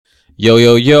Yo,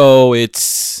 yo, yo,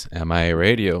 it's MIA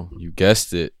Radio. You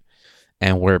guessed it.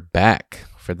 And we're back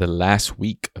for the last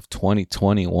week of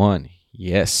 2021.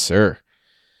 Yes, sir.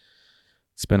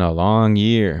 It's been a long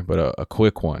year, but a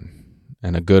quick one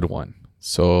and a good one.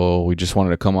 So we just wanted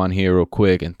to come on here real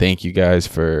quick and thank you guys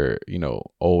for,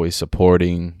 always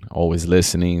supporting, always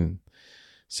listening,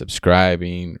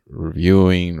 subscribing,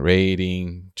 reviewing,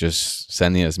 rating, just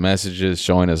sending us messages,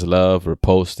 showing us love,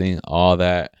 reposting, all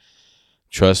that.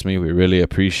 Trust me, we really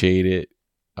appreciate it.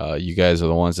 You guys are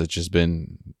the ones that just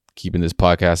been keeping this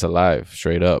podcast alive,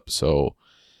 straight up. So,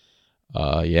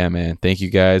 yeah, man, thank you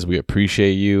guys. We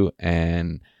appreciate you.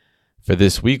 And for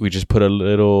this week, we just put a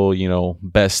little,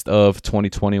 best of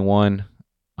 2021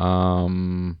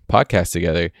 podcast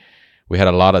together. We had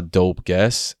a lot of dope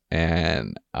guests,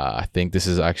 and I think this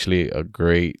is actually a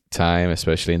great time,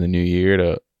 especially in the new year,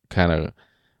 to kind of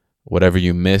whatever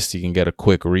you missed, you can get a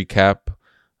quick recap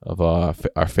of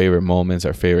our favorite moments,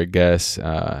 our favorite guests,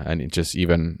 and just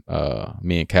even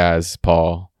me and Kaz,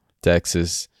 Paul,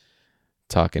 Texas,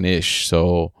 talking ish.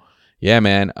 So, yeah,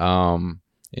 man,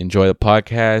 enjoy the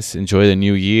podcast, enjoy the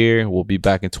new year. We'll be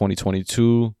back in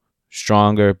 2022,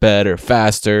 stronger, better,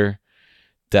 faster,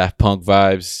 Daft Punk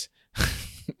vibes.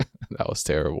 That was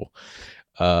terrible.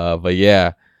 But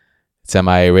yeah, it's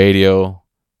MIA Radio.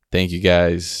 Thank you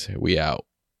guys. We out.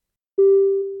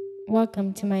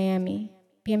 Welcome to Miami.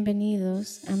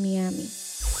 Bienvenidos a Miami.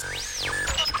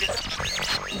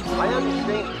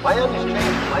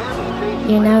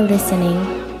 You're now listening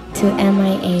to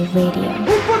MIA Radio.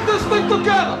 Who put this thing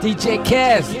together? DJ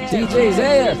Kaz, DJ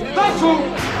Zaya. That's who.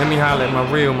 Let me holler at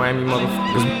my real Miami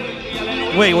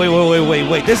motherfuckers.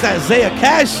 Wait. This that Zaya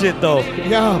Cash shit though.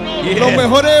 Yeah. Lo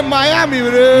mejor en Miami,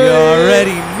 bro. You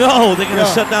already know they're gonna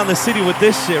shut down the city with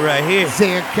this shit right here.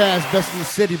 Zaya Cash, best in the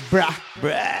city, bruh.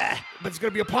 Bruh. But it's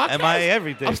gonna be a podcast. MIA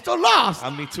everything. I'm still lost.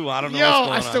 Me too. I don't know Yo, what's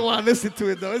going I still want to listen to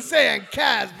it though. It's Zaya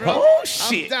Cash, bro. Oh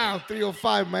shit. I'm down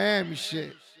 305 Miami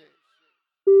shit.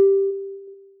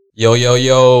 Yo, yo,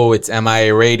 yo, it's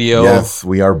MIA Radio. Yes,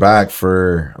 we are back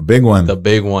for a big one. The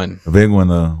big one. The big one,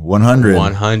 the 100.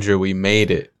 100, we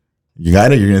made it. You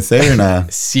got it? You're going to say it or not?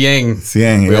 Cien.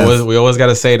 Cien, We always got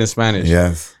to say it in Spanish.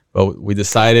 Yes. But we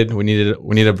decided we need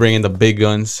to bring in the big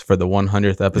guns for the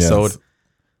 100th episode. Yes.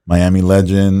 Miami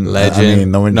legend.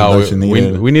 No introduction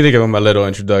needed. We need to give him a little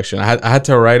introduction. I had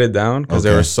to write it down because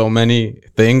there were so many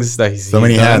things that he's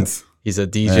many done. hats. He's a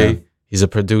DJ. Yeah. He's a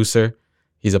producer.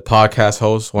 He's a podcast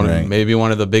host. Maybe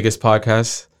one of the biggest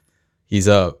podcasts. He's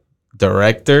a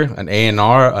director, an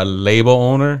A&R, a label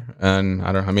owner, and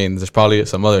there's probably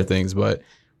some other things, but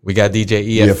we got DJ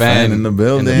EFN in the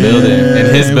building.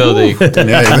 In his building.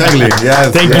 Yeah, exactly.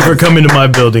 Yes. Thank you for coming to my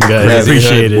building, guys. I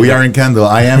appreciate it. We are in Kendall.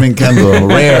 I am in Kendall.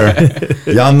 Rare.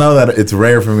 Y'all know that it's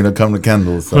rare for me to come to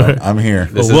Kendall, so I'm here.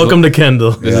 Welcome to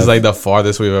Kendall. This is like the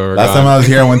farthest we've ever Last gone. time I was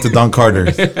here, I went to Don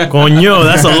Carter's. Coño,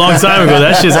 that's a long time ago.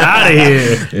 That shit's out of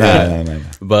here. Nah.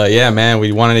 But yeah, man,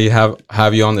 we wanted to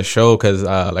have you on the show because,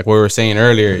 like we were saying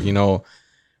earlier,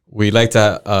 we like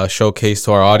to showcase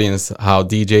to our audience how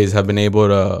DJs have been able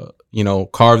to,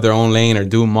 carve their own lane or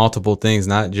do multiple things,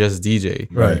 not just DJ.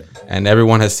 Right. And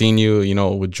everyone has seen you,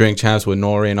 with Drink Champs, with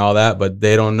Nori and all that, but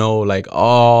they don't know like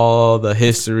all the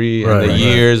history and the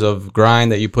years of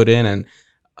grind that you put in and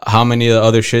how many of the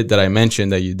other shit that I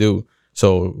mentioned that you do.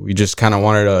 So we just kind of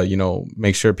wanted to,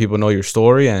 make sure people know your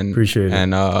story and appreciate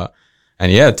it.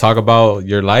 And yeah, talk about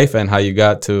your life and how you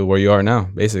got to where you are now,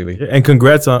 basically. And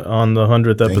congrats on the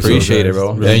 100th episode. Appreciate it,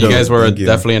 bro. Really you guys were Thank you.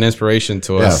 Definitely an inspiration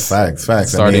to us. Yeah,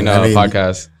 facts. Starting a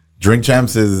podcast. Drink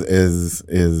Champs is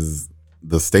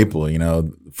the staple,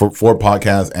 for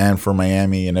podcasts and for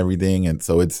Miami and everything. And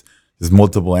so there's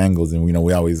multiple angles, and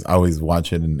we always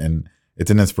watch it, and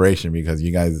it's an inspiration because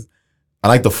you guys, I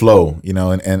like the flow,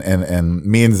 and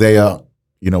me and Zaya,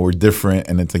 we're different,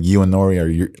 and it's like you and Nori are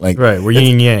like we're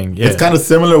yin and yang. Yeah. It's kind of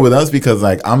similar with us because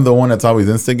like I'm the one that's always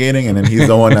instigating, and then he's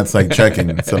the one that's like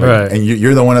checking. So and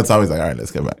you're the one that's always like, all right,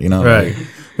 let's get back, like,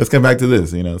 let's get back to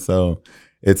this, So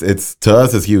it's to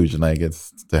us, it's huge. Like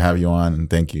it's to have you on, and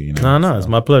thank you. No, it's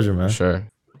my pleasure, man. Sure.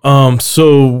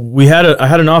 So I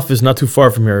had an office not too far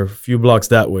from here, a few blocks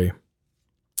that way.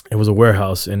 It was a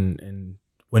warehouse, and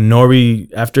when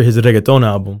Nori, after his reggaeton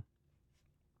album,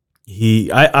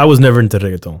 I was never into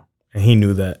reggaeton, and he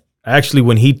knew that. Actually,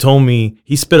 when he told me,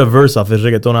 he spit a verse off his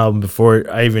reggaeton album before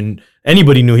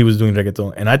anybody knew he was doing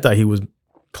reggaeton, and I thought he was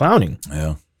clowning.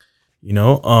 Yeah.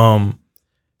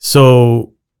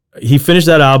 So he finished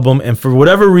that album, and for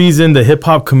whatever reason, the hip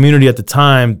hop community at the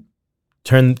time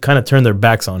turned their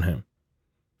backs on him,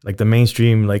 like the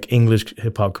mainstream, like English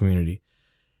hip hop community.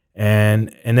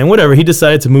 And then whatever, he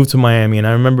decided to move to Miami. And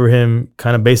I remember him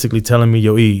kind of basically telling me,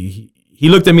 yo, he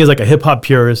looked at me as like a hip hop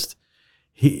purist,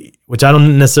 which I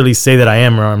don't necessarily say that I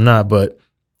am or I'm not,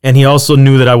 and he also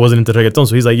knew that I wasn't into reggaeton.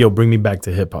 So he's like, yo, bring me back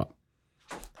to hip hop.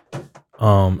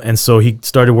 And so he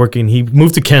started working, he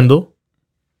moved to Kendall.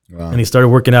 Wow. And he started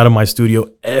working out of my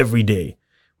studio every day.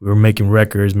 We were making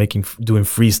records, doing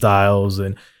freestyles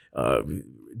and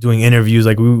doing interviews.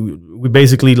 Like we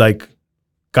basically like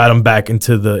got him back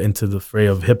into the fray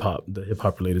of hip hop, the hip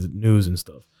hop related news and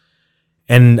stuff.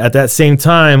 And at that same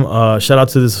time, shout out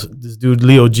to this dude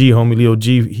Leo G, homie Leo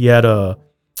G.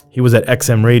 He was at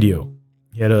XM Radio.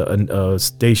 He had a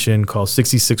station called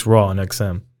 66 Raw on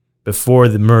XM before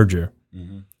the merger.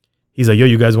 Mm-hmm. He's like, yo,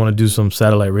 you guys want to do some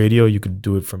satellite radio? You could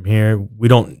do it from here. We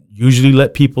don't usually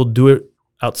let people do it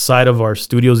outside of our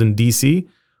studios in DC,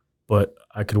 but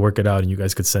I could work it out and you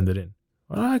guys could send it in.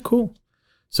 All right, cool.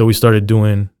 So we started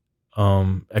doing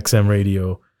XM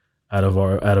radio out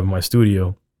of my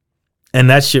studio. And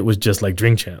that shit was just like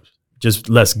Drink Champs, just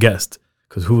less guests.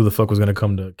 Because who the fuck was gonna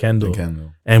come to Kendall?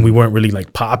 And we weren't really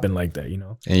like popping like that, you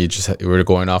know. And you were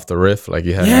going off the riff, like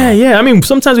you had. Yeah. I mean,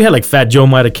 sometimes we had like Fat Joe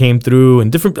might have came through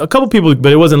and a couple people,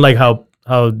 but it wasn't like how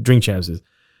Drink Champs is.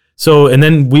 So and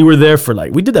then we were there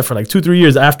we did that for like 2-3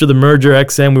 years after the merger.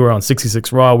 XM, we were on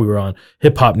 66 Raw, we were on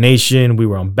Hip Hop Nation, we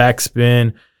were on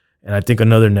Backspin, and I think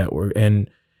another network. And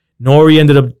Nori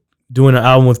ended up doing an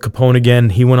album with Capone again.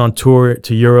 He went on tour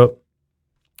to Europe.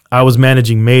 I was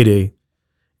managing Mayday.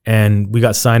 And we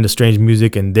got signed to Strange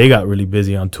Music, and they got really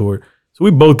busy on tour. So we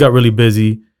both got really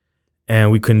busy,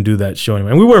 and we couldn't do that show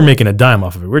anymore. And we weren't making a dime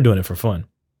off of it. We were doing it for fun.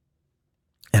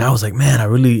 And I was like, man, I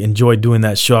really enjoyed doing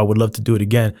that show. I would love to do it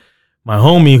again. My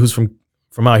homie, who's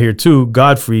from out here too,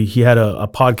 Godfrey, he had a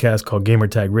podcast called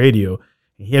Gamertag Radio.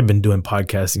 And he had been doing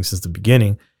podcasting since the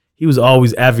beginning. He was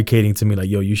always advocating to me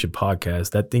like, yo, you should podcast.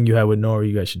 That thing you had with Nori,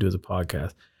 you guys should do as a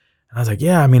podcast. And I was like,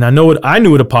 yeah, I mean, I knew what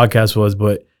a podcast was,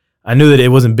 but I knew that it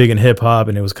wasn't big in hip hop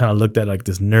and it was kind of looked at like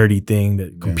this nerdy thing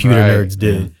that computer nerds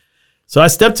did. Yeah. So I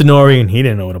stepped to Nori and he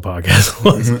didn't know what a podcast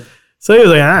was. So he was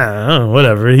like, I don't know,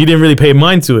 whatever. He didn't really pay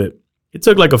mind to it. It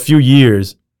took like a few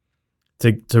years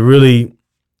to really,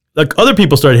 like other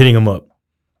people started hitting him up.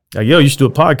 Like, yo, you should do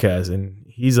a podcast. And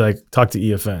he's like, talk to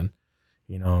EFN.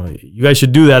 You know, you guys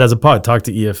should do that as a pod, talk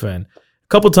to EFN. A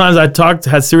couple times I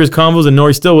had serious convos and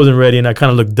Nori still wasn't ready and I kind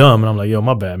of looked dumb. And I'm like, yo,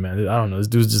 my bad, man. I don't know. This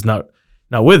dude's just not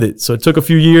with it. So it took a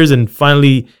few years and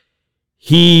finally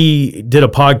he did a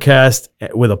podcast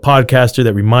with a podcaster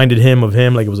that reminded him of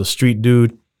him, like it was a street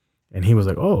dude. And he was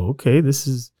like, oh, okay,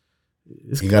 this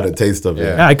you got a taste of it.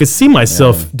 Yeah, I could see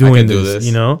myself doing this,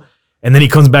 you know? And then he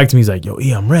comes back to me, he's like, yo,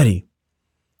 E, I'm ready.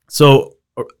 So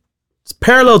it's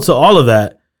parallel to all of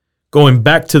that, going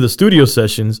back to the studio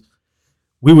sessions,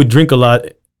 we would drink a lot,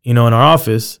 you know, in our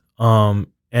office.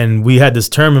 And we had this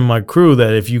term in my crew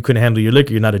that if you couldn't handle your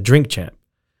liquor, you're not a drink champ.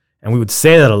 And we would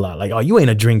say that a lot. Like, oh, you ain't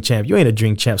a drink champ. You ain't a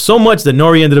drink champ. So much that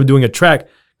Nori ended up doing a track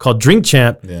called Drink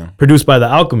Champ, produced by The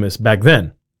Alchemist back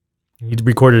then. He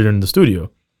recorded it in the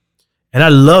studio. And I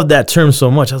loved that term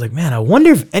so much. I was like, man, I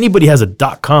wonder if anybody has a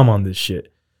 .com on this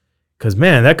shit. Because,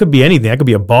 man, that could be anything. That could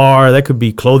be a bar. That could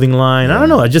be clothing line. I don't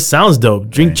know. It just sounds dope.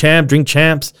 Drink Champ, Drink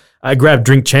Champs. I grabbed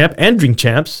Drink Champ and Drink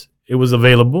Champs. It was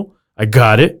available. I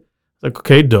got it. Like,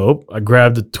 okay, dope. I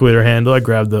grabbed the Twitter handle. I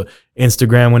grabbed the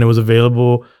Instagram when it was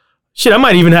available. Shit, I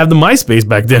might even have the MySpace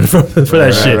back then for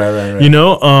that shit. Right. You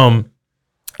know?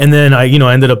 And then I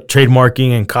ended up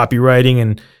trademarking and copywriting,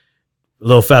 and a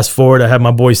little fast forward, I had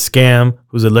my boy Scam,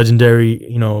 who's a legendary,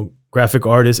 you know, graphic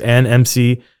artist and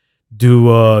MC, do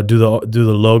the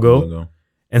logo.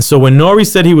 And so when Nori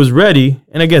said he was ready,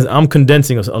 and again, I'm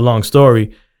condensing a long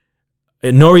story.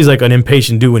 Nori's like an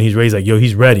impatient dude when he's ready. He's like, yo,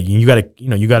 he's ready. You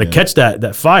gotta catch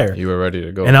that fire. You were ready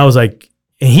to go. And I was like,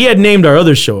 and he had named our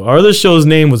other show. Our other show's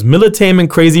name was Militainment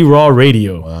Crazy Raw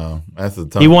Radio. Wow, that's a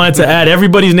tough. He wanted to add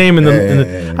everybody's name in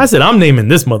the. I said, I'm naming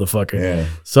this motherfucker. Yeah.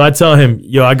 So I tell him,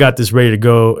 yo, I got this ready to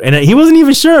go, and he wasn't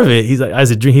even sure of it. He's like, I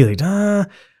said, drink. He's like, all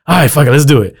right, fuck it, let's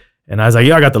do it. And I was like,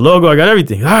 yo, I got the logo, I got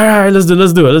everything. All right, let's do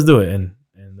it. And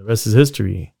the rest is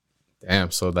history. Damn.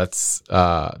 So that's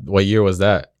what year was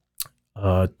that?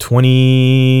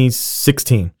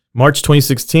 2016. March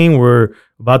 2016. We're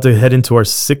about to head into our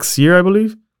 6th year, I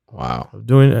believe. Wow.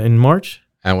 Doing it in March.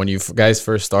 And when you guys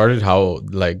first started, how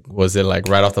was it like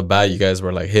right off the bat? You guys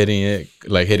were hitting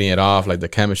it off, like the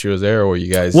chemistry was there, or were you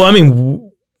guys? Well, I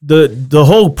mean, the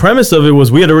whole premise of it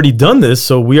was we had already done this,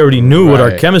 so we already knew what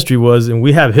our chemistry was, and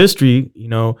we have history, you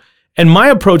know. And my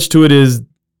approach to it is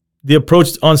the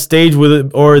approach on stage with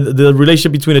it, or the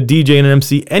relationship between a DJ and an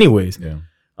MC. Anyways,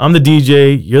 I'm the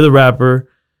DJ, you're the rapper.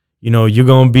 you're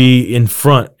gonna be in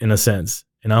front in a sense,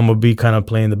 and I'm gonna be kind of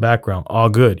playing the background. All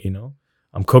good,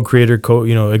 I'm co-creator,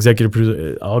 executive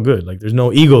producer, all good. Like there's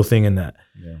no ego thing in that.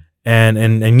 Yeah. And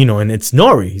it's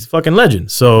Nori. He's a fucking legend.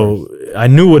 So I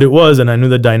knew what it was and I knew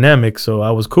the dynamic, so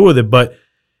I was cool with it. But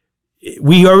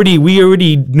we already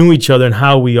knew each other and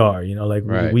how we are,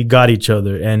 we got each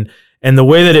other. And the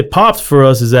way that it popped for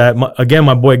us is that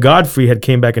my boy Godfrey had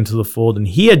came back into the fold, and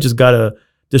he had just got a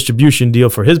distribution deal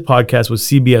for his podcast with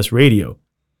CBS Radio.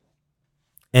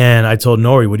 And I told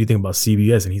Nori, what do you think about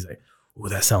CBS? And he's like, oh,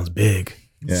 that sounds big.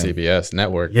 Yeah. CBS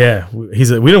network. Yeah. He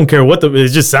said, we don't care it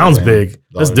just sounds big.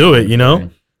 Let's do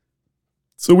it,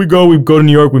 So we go to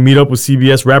New York, we meet up with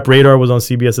CBS. Rap Radar was on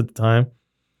CBS at the time.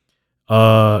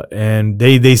 And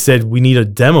they said, we need a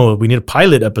demo, we need a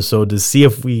pilot episode to see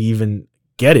if we even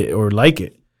get it or like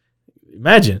it.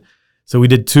 Imagine. So we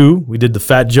did 2. We did the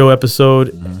Fat Joe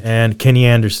episode and Kenny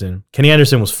Anderson. Kenny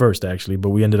Anderson was first, actually, but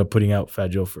we ended up putting out Fat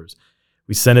Joe first.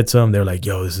 We sent it to them. They're like,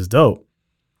 yo, this is dope.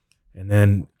 And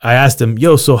then I asked them,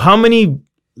 yo, so how many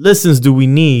listens do we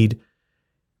need?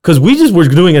 Because we just were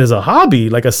doing it as a hobby,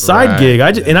 like a side gig.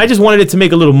 I just wanted it to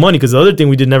make a little money, because the other thing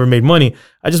we did never made money.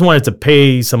 I just wanted to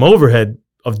pay some overhead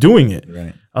of doing it.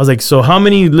 Right. I was like, so how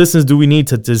many listens do we need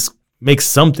to just make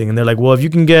something? And they're like, well, if you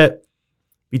can get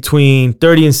between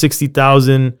 30 and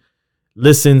 60,000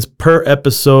 listens per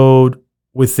episode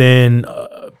within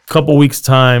a couple weeks'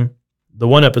 time, the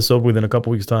one episode within a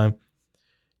couple weeks' time,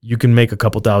 you can make a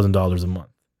couple $1,000s a month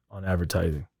on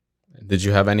advertising. Did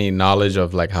you have any knowledge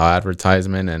of like how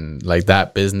advertisement and like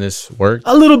that business worked?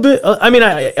 A little bit.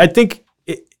 I think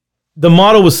the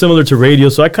model was similar to radio,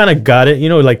 so I kind of got it,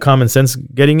 like common sense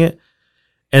getting it.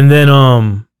 And then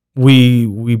I'm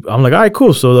like, all right,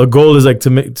 cool. So the goal is like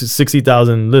to make to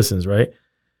 60,000 listens, right?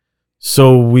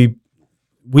 So we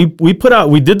put out,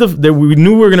 we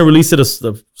knew we were gonna release it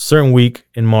a certain week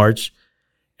in March.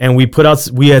 And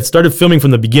we had started filming from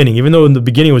the beginning, even though in the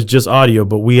beginning it was just audio,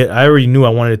 but I already knew I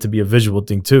wanted it to be a visual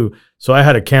thing too. So I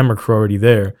had a camera crew already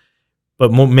there,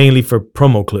 but mainly for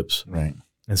promo clips. Right.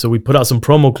 And so we put out some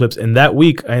promo clips. And that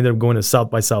week I ended up going to South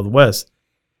by Southwest.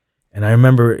 And I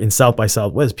remember in South by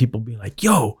Southwest, people being like,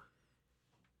 yo,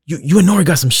 you and Nori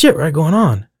got some shit, right, going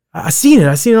on. I seen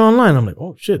it online. I'm like,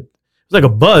 oh shit. It's like a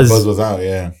buzz. The buzz was out,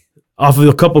 yeah. Off of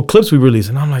a couple clips we released.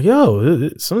 And I'm like, yo,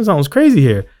 something sounds crazy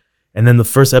here. And then the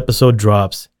first episode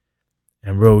drops,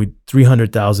 and bro,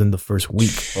 300,000 the first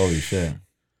week. Holy shit!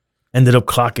 Ended up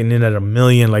clocking in at 1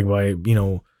 million, like by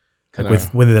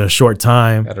within a short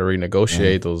time. Got to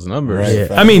renegotiate those numbers. Right.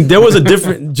 Yeah, I mean, there was a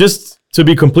different. Just to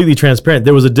be completely transparent,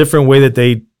 there was a different way that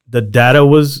the data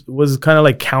was kind of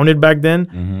like counted back then.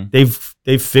 Mm-hmm.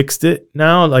 They've fixed it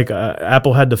now. Like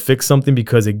Apple had to fix something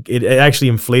because it actually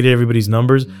inflated everybody's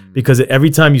numbers, because every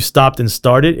time you stopped and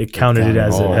started, it counted it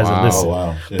as a listen. Oh,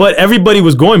 wow. Shit. But everybody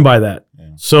was going by that.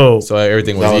 Yeah. So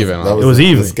everything was even. It was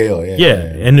even. The scale, yeah.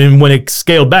 And then when it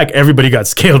scaled back, everybody got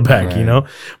scaled back, right.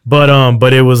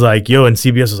 But it was like, yo, and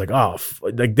CBS was like,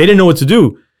 like they didn't know what to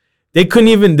do. They couldn't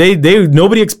even.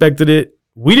 Nobody expected it.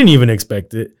 We didn't even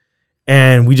expect it.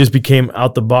 And we just became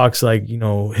out the box, like,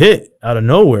 hit out of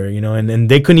nowhere, and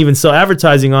they couldn't even sell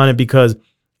advertising on it because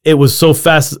it was so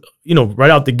fast,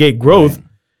 right out the gate growth. Right.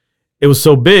 It was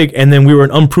so big. And then we were an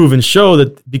unproven show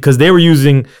that because they were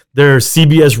using their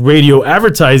CBS radio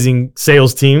advertising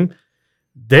sales team,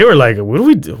 they were like, what do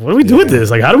we do? What do we do with this?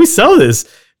 Like, how do we sell this?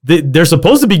 They're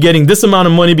supposed to be getting this amount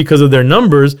of money because of their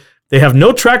numbers. They have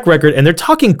no track record and they're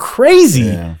talking crazy.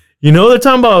 Yeah. They're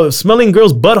talking about smelling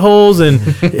girls' buttholes and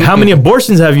how many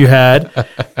abortions have you had?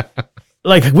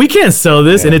 Like, we can't sell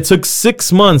this. Yeah. And it took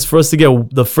 6 months for us to get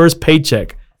the first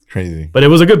paycheck. It's crazy. But it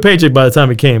was a good paycheck by the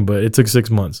time it came, but it took 6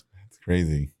 months. It's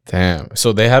crazy. Damn.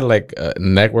 So they had like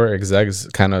network execs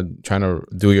kind of trying to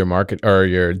do your market or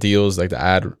your deals, like the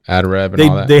ad rev and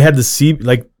all that? They had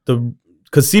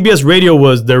because CBS Radio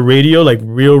was their radio, like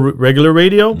regular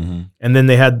radio. Mm-hmm. And then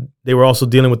they were also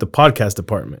dealing with the podcast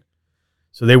department.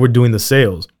 So they were doing the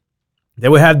sales. They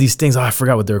would have these things. I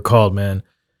forgot what they're called, man.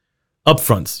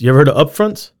 Upfronts. You ever heard of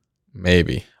upfronts?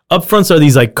 Maybe. Upfronts are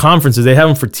these like conferences. They have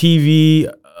them for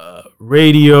TV,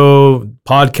 radio,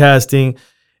 podcasting.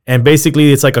 And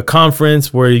basically it's like a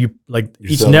conference where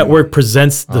each network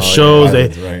presents the shows.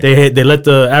 Yeah, they let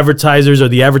the advertisers or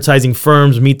the advertising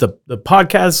firms meet the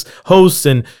podcast hosts,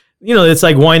 and it's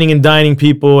like whining and dining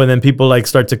people, and then people like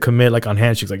start to commit like on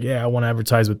handshakes, like, yeah, I want to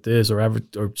advertise with this or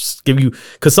just give you,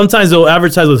 because sometimes they'll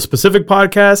advertise with a specific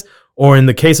podcast, or in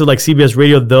the case of like CBS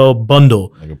Radio, they'll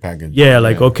bundle like a package. Yeah,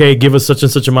 like, okay, give us such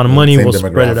and such amount of money, we'll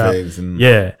spread it out.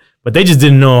 Yeah, but they just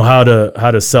didn't know how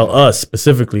to sell us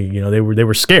specifically. They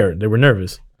were scared, they were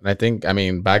nervous. And I think,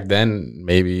 back then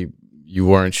maybe you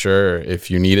weren't sure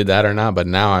if you needed that or not, but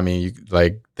now I mean, you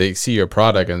like they see your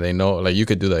product and they know like you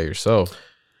could do that yourself.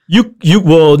 You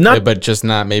will not, but just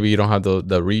not. Maybe you don't have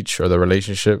the reach or the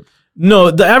relationship.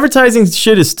 No, the advertising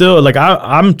shit is still like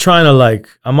I'm trying to like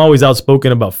I'm always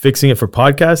outspoken about fixing it for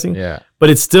podcasting. Yeah, but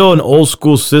it's still an old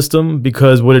school system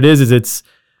because what it is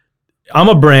I'm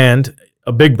a brand,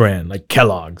 a big brand like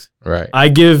Kellogg's. Right. I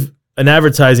give an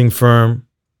advertising firm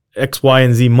X, Y,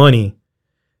 and Z money.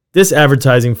 This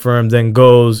advertising firm then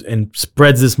goes and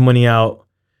spreads this money out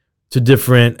to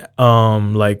different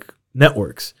like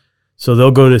networks. So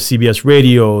they'll go to CBS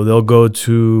Radio, they'll go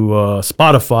to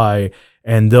Spotify,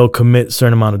 and they'll commit a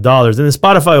certain amount of dollars. And then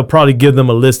Spotify will probably give them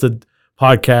a list of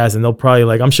podcasts, and they'll probably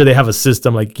like, I'm sure they have a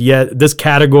system like, yeah, this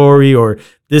category or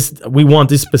this, we want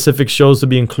these specific shows to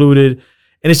be included.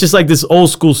 And it's just like this old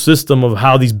school system of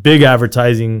how these big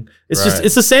advertising, it's just,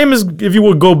 it's the same as if you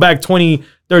would go back 20,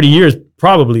 30 years,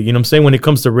 probably, you know what I'm saying, when it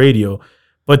comes to radio.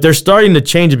 But they're starting to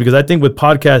change it because I think with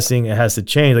podcasting, it has to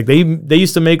change. Like they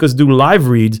used to make us do live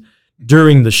reads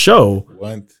during the show.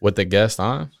 What? With the guest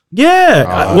on?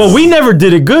 Yeah. Well, we never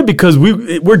did it good because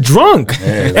we're drunk.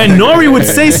 And Nori would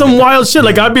say some wild shit.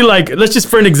 Like I'd be like, let's just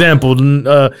for an example,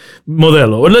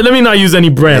 Modelo. Or let me not use any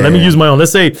brand. Let me use my own.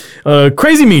 Let's say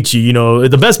Crazy Michi, you know,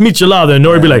 the best michelada. And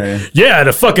Nori would be like, yeah,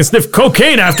 to fucking sniff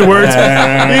cocaine afterwards.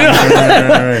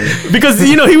 Because,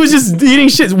 you know, he was just eating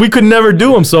shit. We could never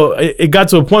do them. So it got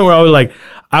to a point where I was like,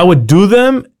 I would do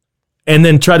them and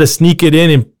then try to sneak it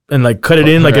in and like cut it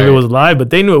in like if it was live, but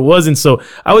they knew it wasn't. So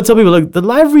I would tell people like the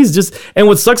live reads just, and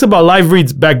what sucks about live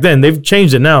reads back then, they've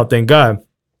changed it now, thank God.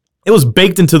 It was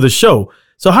baked into the show.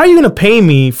 So how are you going to pay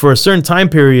me for a certain time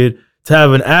period to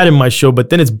have an ad in my show, but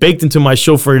then it's baked into my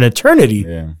show for an eternity?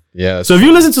 Yeah. So if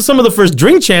you listen to some of the first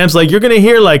Drink Champs, like you're going to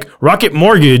hear like Rocket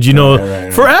Mortgage, you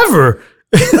know, forever.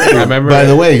 I remember. By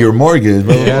the way, your mortgage.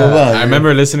 Blah, blah, blah, I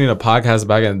remember listening to podcasts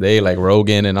back in the day, like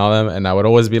Rogan and all them, and I would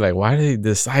always be like, "Why are they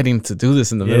deciding to do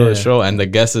this in the middle of the show?" And the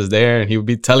guest is there, and he would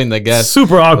be telling the guest,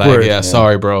 super awkward. Like,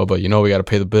 sorry, bro, but you know we got to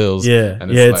pay the bills.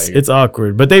 And it's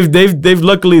awkward. But they've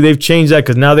luckily changed that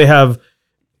because now they have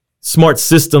smart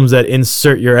systems that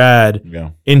insert your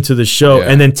ad into the show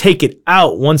and then take it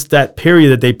out once that period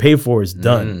that they pay for is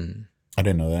done. I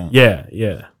didn't know that.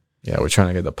 Yeah, we're trying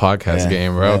to get the podcast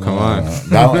game, bro. Come on.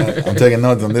 That one, I'm taking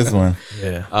notes on this one.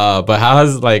 But how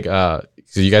has like so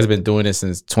you guys been doing it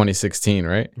since 2016,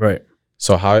 right? Right.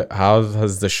 So how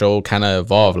has the show kind of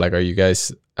evolved? Like, are you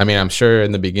guys? I mean, I'm sure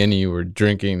in the beginning you were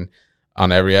drinking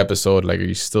on every episode. Like, are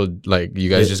you still like you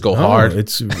guys just go hard?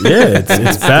 It's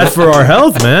bad for our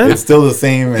health, man. It's still the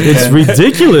same. It's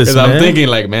ridiculous. Because I'm thinking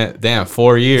like, man, damn,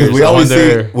 4 years. We always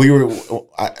see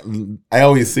I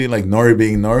always see like Nori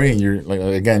being Nori, and you're like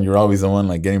again, you're always the one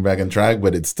like getting back on track,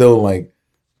 but it's still like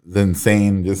the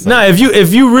insane. Just like,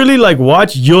 if you really like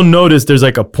watch, you'll notice there's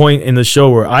like a point in the show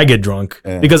where I get drunk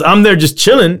because I'm there just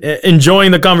chilling,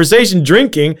 enjoying the conversation,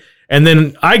 drinking. And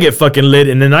then I get fucking lit,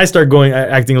 and then I start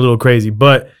acting a little crazy.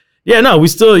 But we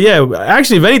still,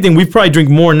 actually, if anything, we probably drink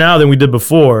more now than we did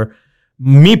before.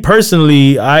 Me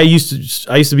personally, I used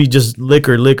to be just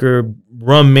liquor,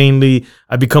 rum mainly.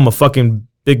 I become a fucking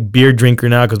big beer drinker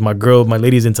now because my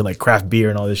lady's into like craft beer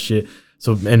and all this shit.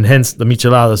 So, and hence the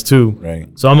micheladas too.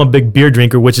 Right. So I'm a big beer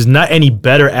drinker, which is not any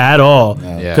better at all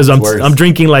because I'm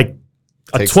drinking like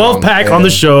a 12-pack on the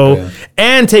show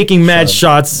and taking mad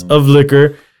shots of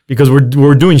liquor. Because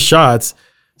we're doing shots,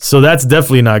 so that's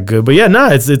definitely not good. But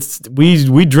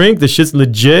we drink. The shit's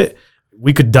legit.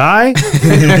 We could die.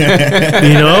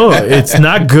 You know, it's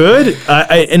not good.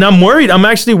 And I'm worried. I'm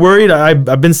actually worried.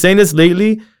 I've been saying this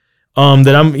lately.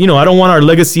 That I don't want our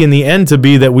legacy in the end to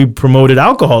be that we promoted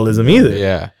alcoholism either.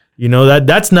 Yeah. You know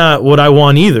that's not what I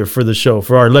want either for the show,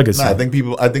 for our legacy. No, I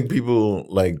think people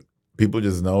like. People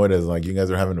just know it as like you guys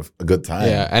are having a good time.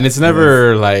 Yeah, and it's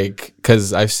never like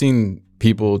because I've seen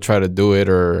people try to do it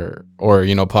or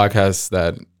podcasts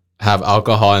that have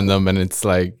alcohol in them, and it's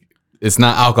like it's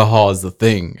not alcohol is the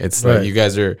thing. It's like you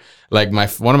guys are like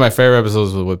one of my favorite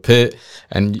episodes was with Pitt,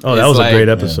 and that was like, a great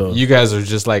episode. You guys are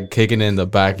just like kicking in the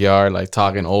backyard, like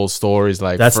talking old stories.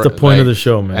 Like that's the point of the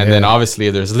show, man. And then obviously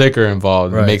if there's liquor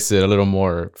involved, it makes it a little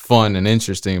more fun and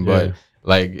interesting, but.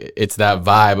 Like it's that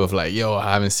vibe of like, yo,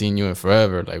 I haven't seen you in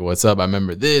forever. Like, what's up? I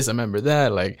remember this. I remember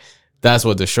that. Like, that's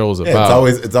what the show's about.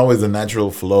 It's always a natural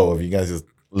flow of you guys just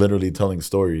literally telling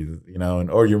stories, you know, and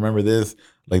or you remember this,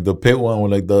 like the pit one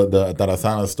with like the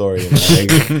Tarazana story,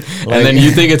 and then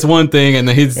you think it's one thing, and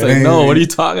then he's like, "No, what are you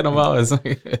talking about?" It's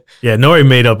like, Yeah, Nori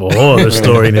made up a whole other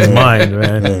story in his mind,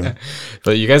 man.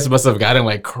 but you guys must have gotten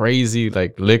like crazy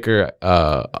like liquor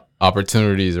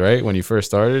opportunities, right? When you first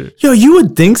started. Yo, you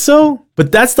would think so,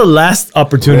 but that's the last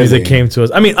opportunities Really? that came to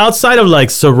us. I mean, outside of like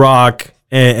Ciroc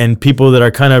and people that are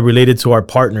kind of related to our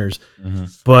partners.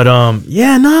 But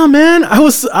yeah, nah, man. I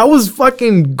was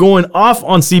fucking going off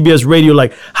on CBS radio.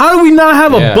 Like, how do we not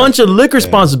have a bunch of liquor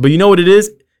sponsors? But you know what it is?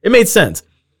 It made sense.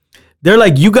 They're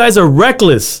like, you guys are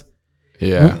reckless.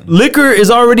 Yeah. Liquor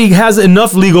has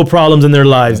enough legal problems in their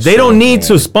lives. They don't need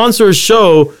to sponsor a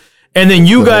show and then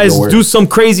you guys do some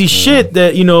crazy shit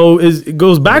that, you know, it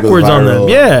goes backwards on them.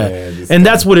 Yeah. And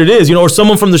that's what it is, you know, or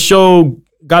someone from the show,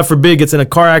 God forbid, gets in a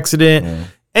car accident,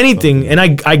 anything. And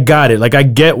I got it. Like, I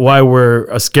get why we're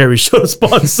a scary show to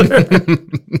sponsor.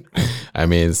 I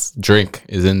mean, drink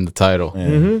is in the title.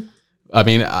 I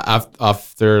mean,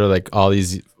 after like all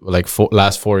these like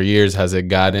last 4 years, has it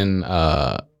gotten,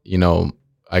 you know,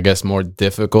 I guess more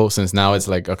difficult since now it's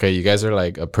like, okay, you guys are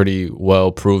like a pretty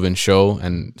well proven show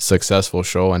and successful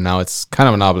show, and now it's kind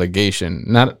of an obligation,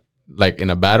 not like in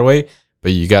a bad way,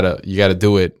 but you gotta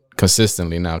do it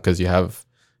consistently now because you have,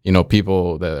 you know,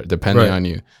 people that are depending on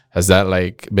you. Has that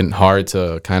like been hard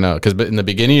to kind of, because in the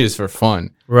beginning it's for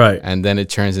fun, right? And then it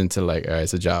turns into like, all right,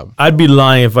 it's a job. I'd be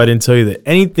lying if I didn't tell you that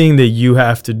anything that you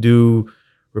have to do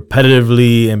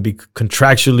repetitively and be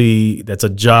contractually, that's a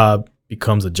job,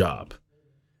 becomes a job.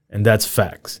 And that's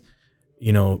facts.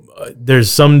 You know, there's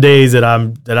some days that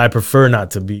I prefer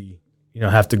not to be, you know,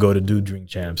 have to go to do Drink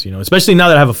Champs, you know, especially now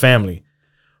that I have a family.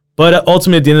 But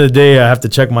ultimately, at the end of the day, I have to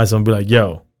check myself and be like,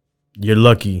 yo, you're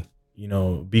lucky, you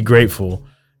know, be grateful.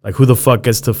 Like, who the fuck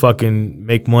gets to fucking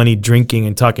make money drinking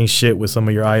and talking shit with some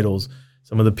of your idols,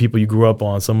 some of the people you grew up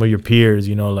on, some of your peers,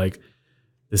 you know, like,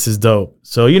 this is dope.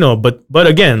 So, you know, but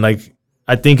again, like,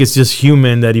 I think it's just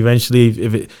human that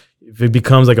eventually if it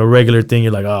becomes like a regular thing,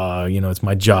 you're like, oh, you know, it's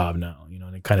my job now, you know,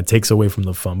 and it kind of takes away from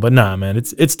the fun. But nah, man,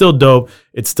 it's still dope.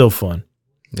 It's still fun.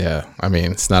 Yeah, I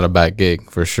mean, it's not a bad gig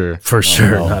for sure. For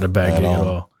sure, not a bad gig at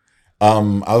all.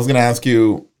 I was gonna ask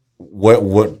you what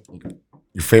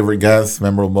your favorite guests,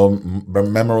 memorable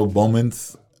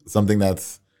moments, something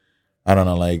that's, I don't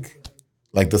know,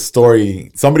 like the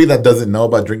story, somebody that doesn't know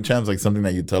about Drink Champs, like something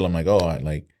that you tell them, like, oh, I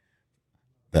like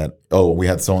that. Oh, we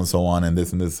had so and so on, and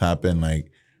this happened, like.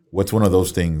 What's one of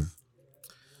those things?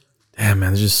 Damn,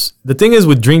 man. Just the thing is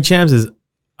with Drink Champs is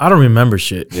I don't remember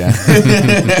shit. Yeah.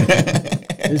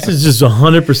 This is just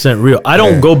 100% real. I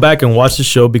don't go back and watch the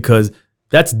show because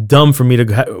that's dumb for me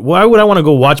to. Why would I want to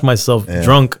go watch myself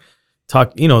drunk,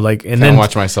 talk, you know, like, and then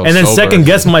watch myself and then sober. second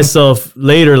guess myself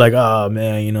later, like, oh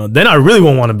man, you know, then I really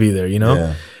won't want to be there, you know.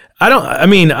 Yeah. I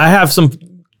mean, I have some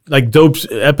like dope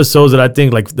episodes that I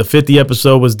think, like the 50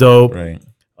 episode was dope. Right.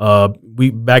 We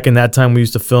back in that time we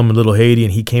used to film in Little Haiti,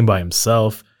 and he came by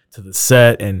himself to the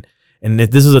set, and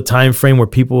this is a time frame where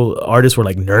artists were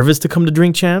like nervous to come to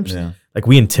Drink Champs. Yeah. Like,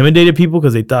 we intimidated people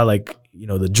because they thought, like, you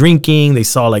know, the drinking, they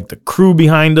saw like the crew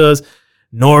behind us,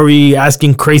 Nori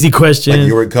asking crazy questions. Like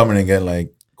you were coming and get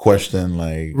like questioned,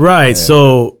 like right. Yeah.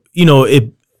 So, you know,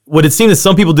 what it seemed is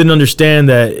some people didn't understand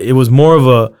that it was more of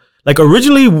a, like,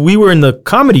 originally we were in the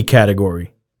comedy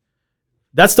category.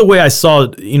 That's the way I saw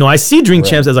it. You know, I see Drink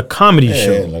Champs as a comedy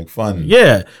show. Yeah, like fun.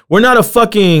 Yeah. We're not a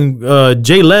fucking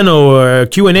Jay Leno or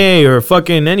Q&A or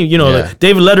fucking any, you know, like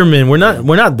David Letterman.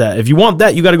 We're not that. If you want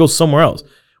that, you got to go somewhere else.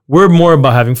 We're more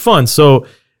about having fun. So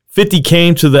 50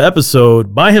 came to the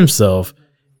episode by himself,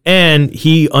 and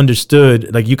he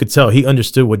understood, like, you could tell he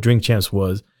understood what Drink Champs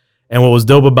was. And what was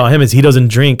dope about him is he doesn't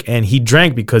drink, and he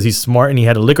drank because he's smart and he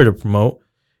had a liquor to promote,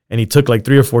 and he took like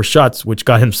 3 or 4 shots, which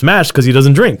got him smashed because he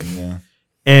doesn't drink. Yeah.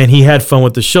 And he had fun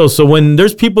with the show. So when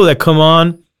there's people that come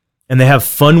on and they have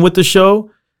fun with the show,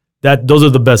 those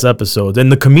are the best episodes.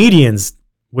 And the comedians,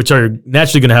 which are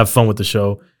naturally going to have fun with the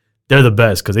show, they're the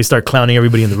best because they start clowning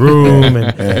everybody in the room,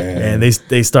 and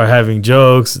they start having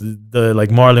jokes. The like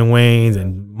Marlon Wayans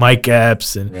and Mike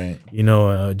Epps and you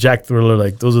know, Jack Thriller,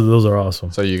 like those are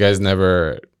awesome. So you guys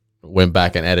never went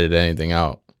back and edited anything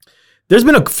out? There's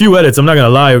been a few edits. I'm not gonna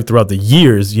lie. Throughout the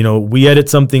years, you know, we edit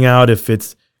something out if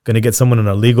it's gonna get someone in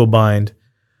a legal bind.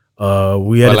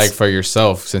 We edit, but like for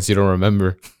yourself, since you don't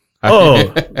remember.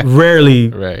 Oh, rarely.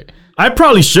 Right. I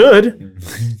probably should,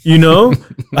 you know,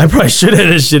 I probably should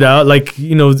edit shit out. Like,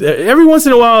 you know, every once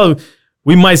in a while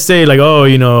we might say like, oh,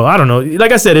 you know, I don't know.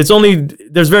 Like I said,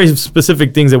 there's very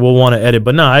specific things that we'll want to edit,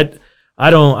 but no,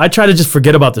 I try to just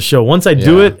forget about the show. Once I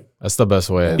do it, that's the best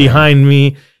way. Behind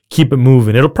me, keep it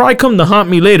moving. It'll probably come to haunt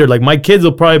me later. Like my kids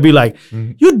will probably be like,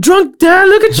 "You drunk, Dad?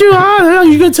 Look at you! How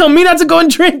you gonna tell me not to go and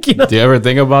drink?" You know? Do you ever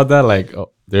think about that? Like,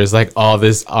 there's like all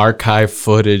this archive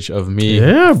footage of me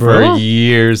bro. for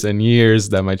years and years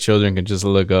that my children can just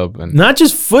look up. And Not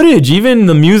just footage, even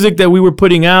the music that we were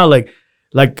putting out. Like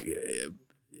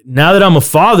now that I'm a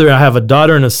father, I have a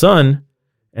daughter and a son,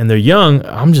 and they're young.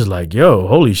 I'm just like, yo,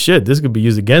 holy shit, this could be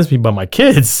used against me by my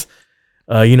kids.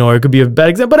 Or it could be a bad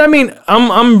example. But I mean,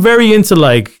 I'm very into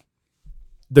like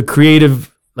the creative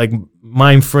like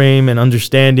mind frame and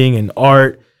understanding and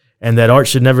art, and that art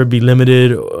should never be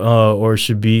limited or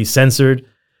should be censored.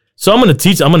 So I'm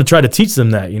gonna try to teach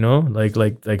them that,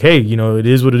 like hey, it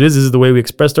is what it is. This is the way we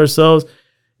expressed ourselves.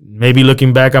 Maybe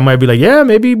looking back, I might be like, yeah,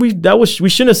 maybe we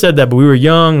shouldn't have said that, but we were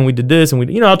young and we did this, and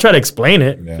we, I'll try to explain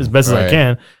it as best as I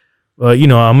can. But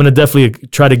I'm gonna definitely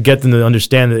try to get them to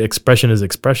understand that expression is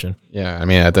expression. yeah, I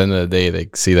mean, at the end of the day, they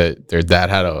see that their dad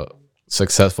had a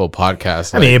successful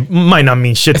podcast. I mean, it might not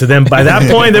mean shit to them. By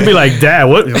that point, they'd be like, "Dad,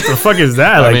 what the fuck is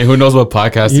that?" I Like, mean, who knows what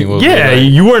podcasting will be like?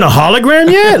 you weren't a hologram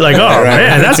yet? Like, oh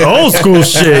man, that's old school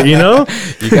shit,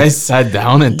 You guys sat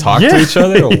down and talked to each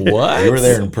other? What? You were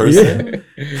there in person.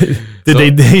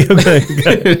 Did they?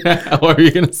 Okay. What were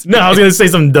you gonna say? No, I was gonna say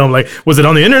something dumb. Like, was it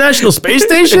on the International Space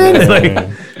Station? Like,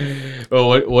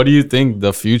 Well, what do you think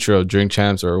the future of Drink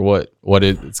Champs, or what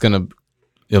it's gonna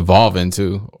evolve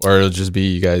into, or it'll just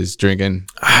be you guys drinking?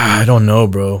 I don't know,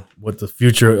 bro. What the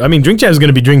future? I mean, Drink Champs is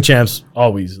gonna be Drink Champs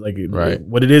always. Like, Right.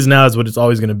 What it is now is what it's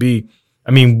always gonna be.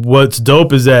 I mean, what's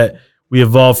dope is that we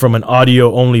evolved from an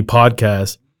audio only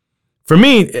podcast. For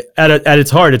me, at its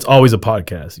heart, it's always a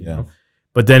podcast. You know?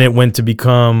 But then it went to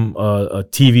become a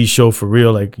TV show for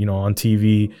real, like on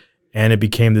TV, and it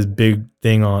became this big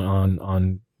thing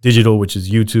on digital, which is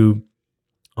YouTube,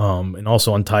 and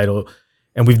also on Tidal.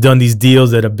 And we've done these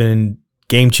deals that have been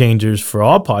game changers for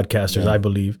all podcasters, I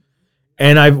believe.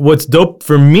 And what's dope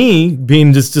for me,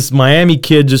 being just Miami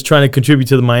kid, just trying to contribute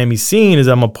to the Miami scene, is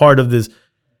I'm a part of this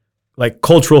like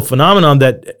cultural phenomenon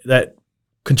that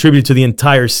contributed to the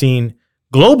entire scene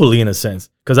globally, in a sense.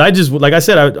 Because like I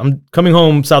said, I'm coming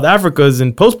home. South Africa's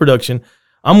in post-production.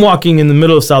 I'm walking in the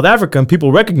middle of South Africa and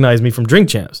people recognize me from Drink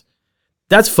Champs.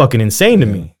 That's fucking insane to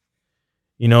me.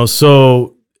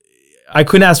 So I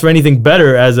couldn't ask for anything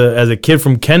better as a kid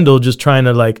from Kendall, just trying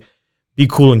to like be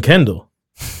cool in Kendall.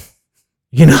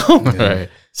 Right.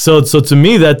 So to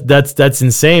me that's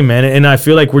insane, man. And I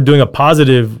feel like we're doing a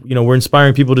positive, we're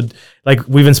inspiring people to, like,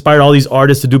 we've inspired all these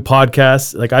artists to do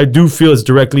podcasts. Like, I do feel it's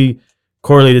directly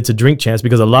correlated to Drink Champs,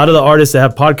 because a lot of the artists that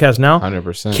have podcasts now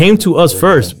 100% came to us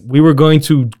first. We were going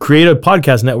to create a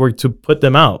podcast network to put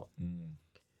them out.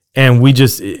 And we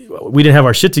didn't have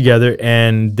our shit together,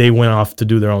 and they went off to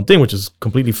do their own thing, which is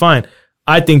completely fine.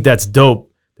 I think that's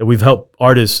dope that we've helped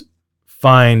artists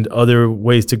find other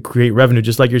ways to create revenue.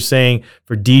 Just like you're saying,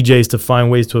 for DJs to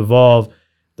find ways to evolve,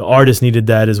 the artists needed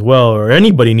that as well, or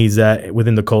anybody needs that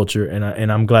within the culture.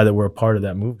 And I'm glad that we're a part of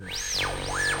that movement.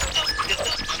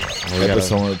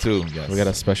 Episode 2. We got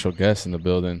a special guest in the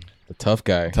building. The tough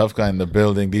guy. Tough guy in the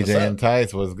building. DJ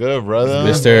Entice. What's good, brother?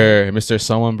 Mr.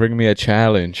 Someone bring me a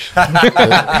challenge.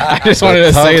 I just wanted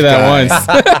to say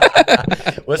that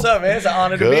once. What's up, man? It's an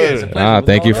honor to be here. It's a pleasure.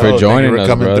 Thank you for joining us,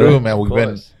 coming brother. through, man. We've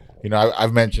been,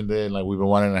 I've mentioned it. Like, we've been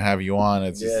wanting to have you on.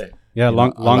 It's just,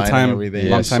 long time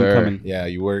Yes, sir. coming. Yeah,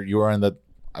 you were on the.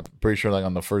 I'm pretty sure, like,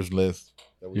 on the first list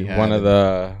that we had. One of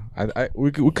the.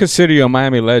 We consider you a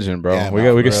Miami legend, bro.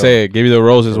 Yeah, we could say it. Give you the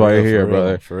roses while you're here,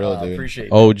 brother. For real, dude. Appreciate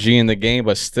it. OG in the game,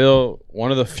 but still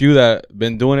one of the few that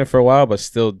been doing it for a while, but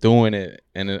still doing it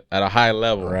at a high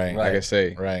level, Right. Like I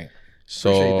say, Right.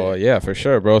 So yeah, for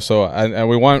sure, bro. So and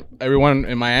we want everyone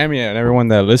in Miami and everyone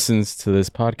that listens to this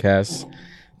podcast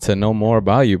to know more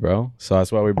about you, bro. So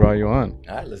that's why we brought you on.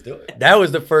 All right, let's do it. That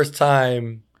was the first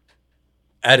time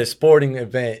at a sporting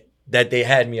event that they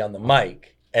had me on the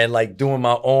mic and like doing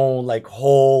my own like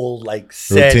whole like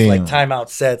sets, routine, like timeout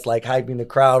sets, like hyping the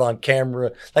crowd on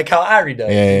camera, like how Ari does.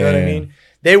 You know what I mean?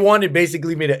 They wanted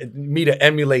basically me to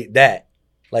emulate that,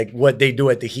 like what they do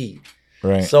at the Heat.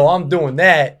 Right. So I'm doing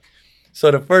that. So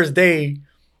the first day,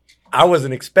 I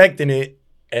wasn't expecting it,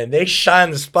 and they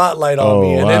shine the spotlight on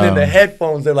me. And then in the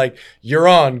headphones, they're like, "You're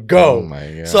on, go." Oh my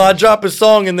God. So I drop a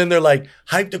song, and then they're like,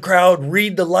 "Hype the crowd,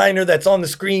 read the liner that's on the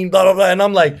screen, blah, blah, blah." And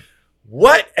I'm like,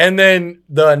 what? And then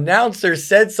the announcer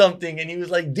said something, and he was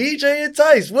like, "DJ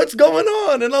Entice, what's going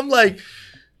on?" And I'm like,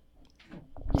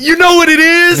 you know what it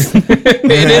is?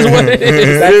 It is what it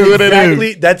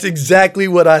is. That's exactly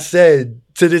what I said.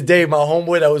 To this day, my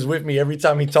homeboy that was with me, every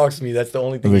time he talks to me, that's the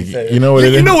only thing he says. You know what it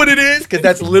is? You know what it is? Because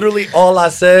that's literally all I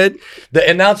said. The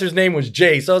announcer's name was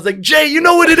Jay. So I was like, "Jay, you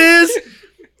know what it is?"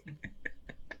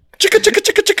 chicka, chicka,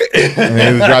 chicka, chicka. And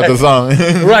then he just dropped the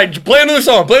song. Right, play another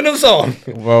song. Play another song.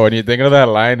 Well, when you think of that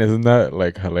line, isn't that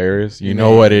like hilarious? You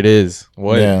know what it is.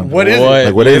 What? Yeah. What is it?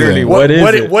 Like, what is literally, it? What is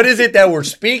it? What is it that we're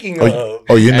speaking of?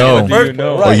 Oh, you know. what do you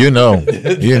know? Oh, you know.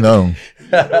 You know.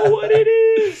 What it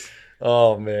is?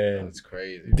 Oh man, It's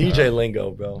crazy. DJ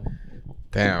lingo, bro.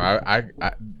 Damn,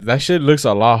 I that shit looks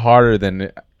a lot harder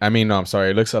than I mean, no, I'm sorry.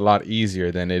 It looks a lot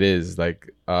easier than it is. Like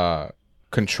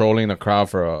controlling a crowd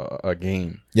for a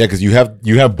game. Yeah, because you have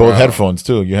both headphones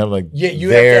too. You have like You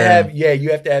their- have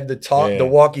to have the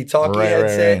walkie-talkie Right,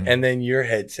 headset, right. and then your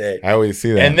headset. I always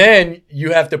see that. And then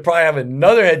you have to probably have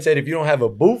another headset if you don't have a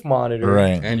booth monitor.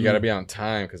 right. And you gotta be on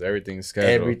time because everything's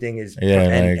scheduled. Everything is Yeah,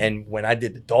 and when I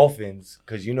did the Dolphins,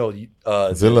 because Zilla.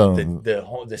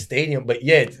 the stadium, but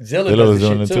yeah, Zilla Zilla does was the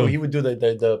doing shit it too. too. He would do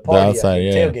the party outside, the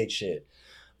yeah. tailgate shit.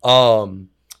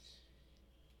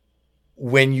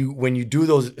 When you do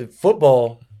those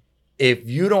football, if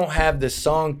you don't have the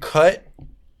song cut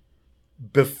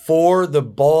before the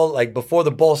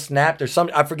ball snapped or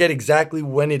something, I forget exactly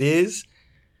when it is.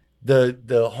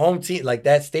 The home team, like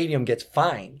that stadium, gets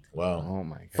fined Wow. Oh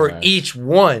my god. for each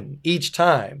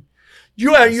time.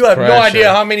 You have no pressure.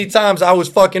 idea how many times I was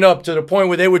fucking up to the point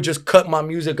where they would just cut my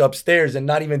music upstairs and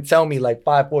not even tell me like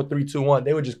 5, 4, 3, 2, 1.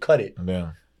 They would just cut it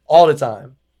Yeah. all the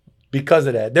time because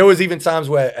of that. There was even times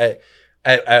where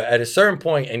at a certain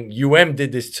point, and UM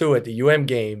did this too at the UM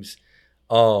games,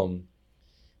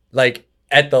 like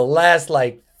at the last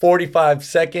like 45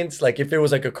 seconds, like if it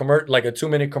was like a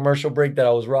 2-minute commercial break that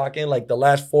I was rocking, like the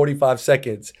last 45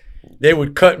 seconds, they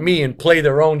would cut me and play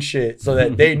their own shit so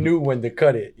that they knew when to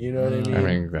cut it. You know what I mean? I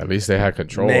mean, at least they had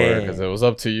control Man. because it was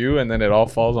up to you, and then it all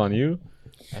falls on you.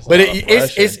 That's a But lot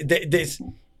of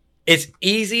it's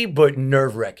easy but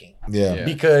nerve wracking Yeah.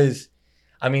 because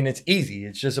I mean it's easy.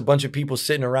 It's just a bunch of people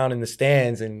sitting around in the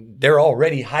stands and they're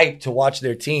already hyped to watch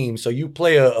their team. So you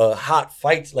play a hot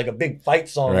fight, like a big fight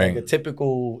song, Right. like a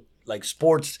typical like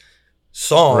sports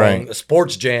song, Right. a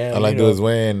sports jam. I like you know. those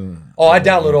when. Oh, I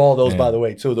downloaded all those Yeah. by the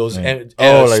way too. Those Yeah. and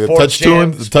Like the sports touch jam,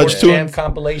 tunes, the sports touch jam tunes,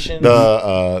 compilation.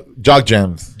 the Jock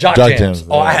Jams. Jock jams.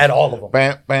 Oh, I had all of them.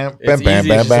 Bam, bam, It's bam, bam, easy.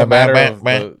 bam, It's just a bam, matter bam, of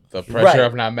bam. the pressure Right.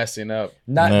 of not messing up.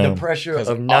 Not No. the pressure 'Cause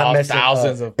of not all messing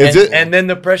thousands up. of- Is it- And then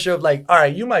the pressure of like, all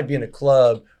right, you might be in a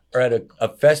club or at a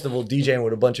festival DJing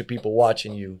with a bunch of people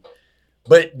watching you,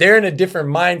 but they're in a different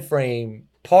mind frame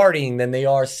partying than they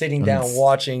are sitting down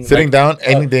watching. Sitting like, down,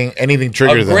 anything a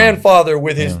triggers them. grandfather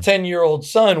with his 10-year-old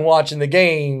son watching the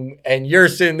game, and you're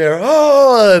sitting there.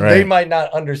 Oh, they Right. might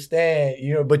not understand,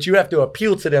 but you have to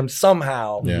appeal to them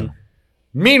somehow. Yeah.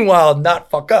 Meanwhile, not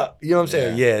fuck up. You know what I'm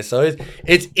saying? Yeah. So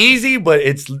it's easy, but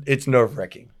it's nerve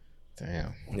wracking.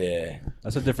 Damn. Yeah.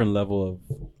 That's a different level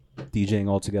of DJing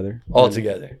altogether.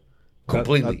 Altogether.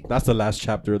 Completely. That's the last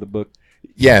chapter of the book.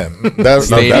 Yeah, that's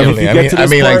Stadium. definitely. If you get to I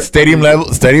this mean, like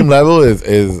part- stadium level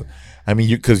is. I mean,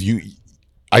 because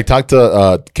I talked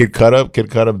to Kid Cut Up. Kid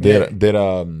Cut Up did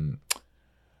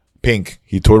Pink.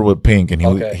 He toured with Pink, and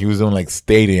he was doing like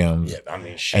stadiums. Yeah, I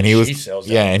mean, And he was sells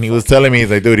that. and he was telling me,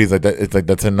 he's like, dude, he's like, it's like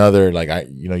that's another like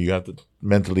you have to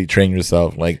mentally train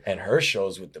yourself, like And her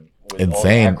shows with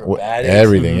insane, all the acrobatics.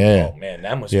 everything. Yeah, Oh man,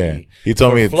 that must yeah. be. He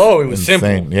told for me it's Flo, it was insane.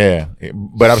 simple. Yeah,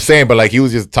 but I'm saying, but like he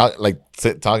was just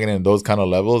talking in those kind of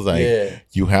levels. Like Yeah.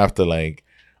 you have to like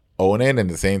own it, and at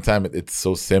the same time, it's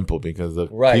so simple because the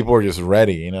Right. people are just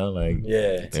ready. Like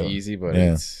Yeah. It's easy, but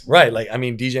Yeah. it's Right. Like, I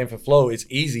mean, DJing for Flo, it's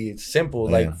easy. It's simple.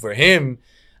 Yeah. Like, for him,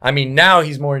 I mean, now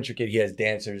he's more intricate. He has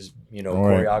dancers, Right.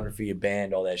 choreography, a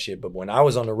band, all that shit. But when I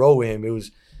was on the road with him, it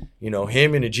was,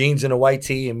 him in the jeans and a white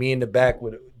tee and me in the back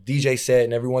with a DJ set.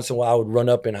 And every once in a while, I would run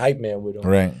up and hype man with him.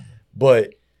 right.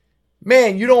 But,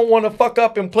 man, you don't want to fuck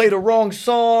up and play the wrong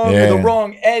song or the Yeah.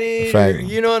 wrong edit. Fact. Or,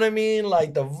 you know what I mean?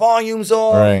 Like, the volume's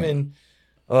off. Right. And,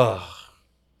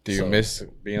 do you miss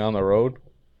being on the road?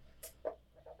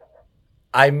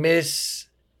 I miss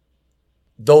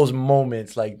those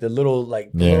moments, like the little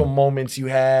moments you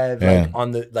have, like Yeah.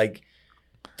 on the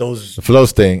those. The flow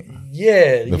state.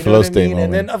 Yeah, you know flow what I state mean.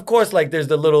 And moment. then of course, like there's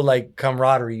the little like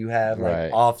camaraderie you have,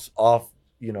 like Right. off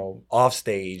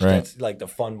stage. Right. That's like the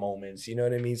fun moments. You know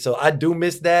what I mean. So I do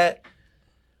miss that,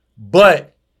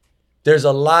 but there's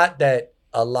a lot that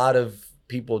a lot of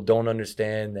people don't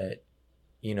understand that.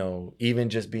 Even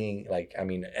just being like, I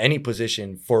mean, any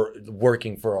position for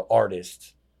working for an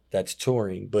artist that's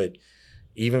touring, but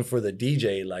even for the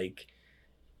DJ, like,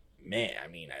 man, I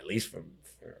mean, at least for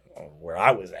where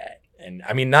I was at, and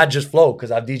I mean, not just Flo,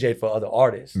 because I've DJed for other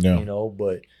artists, Yeah.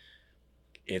 but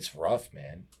it's rough,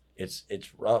 man. It's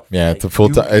rough. Yeah, Like, it's a full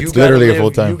time. you It's gotta literally a live-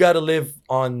 full time. You got to live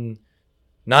on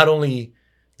not only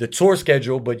the tour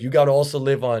schedule, but you got to also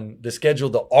live on the schedule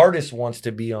the artist wants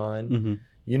to be on. Mm-hmm.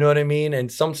 You know what I mean?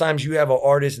 And sometimes you have an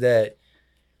artist that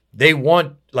they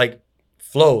want, like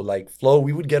Flo,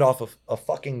 we would get off of a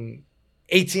fucking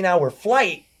 18-hour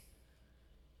flight.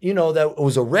 You know, that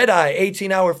was a red-eye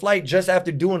 18-hour flight just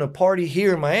after doing a party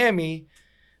here in Miami,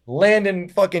 land in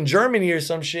fucking Germany or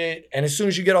some shit. And as soon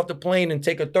as you get off the plane and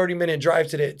take a 30-minute drive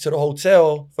to the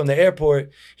hotel from the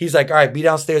airport, he's like, all right, be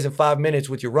downstairs in 5 minutes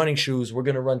with your running shoes. We're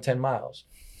going to run 10 miles.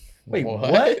 Wait,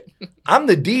 what? I'm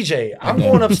the DJ. I'm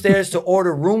going upstairs to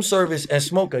order room service and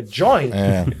smoke a joint.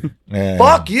 Yeah.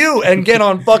 Fuck you and get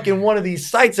on fucking one of these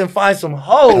sites and find some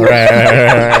hoes.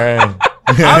 Right.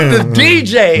 I'm the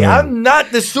DJ. I'm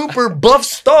not the super buff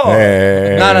star.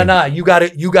 Nah. You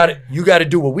gotta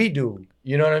do what we do.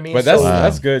 You know what I mean? But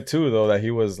that's good too, though, that he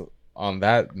was on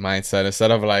that mindset instead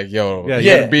of like, yo,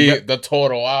 be the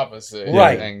total opposite.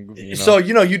 Right. And, you know. So,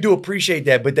 you do appreciate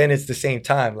that, but then it's the same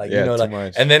time. Like, too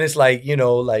much. And then it's like,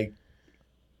 like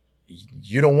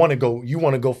you don't want to go, you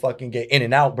want to go fucking get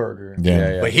In-N-Out burger.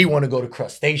 Yeah. But he want to go to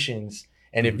Crustaceans.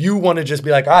 And if you want to just be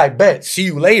like, all right, bet, see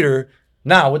you later.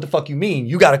 Nah, what the fuck you mean?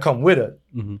 You got to come with us.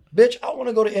 Mm-hmm. Bitch, I want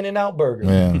to go to In-N-Out burger.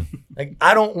 Yeah. Like,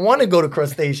 I don't want to go to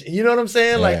Crustacean. You know what I'm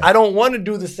saying? Yeah. Like, I don't want to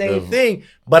do the same thing,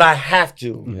 but I have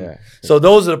to. Yeah. So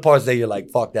those are the parts that you're like,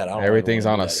 fuck that. I don't Everything's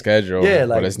on a schedule. Yeah,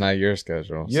 like, but it's not your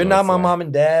schedule. You're so not it's my like, mom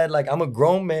and dad. Like, I'm a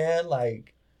grown man.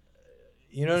 Like,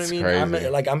 you know what I It's mean?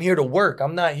 crazy. I'm here to work.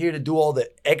 I'm not here to do all the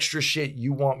extra shit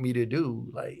you want me to do.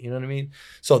 Like, you know what I mean?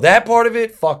 So that part of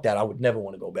it, fuck that. I would never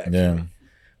want to go back to Yeah. it.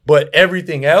 But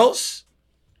everything else,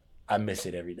 I miss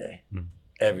it every day.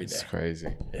 Every day. It's crazy.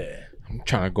 Yeah. I'm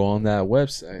trying to go on that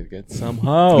website, get some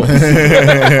hoes.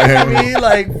 I mean,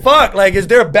 like, fuck. Like, is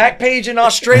there a back page in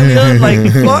Australia?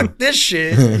 Like, fuck this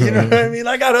shit. You know what I mean?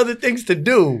 I got other things to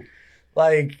do.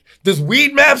 Like, does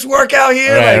Weed Maps work out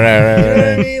here? Right, like, right, you know what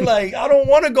I mean? Like, I don't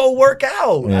want to go work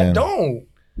out. Yeah. I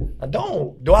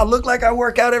don't. Do I look like I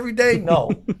work out every day? No.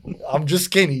 I'm just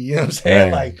skinny. You know what I'm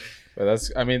saying? Right. Like, But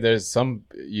there's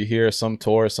you hear some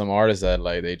tours, some artists that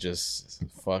like they just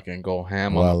fucking go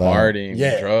ham on the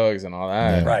partying, drugs and all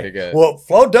that. Yeah. right. Well,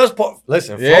 Flo does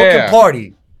listen, Flo Yeah. can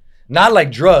party. Not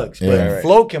like drugs, but Yeah.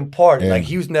 Flo can party. Yeah. Like,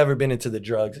 he's never been into the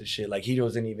drugs and shit. Like, he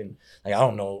doesn't even, like, I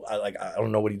don't know. I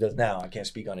don't know what he does now. I can't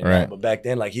speak on it now. Right. But back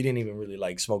then, like, he didn't even really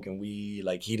like smoking weed.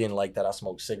 Like, he didn't like that I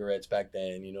smoked cigarettes back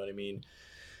then. You know what I mean?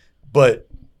 But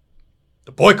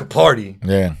the boy could party.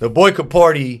 Yeah. The boy could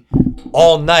party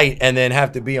all night and then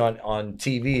have to be on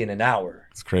TV in an hour.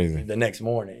 It's crazy. The next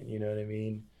morning. You know what I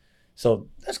mean? So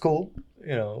that's cool.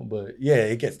 But yeah,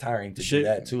 it gets tiring to do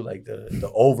that too. Like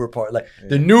the over part, like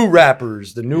the new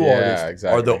rappers, the new artists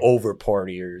are the over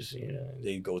partiers.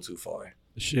 They go too far.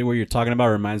 The shit where you're talking about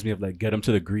reminds me of like Get 'Em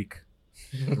to the Greek.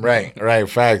 Right.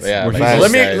 Facts. Yeah, Facts.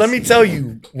 like, Let me tell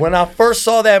you, when I first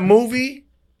saw that movie,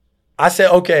 I said,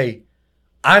 okay,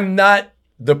 I'm not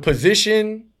the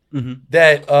position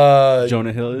that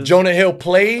Jonah Hill is. Jonah Hill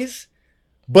plays,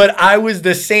 but I was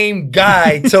the same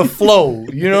guy to Flo.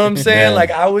 You know what I'm saying? Yeah.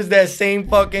 Like, I was that same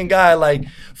fucking guy. Like,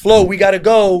 Flo, we gotta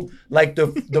go. Like,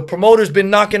 the promoter's been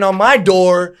knocking on my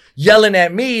door, yelling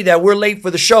at me that we're late for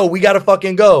the show. We gotta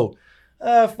fucking go.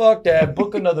 Fuck that.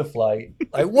 Book another flight.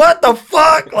 Like, what the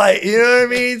fuck? Like, you know what I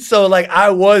mean? So, like,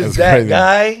 I was That's that crazy.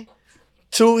 guy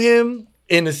to him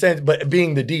in a sense, but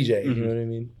being the DJ. You know what I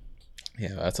mean?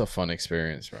 Yeah, that's a fun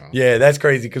experience, bro. Yeah, that's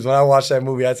crazy. Because when I watched that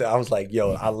movie, I was like,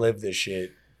 yo, I lived this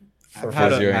shit. I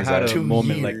had a 2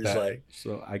 moment like years, that, like-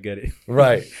 so I get it.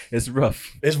 Right. It's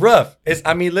rough. It's rough.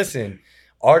 I mean, listen,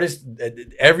 artists,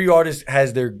 every artist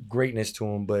has their greatness to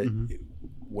them, but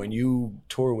when you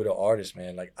tour with an artist,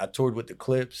 man, like I toured with the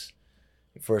Clips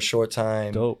for a short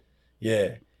time. Dope.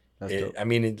 Yeah. That's dope. I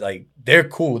mean, like, they're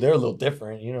cool. They're a little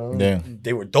different, Yeah.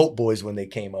 They were dope boys when they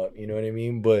came up, you know what I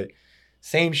mean? But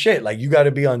same shit. Like, you got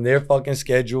to be on their fucking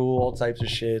schedule, all types of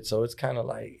shit. So it's kind of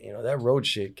like, that road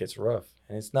shit gets rough.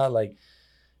 And it's not like,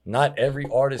 not every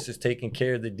artist is taking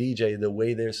care of the DJ the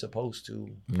way they're supposed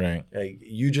to. Right. Like,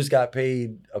 you just got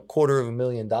paid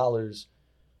 $250,000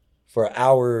 for an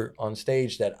hour on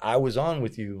stage that I was on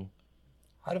with you.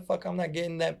 How the fuck I'm not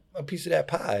getting a piece of that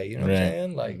pie? You know what I'm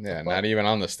saying? Like, Yeah, not even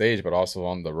on the stage, but also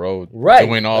on the road. right,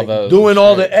 Doing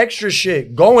all the extra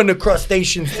shit, going to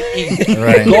crustaceans to eat,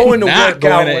 Right. going to Not work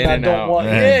going out to when I In-N-Out. don't want.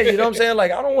 Right. Yeah, you know what I'm saying?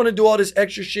 Like, I don't want to do all this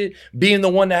extra shit. Being the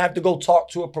one that have to go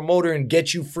talk to a promoter and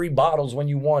get you free bottles when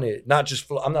you want it. Not just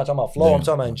I'm not talking about Flo. Yeah. I'm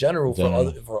talking about in general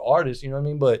General. for artists. You know what I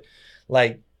mean? But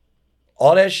like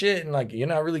all that shit, and like you're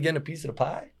not really getting a piece of the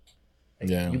pie. Like,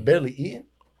 Yeah. you barely eating.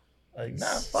 Like,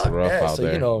 nah, It's fuck rough that. out So,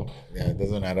 there. you know, Yeah, it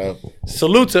doesn't add up.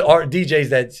 salute to art DJs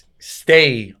that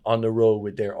stay on the road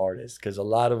with their artists, because a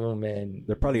lot of them, man,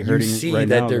 They're probably you hurting see right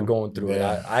that now, they're though. going through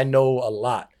Yeah. it. I know a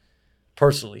lot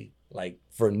personally, like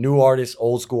for new artists,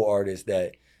 old school artists,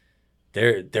 that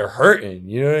they're hurting.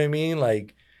 You know what I mean?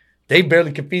 Like they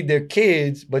barely can feed their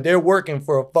kids, but they're working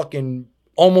for a fucking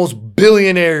almost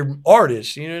billionaire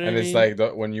artist. You know what I And mean? it's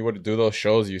like when you would do those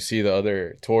shows, you see the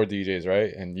other tour DJs,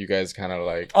 right? And you guys kind of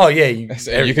like, oh yeah, you could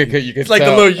it's like the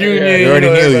tell. little union. Yeah, You already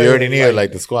know, knew. You everybody- already knew,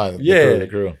 like the squad. Yeah. The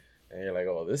crew. and you're like,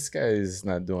 oh, this guy's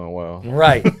not doing well.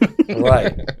 Right,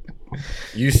 right.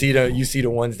 You see the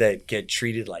ones that get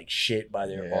treated like shit by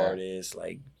their Yeah. artists,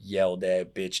 like yelled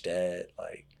at, bitched at,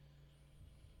 like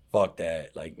fuck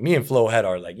that. Like me and Flo had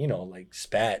our like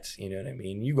spats. You know what I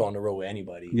mean? You go on the road with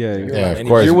anybody. Yeah, You're yeah, around of any-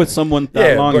 course. You're with someone that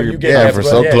Yeah, long, but or you you're get Yeah, that, for but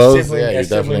so close, sibling, yeah, that you're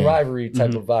sibling definitely- rivalry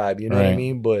type Mhm. of vibe. You know what I Right.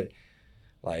 mean? But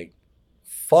like,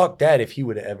 fuck that if he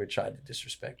would have ever tried to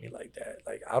disrespect me like that.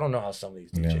 Like, I don't know how some of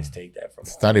these DJs Yeah. take that from.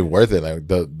 It's not even worth it. Like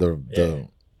the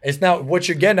It's not what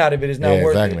you're getting out of it is not Yeah,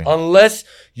 worth exactly. it unless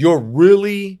you're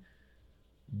really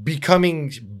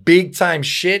becoming big time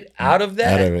shit out of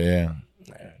that. out of it, yeah.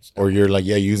 Or you're like,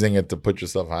 using it to put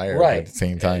yourself higher Right. at the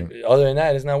same time. Other than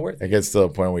that, it's not worth It it. gets to a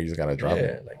point where you just gotta drop Yeah,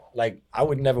 it. like I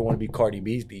would never want to be Cardi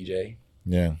B's DJ.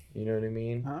 Yeah. You know what I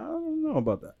mean? I don't know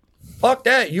about that. Fuck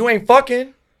that. You ain't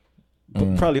fucking.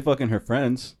 Mm. Probably fucking her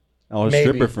friends or Maybe.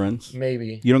 stripper friends.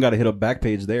 Maybe. You don't got to hit up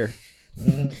Backpage there.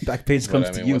 Backpage But comes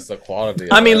I mean, to you. what's the quality?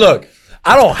 I of mean, that? look,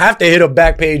 I don't have to hit a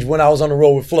back page when I was on the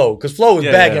road with Flo, because Flo was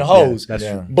bagging hoes. That's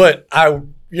Yeah. true. But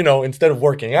instead of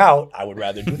working out, I would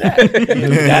rather do that.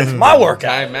 That's my workout.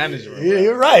 Time management. Yeah, bro.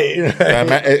 you're right. Yeah,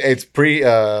 man, it's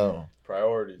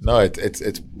Priorities. no,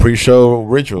 it's pre-show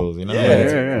rituals, you know? Yeah,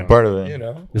 It's yeah. part of it. You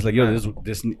know. It's like, yo,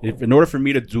 this if in order for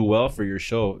me to do well for your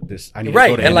show, I need to Right.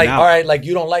 go to And like, In-N-Out. all right, like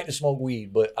you don't like to smoke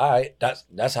weed, but all right,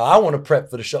 that's how I want to prep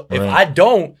for the show. If Right. I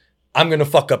don't, I'm gonna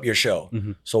fuck up your show.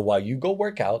 Mhm. So while you go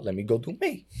work out, let me go do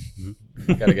me.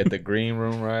 You gotta get the green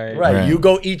room right. Right. Right. You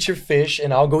go eat your fish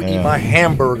and I'll go eat Yeah. my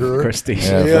hamburger.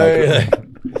 Crustacean. Yeah, Yeah, exactly.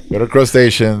 Go to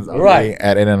crustaceans, Right.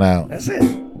 at In-N-Out, That's it.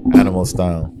 animal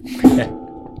style.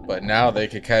 But now they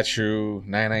could catch you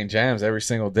 99 jams every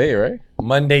single day, right?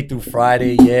 Monday through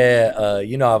Friday, yeah.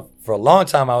 For a long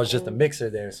time I was just a mixer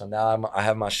there. So now I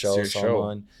have my show. your So show. I'm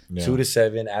on Yeah. 2 to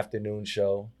 7 afternoon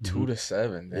show. 2 to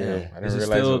 7. Damn. Yeah. I Is didn't it realize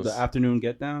still it was. the afternoon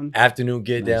get down? Afternoon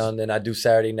get Nice. down. Then I do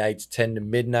Saturday nights 10 to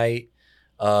midnight.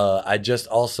 I just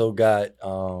also got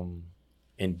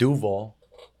in Duval.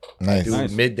 Nice. Do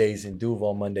Nice. middays in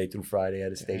Duval Monday through Friday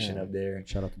at a station up there.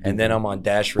 Shout out to And then I'm on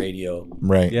Dash Radio.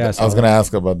 Right. Yeah, I was gonna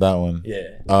ask about that one.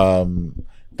 Yeah.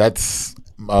 That's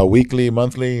weekly,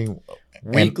 monthly.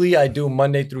 Weekly, I do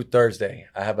Monday through Thursday.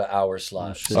 I have an hour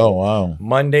slot. Oh wow.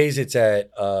 Mondays, it's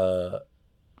at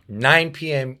 9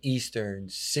 p.m. Eastern,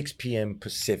 6 p.m.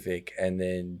 Pacific. And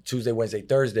then Tuesday, Wednesday,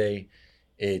 Thursday,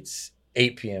 it's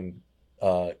 8 p.m.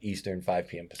 Eastern, 5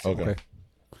 p.m. Pacific. Okay.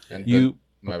 And You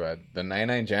my bad. The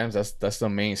 99 jams, that's the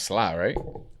main slot, right?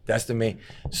 That's the main.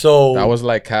 So That was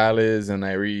like Khaled's and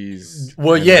Iris.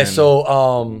 well, and yeah. then-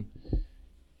 So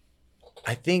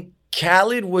I think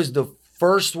Khaled was the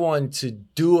first one to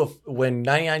do when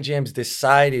 99 Jams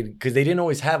decided, because they didn't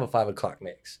always have a 5 o'clock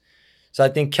mix. So I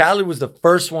think Khaled was the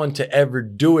first one to ever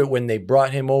do it. When they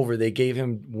brought him over, they gave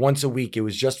him once a week. It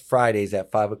was just Fridays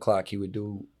at 5 o'clock. He would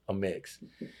do a mix.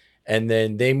 And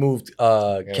then they moved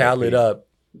Khaled up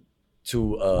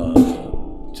to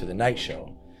the night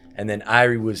show. And then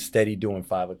Irie was steady doing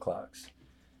 5 o'clocks.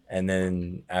 And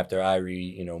then after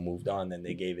Irie, moved on, then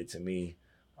they gave it to me.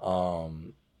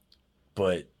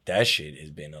 But that shit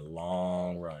has been a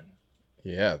long run.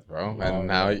 Yeah, bro. Long And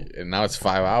now run. it's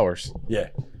 5 hours. Yeah,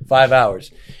 5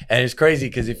 hours. And it's crazy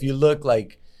because if you look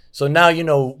so now,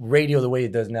 radio, the way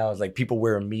it does now is like people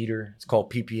wear a meter. It's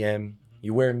called PPM.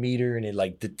 You wear a meter and it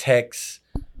like detects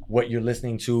what you're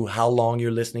listening to, how long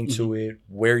you're listening to it,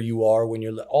 where you are when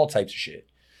you're, all types of shit.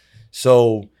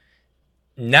 So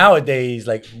nowadays,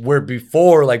 where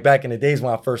before, back in the days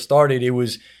when I first started, it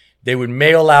was, they would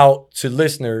mail out to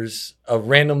listeners,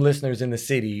 random listeners in the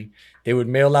city. They would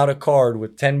mail out a card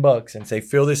with $10 and say,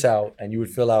 fill this out. And you would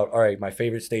fill out, all right, my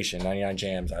favorite station, 99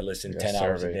 Jams. I listen 10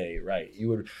 hours a day. Right.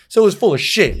 So it was full of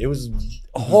shit. It was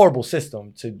a horrible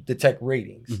system to detect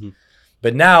ratings.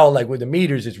 But now, with the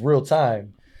meters, it's real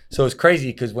time. So it's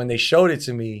crazy because when they showed it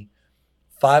to me,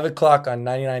 5 o'clock on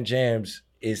 99 Jams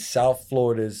is South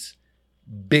Florida's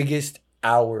biggest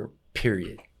hour,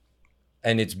 period.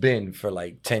 And it's been for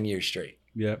 10 years straight.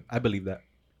 Yeah, I believe that.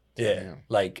 Yeah.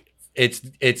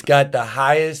 It's got the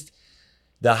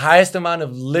highest amount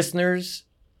of listeners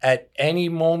at any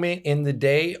moment in the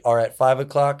day are at 5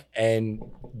 o'clock, and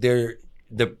the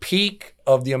peak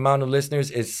of the amount of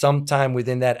listeners is sometime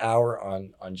within that hour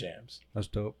on jams. That's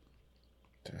dope.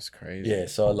 That's crazy. Yeah,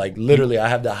 so like literally I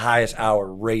have the highest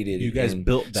hour rated. You guys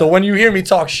built that. So when you hear me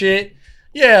talk shit,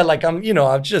 yeah, like I'm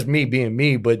just me being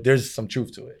me, but there's some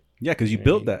truth to it. Yeah, because you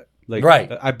built that. Like,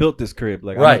 right. I built this crib.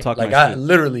 Like, right. I'm talking like my I shit.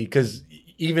 literally, because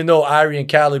even though Irie and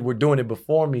Khaled were doing it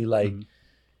before me, like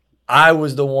I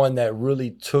was the one that really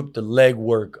took the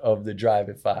legwork of the Drive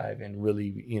at 5 and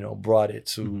really, brought it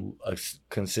to a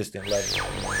consistent level.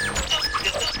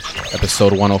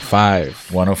 Episode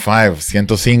 105. 105,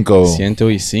 105.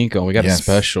 105. We got a Yes.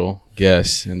 special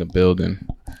guest in the building.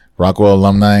 Rockwell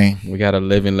alumni. We got a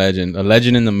living legend. A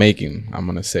legend in the making, I'm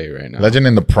going to say right now. Legend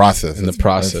in the process. In the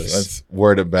process. Let's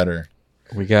word it better.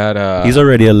 We got... He's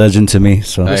already a legend to me,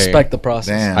 so Hey. respect the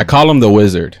process. Damn. I call him the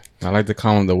wizard. I like to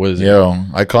call him the wizard. Yo,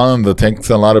 I call him the takes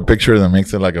a lot of pictures and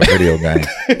makes it like a video guy.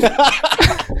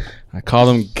 I call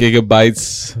them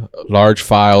gigabytes, large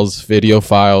files, video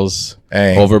files,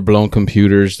 Hey. overblown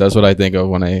computers. That's what I think of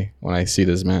when I see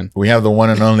this man. We have the one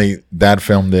and only Dad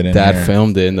filmed it in Dad here.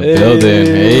 filmed it in the building.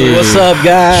 Hey, What's up,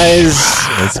 guys?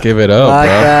 let's give it up, Like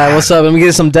bro. that. What's up? Let me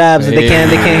get some dabs. They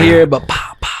can't hear it, but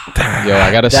pow, Yo,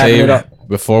 I gotta Dabbing it say up.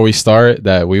 before we start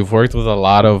that we've worked with a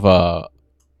lot of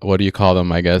what do you call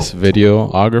them? I guess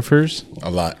videographers,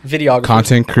 A lot. videographer.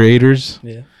 content creators,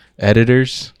 Yeah.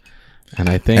 editors, and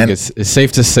I think And- it's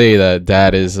safe to say that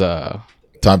Dad is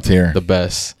Top tier. the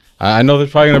best. I know there's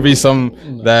probably gonna be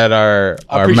some that are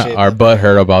appreciate that.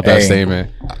 butthurt about that Hey. statement.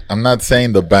 I'm not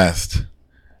saying the best.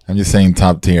 I'm just saying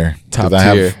top tier. 'Cause Top I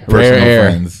have tier. personal Rare air.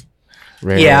 friends.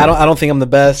 Rare. Yeah, I don't think I'm the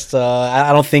best.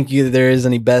 I don't think there is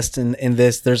any best in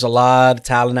this. There's a lot of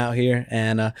talent out here,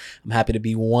 and I'm happy to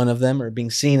be one of them or being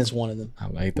seen as one of them. I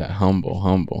like that.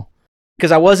 Humble.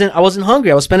 Because I wasn't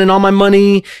hungry. I was spending all my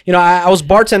money. I was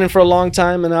bartending for a long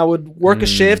time, and I would work a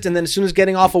shift, and then as soon as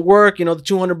getting off of work, the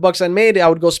 $200 I made, I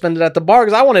would go spend it at the bar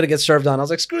because I wanted to get served on. I was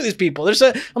like, screw these people.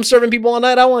 I'm serving people all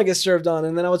night. I want to get served on,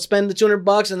 and then I would spend the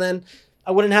 $200, and then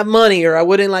I wouldn't have money, or I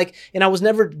wouldn't and I was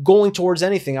never going towards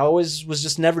anything. I always was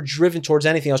just never driven towards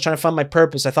anything. I was trying to find my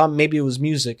purpose. I thought maybe it was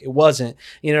music. It wasn't.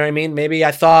 You know what I mean? Maybe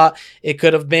I thought it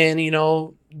could have been,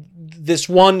 this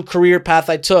one career path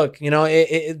I took,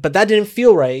 but that didn't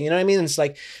feel right. You know what I mean? And it's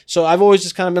like, so I've always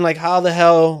just kind of been like, how the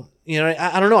hell,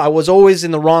 I don't know. I was always in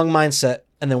the wrong mindset.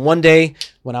 And then one day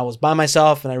when I was by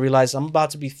myself and I realized I'm about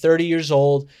to be 30 years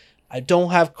old, I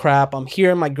don't have crap. I'm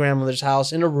here in my grandmother's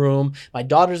house in a room. My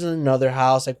daughter's in another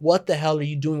house. Like, what the hell are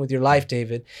you doing with your life,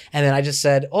 David? And then I just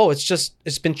said,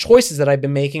 it's been choices that I've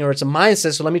been making, or it's a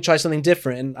mindset. So let me try something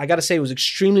different. And I got to say, it was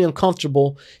extremely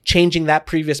uncomfortable changing that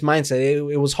previous mindset.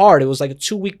 It was hard. It was like a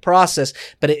 2-week process,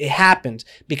 but it happened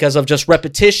because of just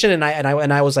repetition. And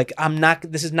I was like,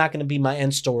 this is not going to be my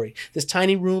end story. This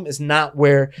tiny room is not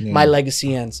where my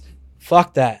legacy ends.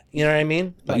 Fuck that. You know what I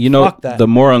mean? Like, fuck that. the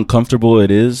more uncomfortable it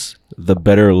is, the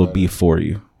better it'll be for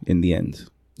you in the end.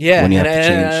 Yeah, when you and have to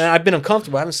change. I've been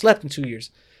uncomfortable. I haven't slept in 2 years.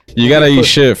 You gotta eat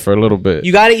shit for a little bit.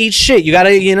 You gotta eat shit. You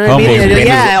gotta, you know what I mean? Humble. And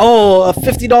yeah, a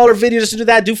 $50 video just to do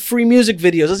that. Do free music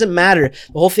videos. Doesn't matter.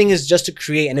 The whole thing is just to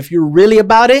create. And if you're really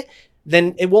about it,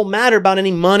 then it won't matter about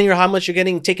any money or how much you're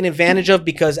getting taken advantage of,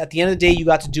 because at the end of the day, you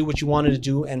got to do what you wanted to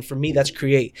do. And for me, that's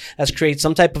create. That's create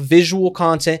some type of visual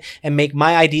content and make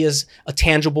my ideas a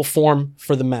tangible form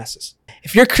for the masses.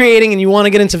 If you're creating and you want to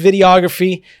get into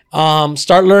videography,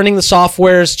 start learning the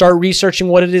software, start researching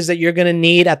what it is that you're going to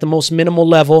need at the most minimal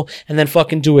level, and then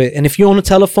fucking do it. And if you own a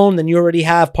telephone, then you already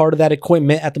have part of that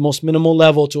equipment at the most minimal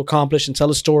level to accomplish and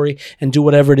tell a story and do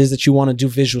whatever it is that you want to do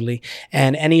visually.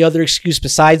 And any other excuse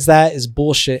besides that is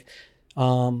bullshit.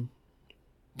 Don't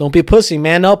be a pussy.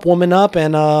 Man up, woman up,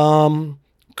 and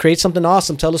create something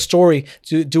awesome. Tell a story.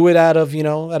 Do it out of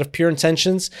pure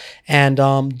intentions, and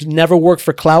never work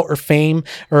for clout or fame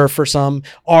or for some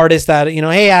artist that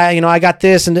hey, I got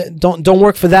this, and don't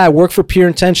work for that. Work for pure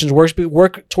intentions.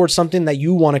 Work towards something that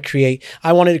you want to create.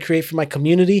 I wanted to create for my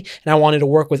community, and I wanted to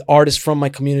work with artists from my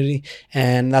community,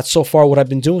 and that's so far what I've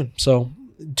been doing. So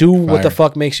do what the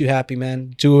fuck makes you happy,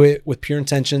 man. Do it with pure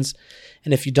intentions,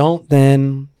 and if you don't,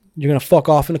 then you're gonna fuck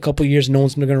off in a couple of years. No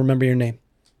one's gonna remember your name.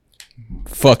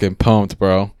 Fucking pumped,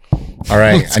 bro. All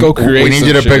right. Let's go create We need some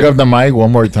you to shit. pick up the mic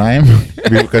one more time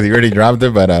because you already dropped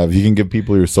it. But if you can give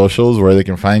people your socials where they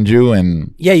can find you,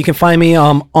 and Yeah, you can find me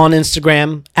on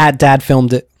Instagram at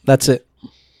dadfilmedit. That's it.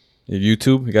 Your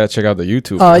YouTube, you gotta check out the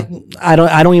YouTube. I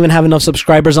don't even have enough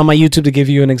subscribers on my YouTube to give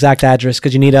you an exact address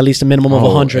because you need at least a minimum of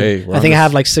 100. Hey, I think I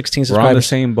have like 16 We're on the subscribers.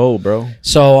 same boat, bro.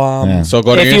 So So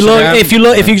go to if your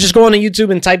Instagram. if you just go on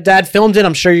YouTube and type Dad Filmed It,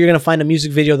 I'm sure you're gonna find a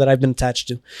music video that I've been attached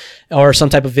to, or some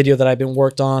type of video that I've been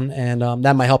worked on, and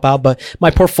that might help out. But my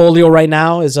portfolio right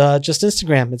now is just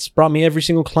Instagram. It's brought me every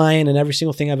single client and every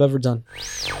single thing I've ever done.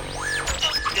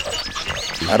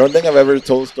 I don't think I've ever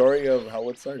told a story of how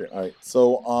it started. All right.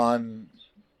 So on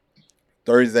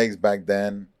Thursdays back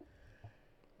then,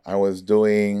 I was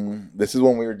doing, this is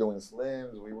when we were doing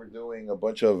Slims. We were doing a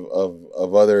bunch of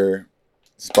other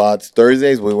spots.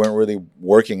 Thursdays, we weren't really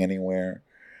working anywhere.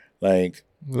 Like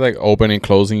opening,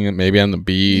 closing, maybe on the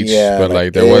beach. yeah, but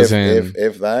like there wasn't.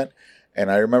 If that. And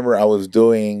I remember I was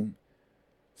doing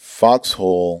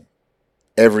Foxhole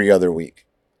every other week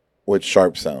with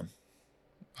Sharp Sound.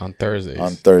 On Thursdays.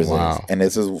 Wow. And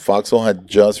this is Foxhole had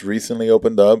just recently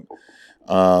opened up.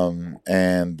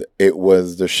 And it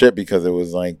was the shit because it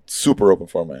was like super open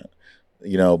format.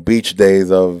 You know, beach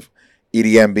days of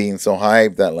EDM being so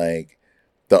hyped that like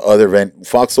the other event,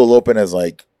 Foxhole open as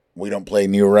like, we don't play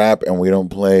new rap and we don't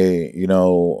play,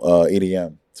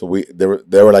 EDM. So they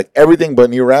were like everything but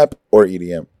new rap or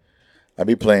EDM. I'd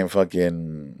be playing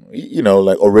fucking,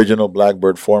 like original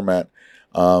Blackbird format.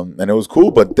 And it was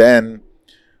cool. But then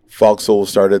Foxhole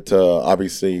started to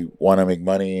obviously want to make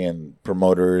money and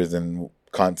promoters and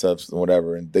concepts and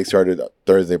whatever. And they started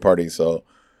Thursday parties. So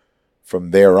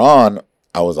from there on,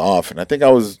 I was off. And I think I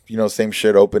was, same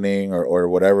shit opening or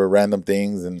whatever, random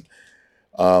things. And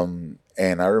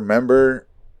I remember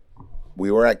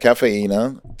we were at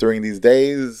Cafeína during these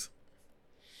days.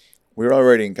 We were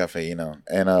already in Cafeína.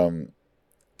 And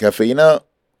Cafeína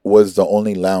was the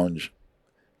only lounge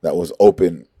that was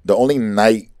open, the only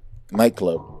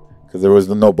nightclub. Because there was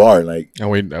no bar,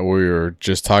 and we were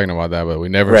just talking about that, but we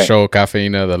never showed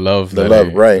Cafeína the love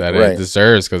it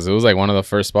deserves, because it was like one of the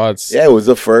first spots. Yeah, it was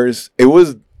the first. It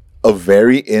was a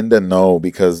very in the know,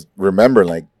 because remember,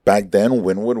 like back then,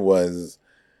 Wynwood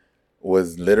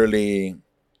was literally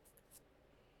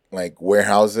like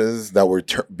warehouses that were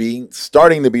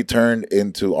starting to be turned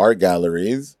into art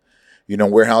galleries.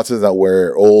 Warehouses that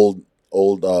were old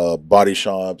body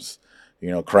shops.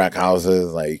 Crack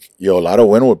houses, like, a lot of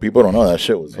Wynwood people don't know that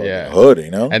shit was fucking hood,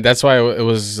 And that's why it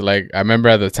was like, I remember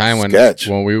at the time when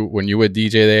you would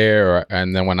DJ there,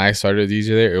 and then when I started DJ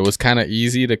there, it was kind of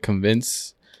easy to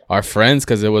convince our friends,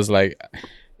 because it was like,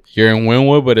 you're in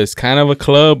Wynwood, but it's kind of a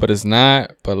club, but it's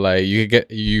not. But like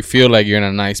you feel like you're in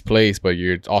a nice place, but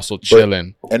you're also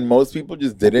chilling. And most people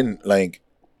just didn't like.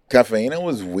 Cafeína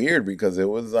was weird because it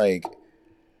was like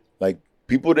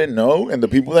people didn't know, and the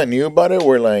people that knew about it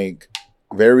were like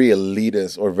very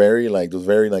elitist or very like those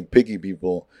very like picky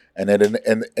people, and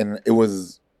it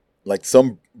was like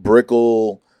some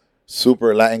Brickell,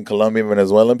 super Latin Colombian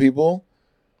Venezuelan people,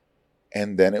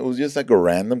 and then it was just like a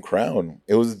random crowd.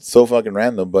 It was so fucking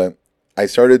random. But I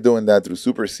started doing that through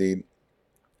Super Seed,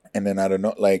 and then I don't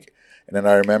know, and then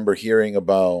I remember hearing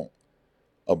about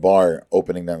a bar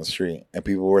opening down the street, and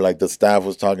people were like, the staff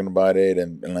was talking about it,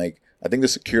 and like I think the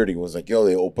security was like, yo,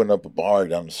 they opened up a bar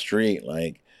down the street,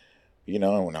 like.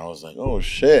 And when I was like, oh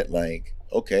shit, like,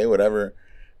 okay, whatever.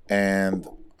 And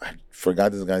I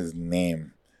forgot this guy's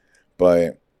name,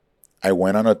 but I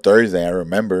went on a Thursday, I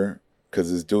remember, because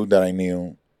this dude that I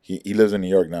knew, he lives in New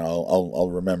York now, I'll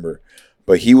remember,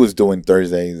 but he was doing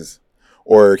Thursdays,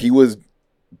 or he was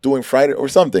doing Friday or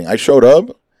something. I showed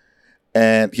up,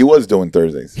 and he was doing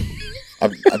Thursdays.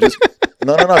 I'm just,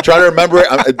 no, try to remember it.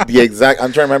 I'm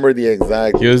trying to remember the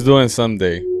exact. He was doing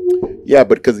Sunday. Yeah,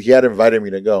 but because he had invited me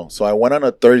to go. So I went on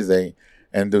a Thursday,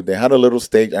 and dude, they had a little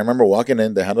stage. I remember walking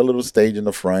in, they had a little stage in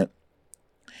the front,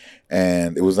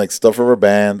 and it was like stuff for a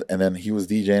band, and then he was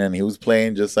DJing, and he was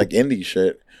playing just like indie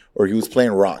shit, or he was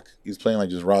playing rock. He was playing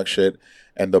like just rock shit.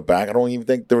 And the back, I don't even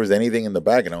think there was anything in the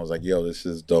back, and I was like, yo, this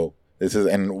is dope.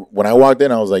 And when I walked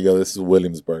in, I was like, yo, this is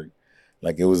Williamsburg.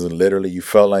 Like, it was literally, you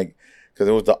felt like, because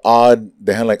it was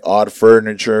they had like odd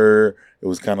furniture. It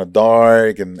was kind of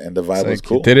dark, and the vibe was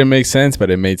cool. It didn't make sense,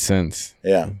 but it made sense.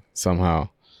 Yeah, somehow.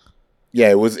 Yeah,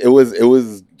 it was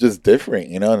just different,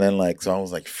 And then so I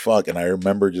was like, fuck. And I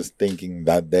remember just thinking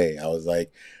that day, I was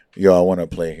like, yo, I want to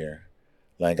play here.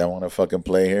 Like, I want to fucking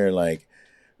play here,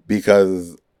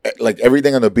 because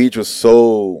everything on the beach was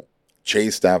so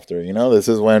chased after. This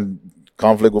is when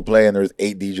Conflict would play, and there's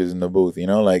 8 DJs in the booth.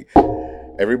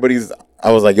 Everybody's.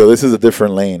 I was like, yo, this is a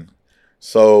different lane.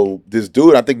 So this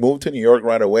dude, I think, moved to New York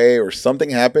right away, or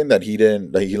something happened that he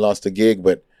lost a gig.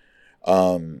 But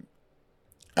I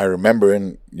remember,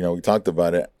 and we talked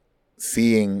about it,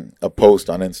 seeing a post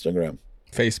on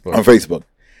Facebook,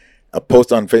 a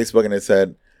post on Facebook, and it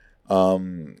said,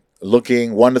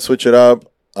 "Want to switch it up?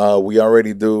 We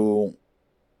already do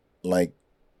like."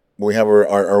 We have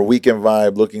our weekend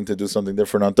vibe, looking to do something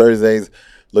different on Thursdays,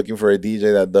 looking for a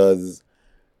DJ that does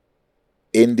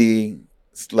indie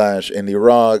 /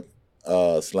 rock /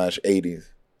 80s.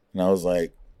 And I was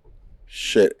like,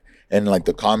 shit. And like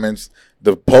the comments,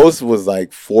 the post was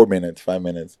like 4 minutes, 5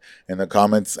 minutes. And the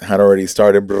comments had already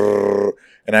started. Brrr.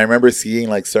 And I remember seeing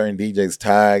like certain DJs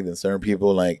tagged and certain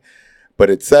people like,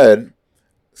 but it said,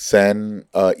 send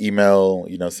email,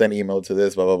 send email to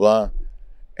this, blah, blah, blah.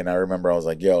 And I remember I was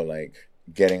like, yo, like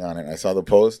getting on it. I saw the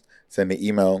post, send the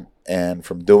email, and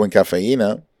from doing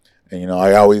Cafeína, and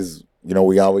I always,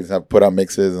 we always have put out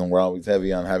mixes, and we're always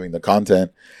heavy on having the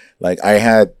content. Like I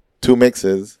had 2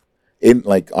 mixes in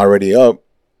like already up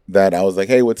that I was like,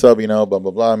 hey, what's up? Blah, blah,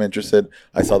 blah. I'm interested.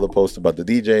 I saw the post about the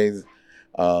DJs.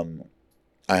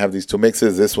 I have these 2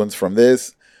 mixes. This one's from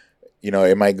this.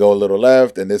 It might go a little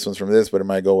left, and this one's from this, but it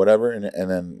might go whatever.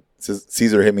 And then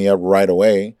Caesar hit me up right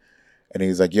away. And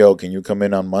he's like, yo, can you come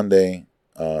in on Monday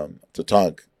to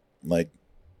talk? Like,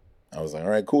 I was like, all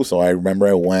right, cool. So I remember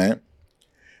I went,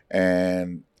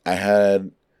 and I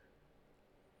had,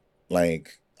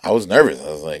 like, I was nervous. I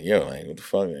was like, yo, like, what the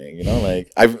fuck? Like,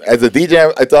 as a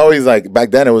DJ, it's always like,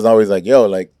 back then it was always like, yo,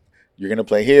 like, you're going to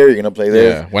play here, you're going to play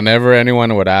this. Yeah. Whenever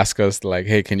anyone would ask us, like,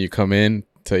 hey, can you come in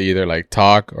to either, like,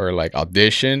 talk or, like,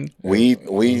 audition? We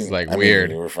like,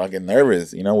 weird. We were fucking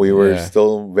nervous. We were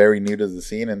still very new to the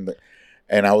scene,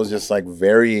 and I was just like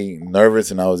very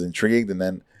nervous, and I was intrigued. And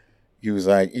then he's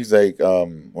like,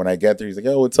 when I get there, he's like,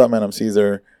 yo, what's up, man? I'm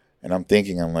Caesar. And I'm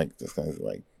thinking, I'm like, this guy's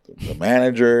like the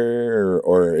manager,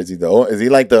 or is he the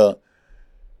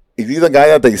guy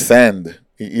that they send,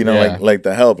 like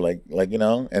the help, like,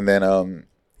 and then,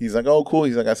 he's like, oh, cool.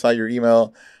 He's like, I saw your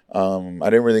email. I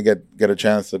didn't really get a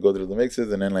chance to go through the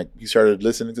mixes, and then like he started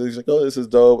listening to it. He's like, oh, this is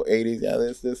dope, 80s, yeah,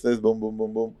 this, boom, boom,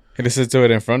 boom, boom. He listened to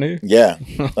it in front of you? Yeah,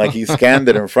 like he scanned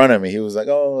it in front of me. He was like,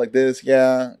 oh, like this,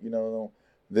 yeah,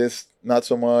 this not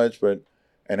so much, but,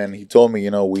 and then he told me,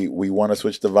 we want to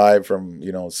switch the vibe from,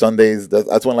 Sundays.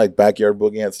 That's when like Backyard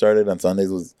Boogie had started, and Sundays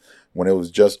was when it was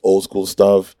just old school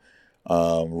stuff,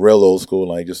 real old school,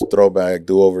 like just throwback,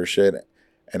 do over shit.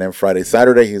 And then Friday,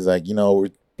 Saturday, he's like, we're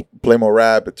play more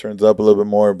rap, it turns up a little bit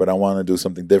more, but I want to do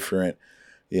something different,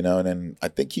 and then I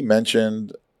think he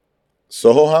mentioned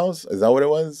Soho House. Is that what it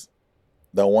was?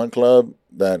 That one club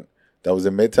that was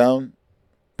in Midtown.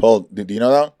 Paul, do you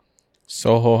know that?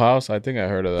 Soho House? I think I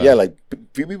heard of that. Yeah, like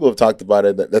few people have talked about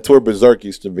it. That's where Berserk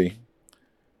used to be.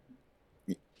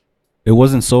 It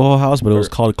wasn't Soho House, but it was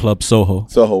called Club Soho.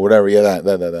 Soho, whatever. Yeah,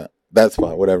 that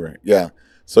spot, whatever. Yeah.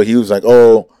 So he was like,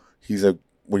 oh, he's like,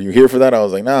 were you here for that? I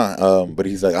was like, nah. But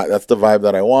he's like, that's the vibe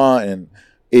that I want, and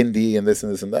indie and this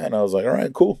and this and that. And I was like, all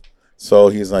right, cool. So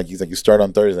he's like, you start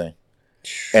on Thursday.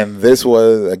 And this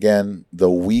was, again, the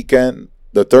weekend,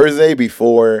 the Thursday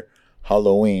before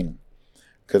Halloween.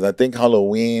 Because I think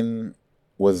Halloween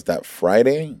was that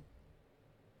Friday.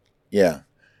 Yeah.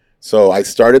 So I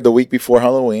started the week before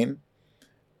Halloween.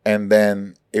 And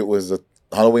then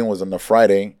Halloween was on the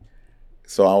Friday.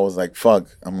 So I was like, fuck.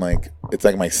 I'm like, it's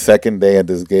like my second day at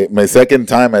this gig. My second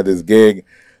time at this gig.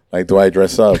 Like, do I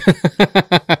dress up?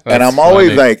 And I'm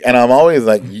always like,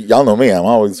 y'all know me. I'm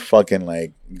always fucking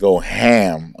like go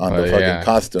ham on the fucking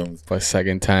costumes. But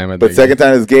second time at second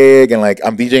time at this gig, and like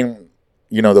I'm DJing,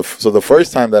 so the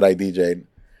first time that I DJ'd,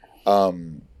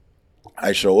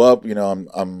 I show up,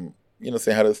 I'm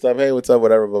say hi to the stuff, hey, what's up,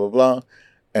 whatever, blah, blah, blah.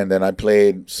 And then I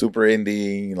played super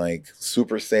indie, like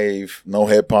super safe, no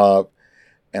hip hop.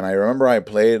 And I remember I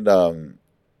played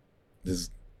this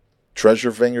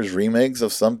Treasure Fingers remix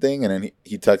of something, and then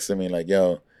he texted me like,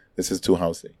 yo, this is too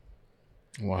housey.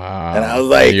 Wow. And I was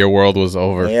like, your world was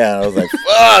over. Yeah, I was like,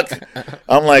 fuck.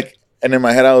 I'm like, and in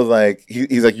my head I was like,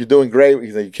 he's like, you're doing great.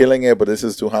 He's like, you're killing it, but this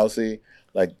is too housey.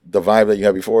 Like the vibe that you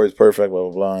had before is perfect, blah,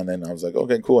 blah, blah. And then I was like,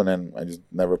 okay, cool. And then I just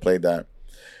never played that.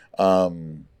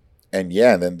 And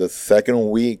yeah, then the second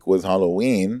week was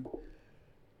Halloween,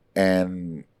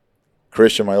 and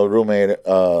Christian, my old roommate,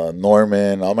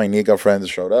 Norman, all my Nika friends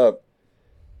showed up.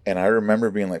 And I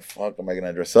remember being like, fuck, am I going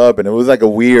to dress up? And it was like a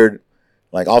weird,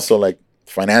 like also like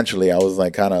financially, I was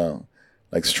like kind of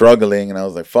like struggling. And I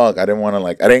was like, fuck, I didn't want to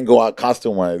like, I didn't go out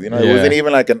costume wise. It wasn't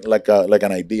even like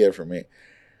an idea for me.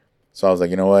 So I was like,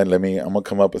 you know what, I'm going to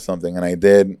come up with something. And I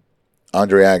did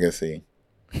Andre Agassi.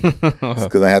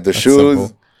 Because I had the shoes.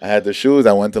 Simple. I had the shoes.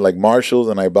 I went to like Marshall's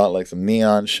and I bought like some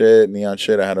neon shit.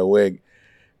 I had a wig.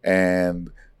 And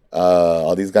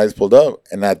all these guys pulled up,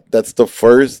 and that's the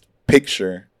first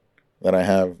picture that I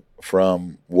have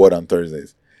from Wood on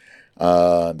Thursdays.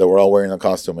 that we're all wearing a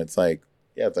costume. It's like,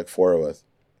 yeah, it's like 4 of us.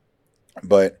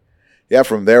 But yeah,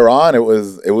 from there on, it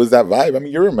was that vibe. I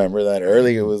mean, you remember that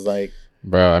early. It was like,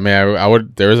 bro. I mean, I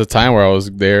would. There was a time where I was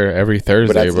there every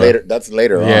Thursday, but that's bro. later. That's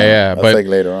later on. Yeah, that's but like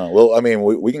later on. Well, I mean,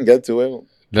 we can get to it.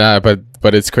 Nah, but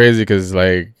it's crazy because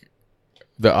like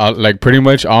like pretty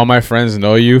much all my friends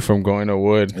know you from going to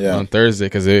Wood on Thursday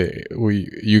because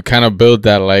you kind of build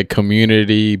that like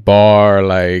community bar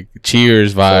like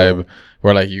Cheers vibe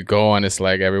where like you go and it's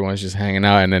like everyone's just hanging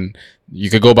out, and then you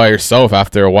could go by yourself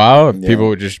after a while. Yeah. People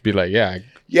would just be like,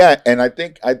 yeah, and I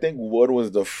think Wood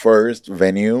was the first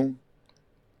venue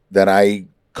that I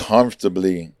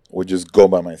comfortably would just go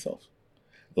by myself.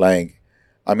 Like,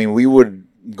 I mean, we would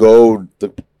go to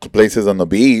places on the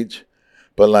beach,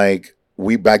 but like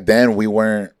back then we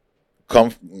weren't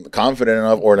confident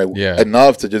enough or like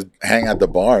enough to just hang at the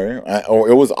bar, or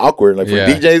it was awkward. Like for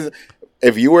DJs,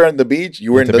 if you were on the beach,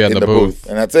 you were in the booth,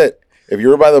 and that's it. If you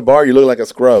were by the bar, you look like a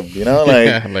scrub, you know?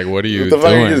 Like, like what are you what the fuck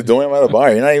doing? are you just doing by the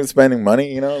bar? You're not even spending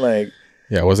money, you know? Like,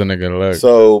 yeah, it wasn't a good look.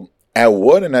 So at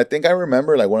Wood, and I think I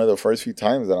remember like one of the first few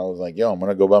times that I was like, yo, I'm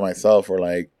gonna go by myself, or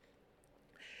like,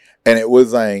 and it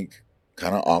was like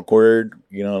kind of awkward,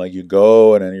 you know, like you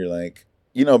go and then you're like,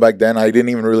 you know, back then I didn't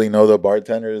even really know the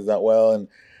bartenders that well, and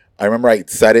I remember I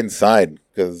sat inside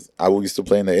because I used to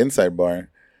play in the inside bar,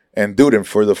 and dude, and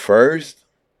for the first,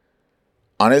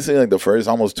 honestly, like the first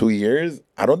almost 2 years,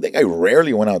 I don't think I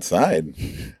rarely went outside.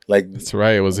 Like that's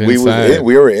right, it was inside.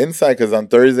 We were inside because on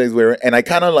Thursdays we were, and I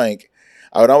kind of like,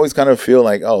 I would always kind of feel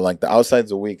like, oh, like the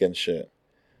outside's a weekend shit.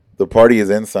 The party is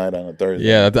inside on a Thursday.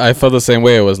 Yeah, I felt the same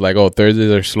way. It was like, oh,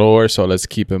 Thursdays are slower, so let's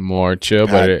keep it more chill.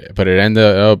 But it ended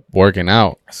up working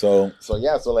out. So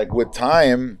like with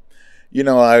time, you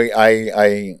know,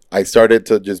 I started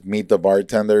to just meet the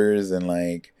bartenders and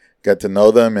like get to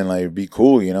know them and like be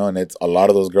cool, you know. And it's a lot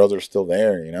of those girls are still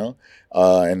there, you know,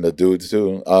 and the dudes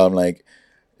too. Like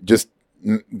just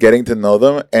getting to know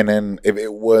them, and then if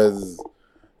it was,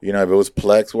 you know, if it was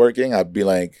Plex working, I'd be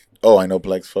like, oh, I know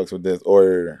Plex fucks with this,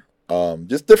 or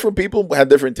just different people had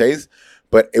different tastes,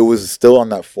 but it was still on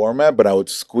that format, but I would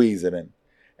squeeze it in.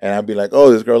 And I'd be like,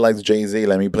 oh, this girl likes Jay-Z,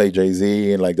 let me play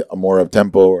Jay-Z and like a more up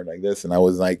tempo or like this. And I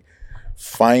was like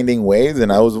finding ways,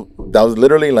 and that was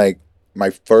literally like my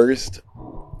first,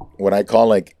 what I call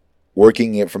like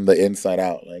working it from the inside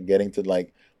out, like getting to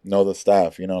like know the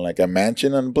staff, you know, like a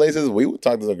mansion and places, we would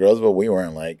talk to the girls, but we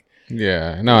weren't like,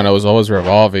 yeah, no, and it was always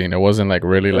revolving. It wasn't like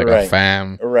really like a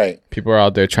fam. Right. People are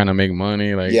out there trying to make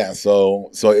money. Like, yeah,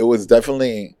 so it was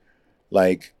definitely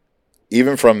like,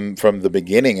 even from the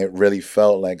beginning, it really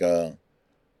felt like a,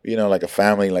 you know, like a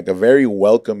family, like a very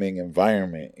welcoming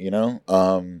environment, you know.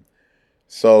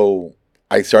 So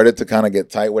I started to kind of get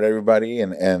tight with everybody,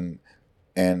 and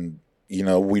you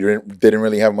know, we didn't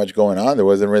really have much going on. There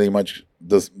wasn't really much.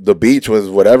 The beach was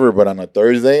whatever, but on a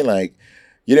Thursday, like,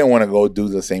 you didn't want to go do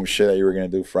the same shit that you were gonna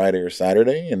do Friday or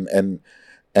Saturday, and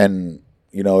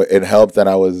you know, it helped that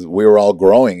we were all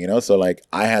growing, you know. So like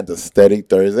I had the steady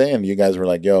Thursday, and you guys were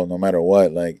like, yo, no matter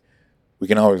what, like we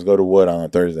can always go to Wood on a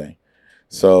Thursday.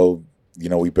 So you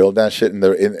know, we built that shit,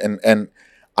 and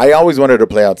I always wanted to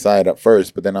play outside at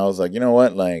first, but then I was like, you know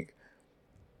what, like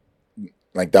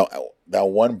that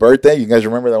one birthday, you guys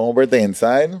remember that one birthday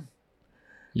inside?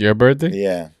 Your birthday?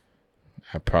 Yeah,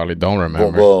 I probably don't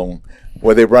remember. Well,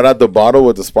 where they brought out the bottle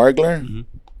with the sparkler,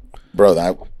 bro.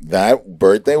 That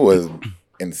birthday was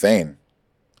insane.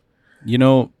 You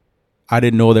know, I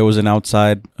didn't know there was an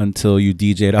outside until you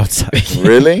DJ'd outside.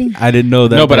 Really? I didn't know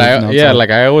that. No, but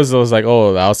I always was like,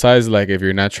 oh, the outside's like if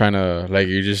you're not trying to, like,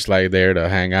 you're just like there to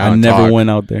hang out. I never went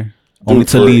out there, only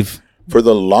to leave. For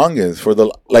the longest,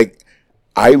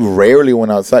 I rarely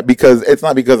went outside, because it's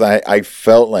not because I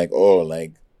felt like, oh,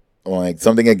 like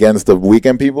something against the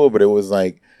weekend people, but it was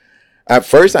like, at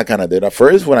first I kind of did. At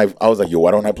first when I was like, yo,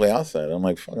 why don't I play outside? I'm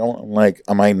like, fuck, I'm like,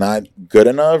 am I not good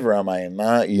enough, or am I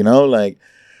not, you know, like,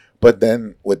 but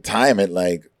then with time, it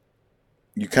like,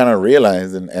 you kind of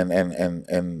realize,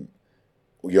 and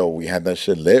yo, we had that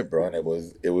shit lit, bro, and it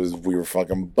was we were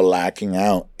fucking blacking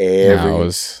out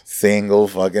every single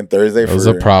fucking Thursday. It was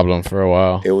a problem for a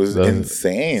while. It was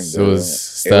insane. It was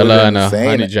Stella and a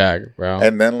Honey Jack, bro.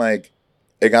 And then like,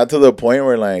 it got to the point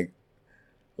where like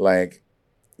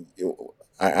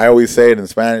I always say it in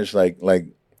Spanish, like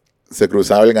se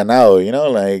cruzaba el ganado, you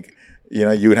know, like, you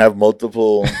know, you would have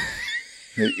multiple,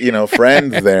 you know,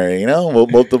 friends there, you know,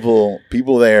 multiple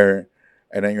people there,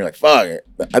 and then you're like, fuck it.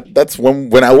 That's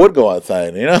when I would go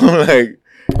outside, you know, like.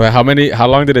 But how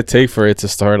long did it take for it to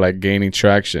start like gaining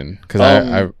traction? Because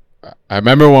I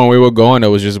remember when we were going, we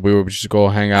would just go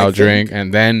hang out, drink,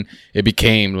 and then it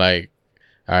became like,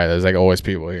 All right, there's like always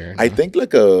people here. I think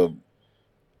like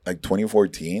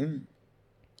 2014,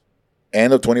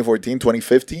 end of 2014,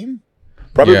 2015,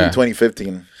 probably Yeah.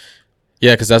 2015.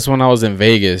 Yeah, because that's when I was in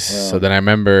Vegas. So then I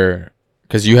remember,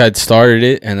 because you had started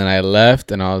it, and then I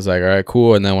left, and I was like, all right,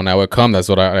 cool. And then when I would come, that's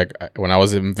what I like. When I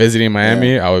was visiting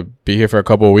Miami, I would be here for a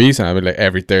couple of weeks, and I'd be like,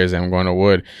 every Thursday I'm going to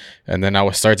Wood. And then I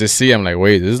would start to see, I'm like,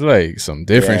 wait, this is like some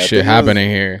different I shit think happening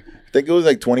here. I think it was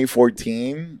like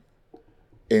 2014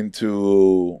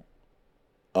 into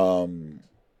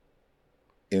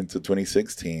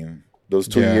 2016. Those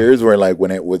 2 years were like when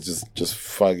it was just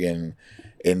fucking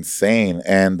insane.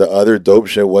 And the other dope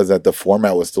shit was that the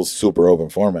format was still super open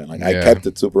format. Like I kept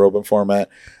it super open format.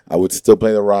 I would still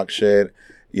play the rock shit.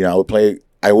 You know,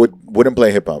 I wouldn't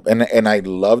play hip hop. And I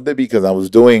loved it because I was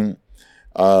doing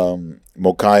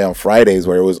Mokai on Fridays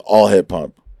where it was all hip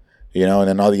hop. You know, and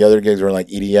then all the other gigs were like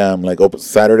EDM. Like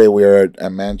Saturday we were at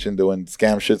Mansion doing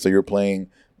scam shit, so you're playing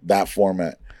that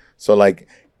format. So like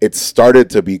it started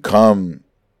to become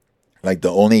like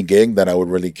the only gig that I would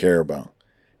really care about,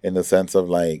 in the sense of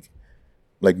like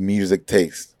music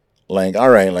taste. Like, all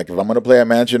right, like if I'm gonna play at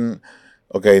Mansion,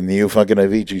 okay, new fucking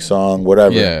Avicii song,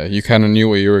 whatever. Yeah, you kind of knew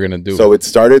what you were gonna do. So it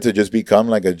started to just become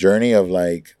like a journey of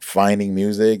like finding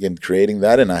music and creating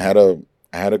that. And I had a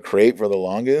crate for the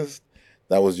longest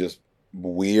that was just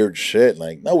weird shit,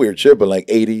 like not weird shit, but like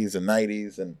 80s and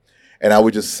 90s, and I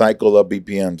would just cycle up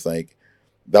BPMs. Like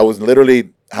that was literally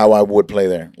how I would play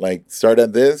there. Like start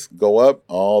at this, go up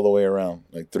all the way around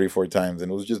like 3-4 times, and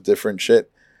it was just different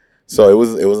shit. So it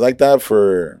was like that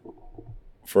for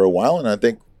a while, and I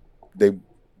think the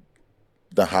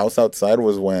house outside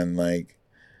was when like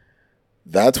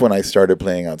that's when I started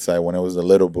playing outside, when it was a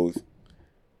little booth,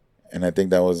 and I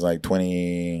think that was like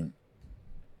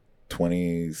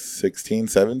 2016,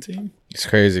 17. It's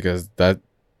crazy because that,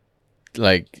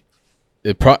 like,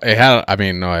 it had. I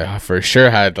mean, no, it for sure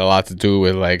had a lot to do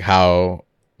with like how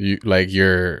you like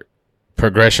your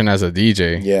progression as a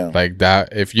DJ. Yeah, like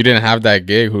that. If you didn't have that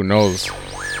gig, who knows?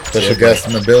 Special guest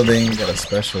in the building. Got a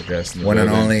special guest. In the One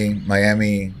building. and only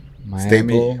Miami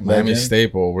staple. Miami legend.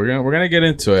 staple. We're gonna get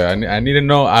into it. I need to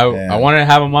know. I wanted to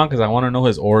have him on because I want to know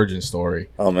his origin story.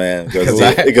 Oh man,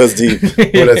 it goes deep.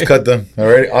 Well, let's cut them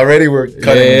already. We're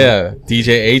cutting. Yeah.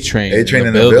 DJ A-Train. A-Train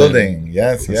in the building.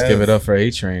 Yes. Let's give it up for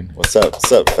A-Train. What's up,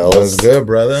 fellas? What's good,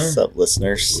 brother? What's up,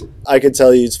 listeners? I can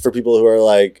tell you, for people who are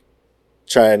like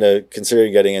trying to consider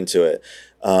getting into it,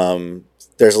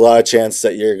 there's a lot of chance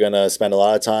that you're gonna spend a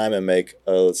lot of time and make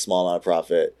a small amount of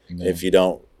profit if you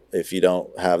don't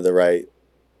have the right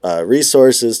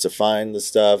resources to find the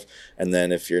stuff. And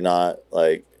then if you're not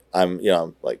like, I'm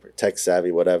like tech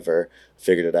savvy, whatever,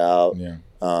 figured it out. Yeah.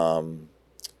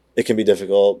 It can be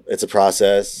difficult. It's a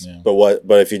process, Yeah.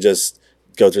 but if you just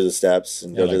go through the steps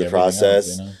and go through the everything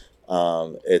process,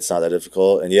 else, it's not that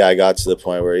difficult. And I got to the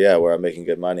point where I'm making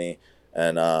good money.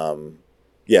 And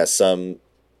some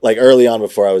like early on,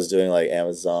 before I was doing like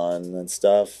Amazon and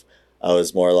stuff, I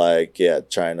was more like,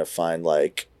 trying to find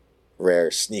like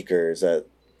rare sneakers at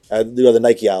the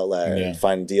Nike outlet and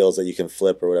find deals that you can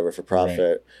flip or whatever for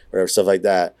profit, whatever stuff like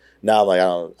that. Now I'm like, I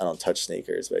don't touch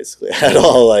sneakers basically at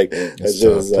all. Like it's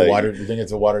just like, you think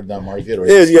it's a watered down market? Or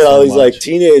you got all these like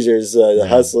teenagers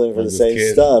hustling for the same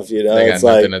stuff. You know, They it's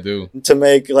got like nothing to do. to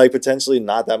make like potentially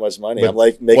not that much money. But I'm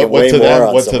like making what way to more them,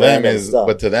 on what some to them random is, stuff.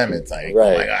 but to them it's like,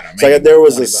 right. oh my god, I'm It's like making there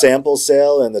was a $20. sample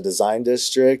sale in the Design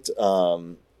District. It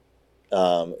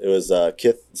was a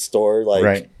Kith store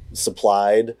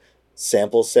supplied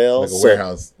sample sale, like a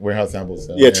warehouse sample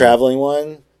sale. Yeah, traveling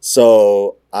one.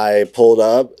 So I pulled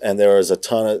up and there was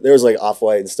like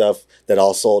Off-White and stuff that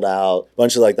all sold out. A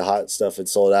bunch of like the hot stuff had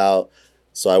sold out.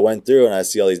 So I went through and I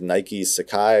see all these Nike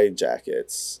Sakai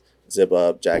jackets, zip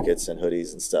up jackets and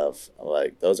hoodies and stuff. I'm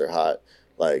like, those are hot.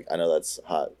 Like, I know that's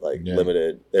hot, like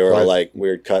limited. They were all like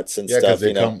weird cuts and stuff.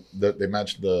 They they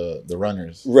match the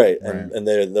runners. Right. And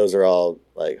those are all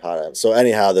like hot items. So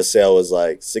anyhow, the sale was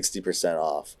like 60%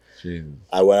 off. Jesus.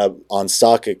 I went up on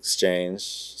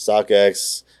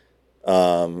StockX,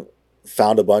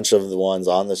 found a bunch of the ones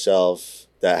on the shelf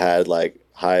that had like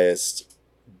highest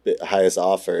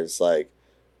offers, like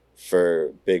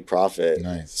for big profit.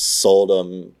 Nice. Sold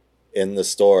them in the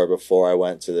store before I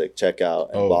went to the checkout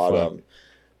and bought them.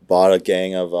 Bought a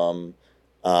gang of them,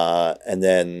 and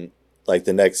then like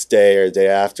the next day or day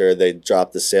after, they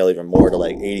dropped the sale even more to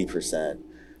like 80%.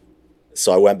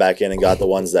 So I went back in and got the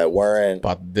ones that weren't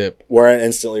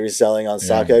instantly reselling on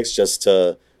StockX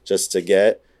just to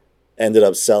get. Ended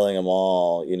up selling them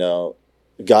all.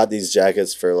 Got these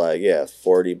jackets for like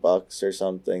 $40 or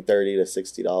something, $30 to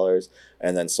 $60,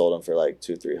 and then sold them for like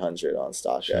 $200-300 on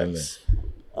StockX.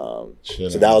 So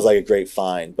that was like a great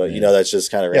find, but you know, that's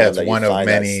just kind of yeah, random it's that you one of find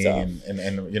that many, stuff.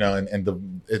 and you know, and the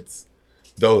it's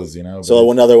those, you know. So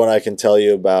another one I can tell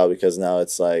you about, because now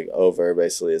it's like over,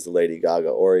 basically, is the Lady Gaga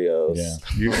Oreos.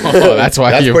 Yeah, that's why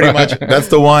that's you pretty much that's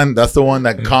the one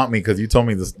that caught me, because you told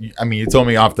me this. I mean, you told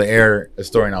me off the air a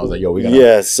story, and I was like, "Yo, we got."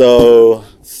 Yeah. So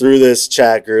through this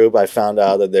chat group, I found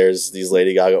out that there's these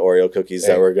Lady Gaga Oreo cookies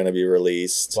that were going to be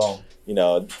released. Well, you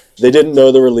know, they didn't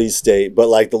know the release date, but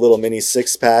like the little mini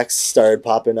 6-packs started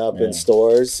popping up in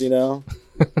stores. You know.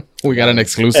 We got an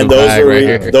exclusive And those bag were right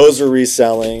here. those were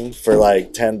reselling for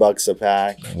like $10 a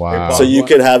pack. Wow. So you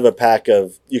could have a pack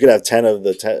of, you could have 10 of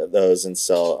those and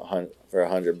sell for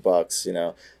 $100. You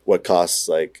know, what costs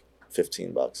like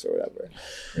 $15 or whatever.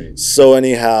 Crazy. So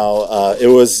anyhow, it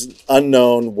was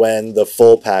unknown when the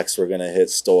full packs were going to hit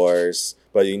stores,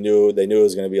 but they knew it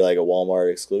was going to be like a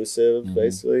Walmart exclusive,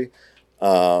 basically.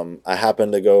 I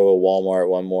happened to go to Walmart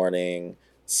one morning,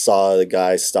 saw the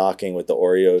guy stocking with the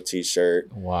Oreo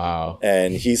t-shirt. Wow.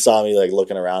 And he saw me like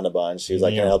looking around a bunch. He was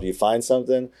like, "Can I help you find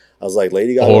something?" I was like,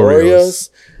 "Lady Gaga Oreos?"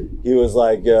 He was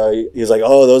like,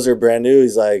 "Oh, those are brand new."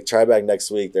 He's like, "Try back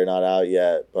next week. They're not out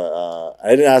yet." But I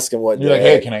didn't ask him what You're day. like,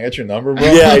 "Hey, can I get your number, bro?"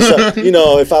 Yeah, you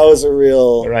know, if I was a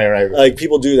real right, like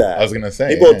people do that. I was gonna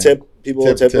say people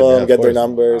yeah. tip them, yeah, get their course.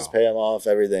 numbers, pay them off,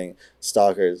 everything.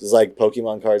 Stalkers. It's like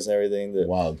Pokemon cards and everything.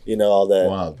 That, you know, all that,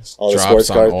 all the sports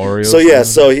cards. Oreos so yeah,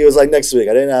 so he was like, next week.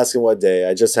 I didn't ask him what day.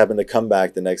 I just happened to come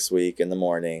back the next week in the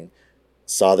morning,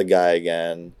 saw the guy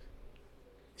again.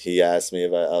 He asked me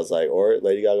if I was like,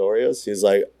 Lady Gaga Oreos? He's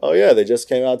like, "Oh yeah, they just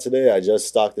came out today. I just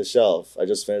stocked the shelf. I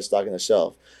just finished stocking the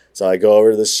shelf." So I go over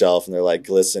to the shelf and they're like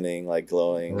glistening, like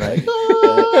glowing, like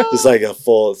just like a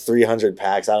full 300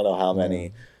 packs. I don't know how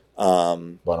many.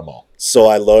 Bought them all. So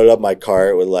I loaded up my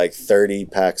cart with like 30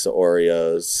 packs of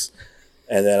Oreos,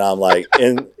 and then I'm like,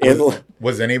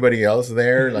 was anybody else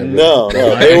there? Like, no,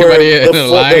 they were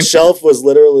the shelf was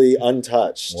literally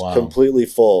untouched, completely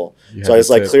full. So I just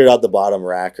like cleared out the bottom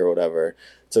rack or whatever.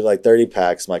 Took like 30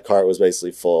 packs. My cart was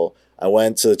basically full. I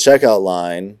went to the checkout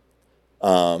line,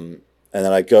 and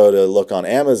then I go to look on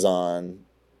Amazon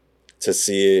to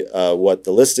see what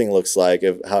the listing looks like,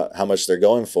 how much they're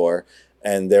going for.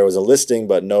 And there was a listing,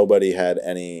 but nobody had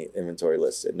any inventory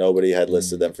listed. Nobody had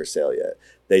listed them for sale yet.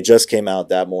 They just came out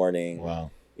that morning.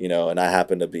 Wow. You know, and I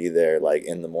happened to be there like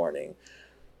in the morning.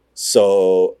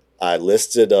 So I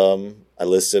listed them. I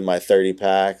listed my 30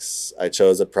 packs. I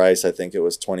chose a price. I think it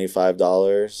was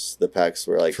 $25. The packs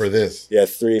were like for this. Yeah,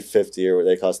 $3.50 or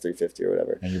they cost $3.50 or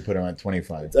whatever. And you put them at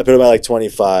 25. I put them at like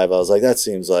 25. I was like, that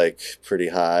seems like pretty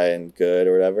high and good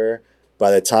or whatever. By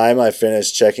the time I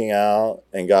finished checking out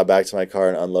and got back to my car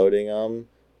and unloading them,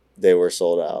 they were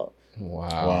sold out.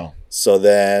 Wow. So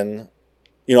then,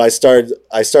 you know, I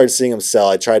started seeing them sell.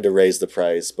 I tried to raise the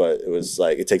price, but it was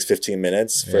like it takes 15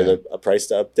 minutes for a price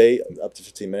to update, up to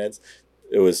 15 minutes.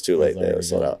 It was too late. They were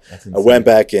sold out. I went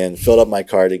back in, filled up my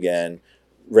cart again,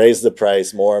 raised the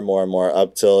price more and more and more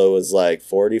up till it was like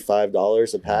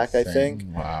 $45 a pack, I think.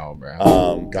 Wow,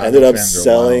 bro. Ended up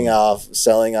selling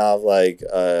off like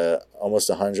almost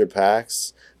 100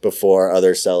 packs before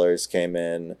other sellers came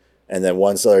in. And then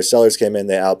once other sellers came in,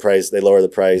 they lowered the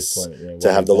price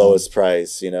to have the lowest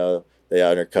price, you know. They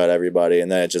undercut everybody,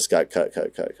 and then it just got cut.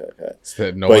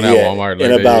 No one at Walmart.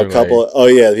 In about a couple.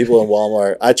 The people in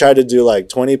Walmart. I tried to do like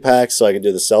 20 packs so I could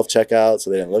do the self checkout, so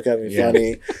they didn't look at me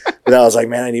funny. But I was like,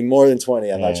 man, I need more than 20.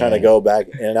 I'm not trying to go back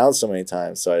in and out so many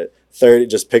times. So 30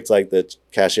 just picked like the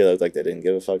cashier that looked like they didn't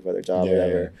give a fuck about their job or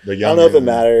whatever. I don't know if it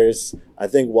matters. I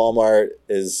think Walmart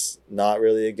is not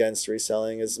really against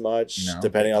reselling as much,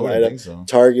 depending on the item. So.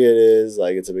 Target is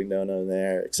like it's a big no-no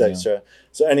there, etc. Yeah.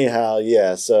 So anyhow,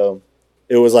 so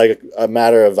it was like a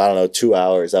matter of, I don't know, 2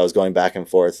 hours. I was going back and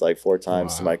forth like 4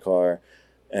 times to my car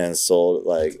and sold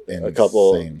like a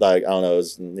couple, like, I don't know, it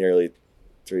was nearly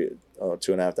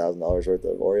 $2,500 worth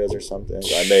of Oreos or something.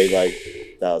 So I made like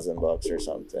 $1,000 or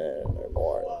something or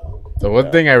more. The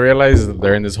one thing I realized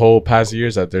during this whole past year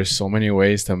is that there's so many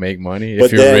ways to make money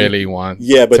if you really want.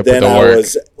 Yeah, but then I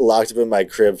was locked up in my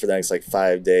crib for the next like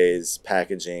 5 days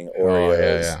packaging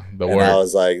Oreos. And I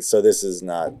was like, so this is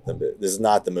not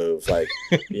the move. Like,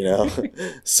 you know,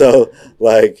 so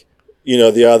like, you know,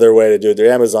 the other way to do it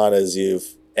through Amazon is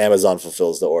Amazon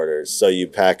fulfills the orders. So you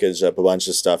package up a bunch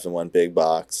of stuff in one big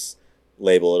box,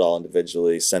 label it all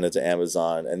individually, send it to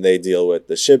Amazon, and they deal with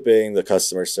the shipping, the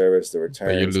customer service, the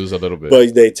returns. But you lose a little bit.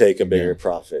 But they take a bigger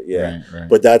profit, Right.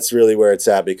 But that's really where it's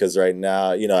at, because right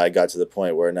now, you know, I got to the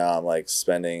point where now I'm like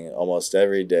spending almost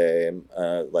every day,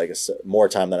 like more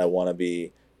time than I want to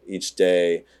be each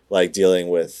day, like dealing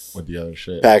with the other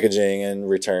shit, packaging and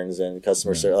returns and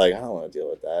customer service. Like, I don't want to deal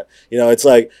with that. You know, it's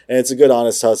like, and it's a good,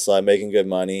 honest hustle. I'm making good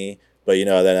money, but you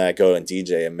know, then I go and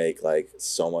DJ and make like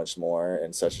so much more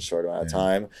in such a short amount of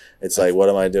time. It's like, what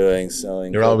am I doing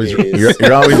selling? You're always cookies?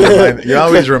 you're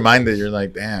always reminded. You're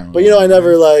like, damn. But you know, I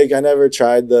never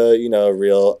tried the, you know,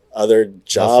 real other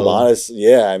job. Honestly,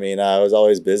 yeah. I mean, I was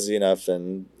always busy enough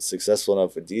and successful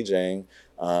enough with DJing.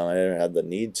 I never had the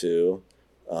need to,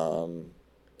 you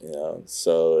know.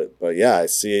 So, but yeah, I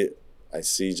see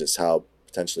just how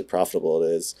potentially profitable it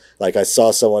is. Like, I saw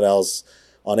someone else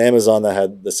on Amazon that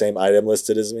had the same item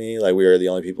listed as me. Like, we were the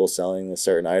only people selling a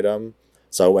certain item.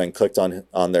 So I went and clicked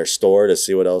on their store to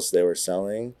see what else they were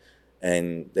selling,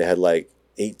 and they had like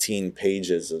 18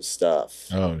 pages of stuff.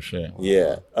 Oh shit.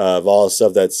 Yeah, of all the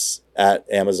stuff that's at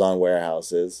Amazon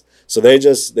warehouses. So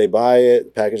they buy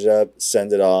it, package it up,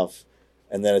 send it off,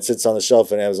 and then it sits on the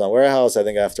shelf in Amazon warehouse. I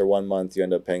think after 1 month you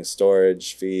end up paying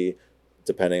storage fee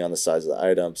depending on the size of the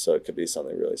item. So it could be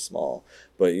something really small,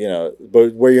 but you know,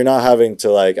 but where you're not having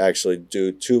to like actually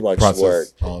do too much work.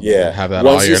 Yeah. Have that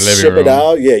Once all you your living ship room. it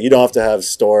out, yeah, you don't have to have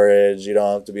storage. You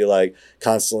don't have to be like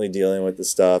constantly dealing with the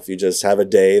stuff. You just have a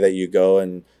day that you go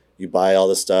and you buy all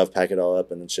the stuff, pack it all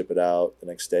up, and then ship it out the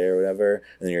next day or whatever,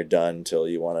 and then you're done until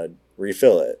you want to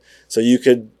refill it. So you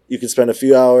could spend a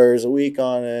few hours a week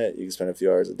on it. You can spend a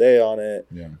few hours a day on it.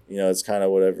 Yeah. You know, it's kind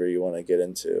of whatever you want to get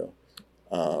into.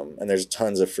 And there's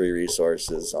tons of free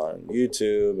resources on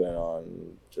YouTube and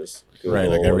on just Google, Right,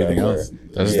 like everything whatever. else.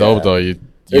 That's dope though. You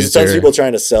There's use tons of your- people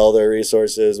trying to sell their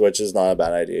resources, which is not a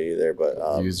bad idea either.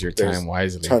 But Use your there's time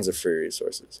wisely. Tons of free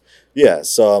resources. Yeah,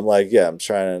 so I'm like, I'm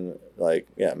trying to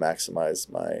maximize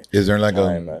my. Is there like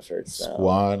time, a efforts now.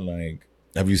 squad? Like,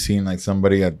 have you seen like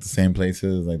somebody at the same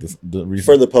places like the recent?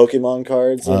 For the Pokemon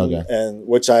cards, and, okay. and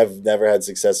which I've never had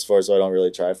success for, so I don't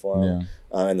really try for them.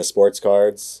 And the sports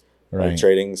cards, Right. like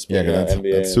trading, Yeah, 'cause that's-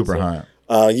 NBA, that's super and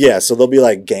hot. yeah, so there'll be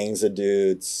like gangs of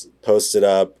dudes posted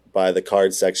up by the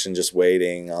card section, just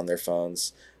waiting on their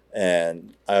phones.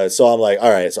 And so I'm like,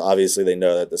 all right, so obviously they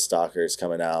know that the stalker is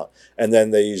coming out, and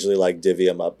then they usually like divvy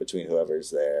them up between whoever's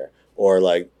there, or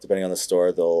like depending on the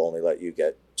store, they'll only let you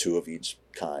get 2 of each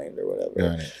kind or whatever.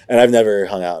 Got it. And I've never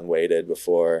hung out and waited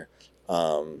before.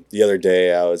 The other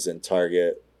day I was in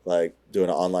Target, like doing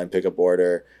an online pickup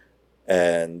order,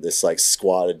 and this like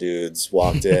squad of dudes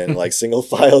walked in, like single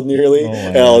filed nearly,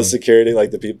 and all the security,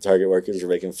 like the people, Target workers, were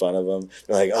making fun of them.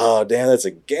 They're like, "Oh, damn, that's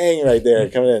a gang right there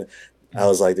coming in." I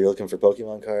was like, "They're looking for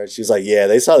Pokemon cards?" She was like, "Yeah,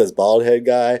 they saw this bald head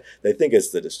guy. They think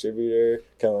it's the distributor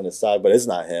coming aside, but it's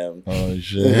not him." Oh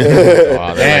shit!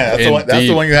 Wow, Damn, that's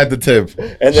the one you had to tip.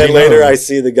 And then later, I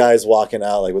see the guys walking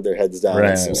out like with their heads down Right.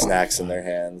 and some snacks in their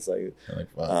hands, like.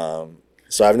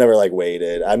 So I've never like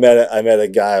waited. I met a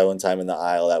guy one time in the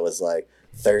aisle that was like,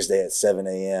 Thursday at 7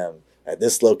 a.m. at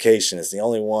this location. It's the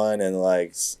only one in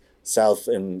like South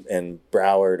in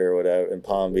Broward or whatever, in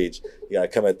Palm Beach. You gotta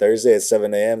come at Thursday at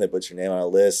 7 a.m. They put your name on a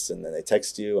list, and then they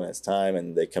text you when it's time,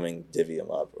 and they come and divvy them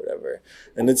up or whatever.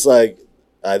 And it's like,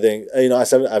 I think, you know,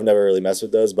 I've never really messed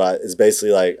with those, but it's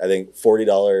basically like, I think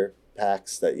 $40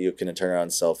 packs that you can turn around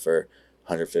and sell for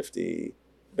 $150,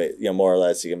 you know, more or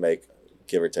less. You can make,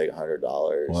 give or take,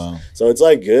 $100. Wow. So it's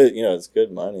like good, you know, it's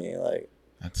good money. Like,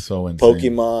 that's so insane.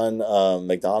 Pokemon,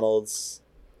 McDonald's.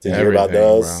 Did you hear about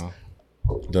those?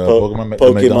 The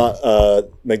Pokemon.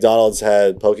 McDonald's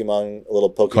had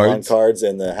little Pokemon cards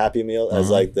in the Happy Meal as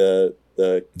like the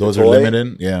those toy. are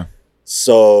limited. Yeah.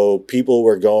 So people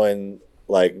were going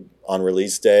like on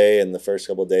release day in the first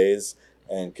couple of days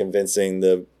and convincing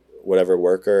the whatever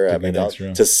worker at McDonald's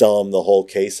to sell them the whole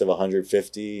case of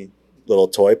 150 little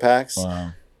toy packs.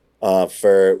 Wow.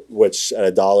 For which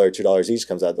at $1 or $2 each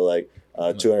comes out to like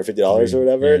 $250 or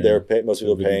whatever. Yeah. They were most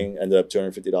people ended up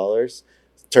 $250.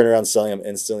 Turn around selling them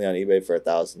instantly on eBay for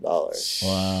 $1,000.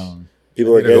 Wow.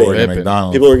 People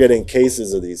were getting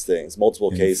cases of these things,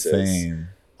 multiple cases.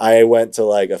 I went to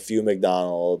like a few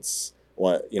McDonald's,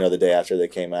 the day after they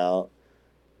came out,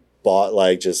 bought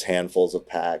like just handfuls of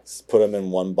packs, put them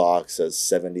in one box as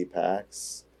 70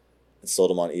 packs, and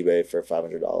sold them on eBay for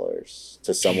 $500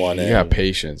 to someone. You got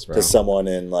patience, bro. To someone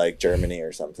in like Germany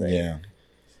or something. Yeah.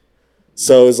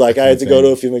 So it was like I had to go to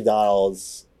a few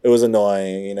McDonald's. It was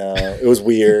annoying, you know. It was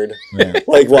weird,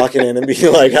 like walking in and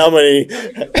being like, "How many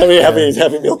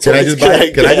Happy Meal toys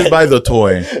can I just buy the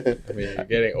toy?" I mean, you're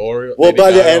getting Oreo. Well, by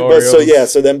the end,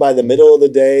 so then by the middle of the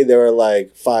day, there were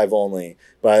like 5 only.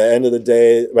 By the end of the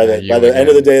day, by the end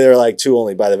of the day, there were like 2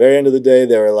 only. By the very end of the day,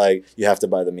 they were like, you have to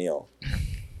buy the meal.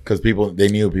 Because they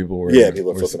knew people were.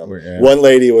 People were flipping them. Yeah. One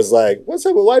lady was like, "What's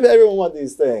up? Why did everyone want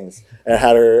these things?" And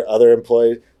had her other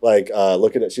employee like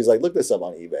look at it. She's like, "Look this up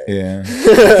on eBay."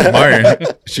 Yeah,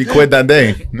 Martin. She quit that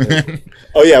day.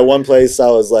 Oh yeah, one place I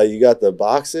was like, "You got the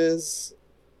boxes?"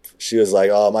 She was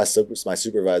like, "Oh, my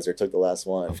supervisor took the last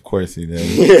one." Of course he did.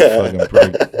 Yeah. Fucking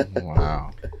prick.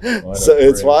 Wow. So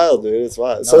it's wild, dude. It's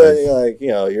wild. So then you're like,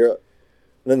 you're.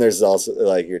 Then there's also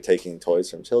like you're taking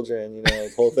toys from children,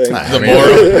 the whole thing. That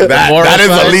is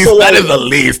the least. That is the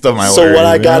least of my worries. So when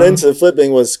I got into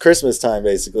flipping was Christmas time,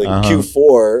 basically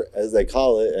Q4 as they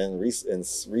call it, and in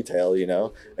retail,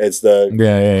 it's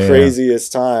the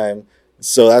craziest time.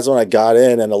 So that's when I got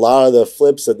in, and a lot of the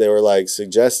flips that they were like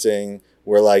suggesting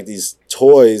were like these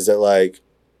toys that like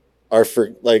are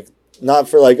for like. Not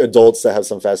for like adults that have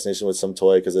some fascination with some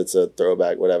toy because it's a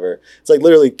throwback, whatever. It's like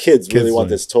literally kids really want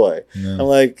this toy. Yeah. I'm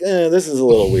like, this is a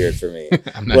little weird for me.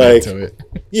 I'm not into it.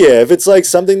 Yeah, if it's like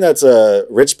something that's a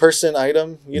rich person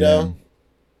item, then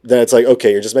it's like,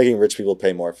 okay, you're just making rich people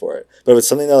pay more for it. But if it's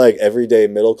something that like everyday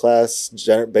middle class,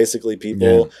 basically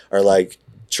people are like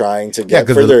trying to get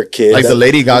for their kid. Like the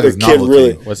Lady Gaga's novelty.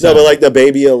 Really, but like the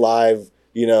Baby Alive,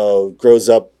 grows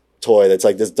up toy that's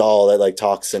like this doll that like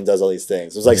talks and does all these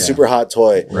things. It was like super hot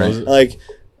toy. Right. Like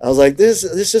I was like, this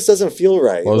just doesn't feel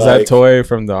right. What was that toy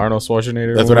from the Arnold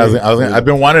Schwarzenegger? That's what I was. I've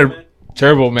been wanting.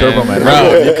 Turbo Man.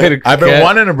 Bro, I've been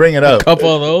wanting to bring it up. A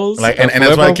couple of those. Like, and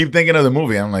that's why I keep thinking of the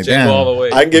movie. I'm like, damn. All the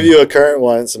way. I can give you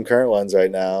some current ones right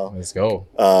now. Let's go.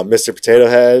 Mr. Potato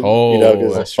Head.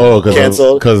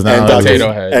 Canceled. Because now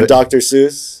Potato Head and Dr.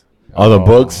 Seuss. All the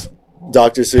books.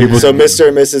 Dr. Seuss. So Mr.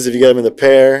 and Mrs. If you get them in the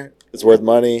pair. It's worth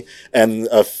money, and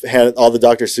all the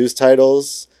Dr. Seuss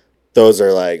titles, those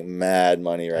are like mad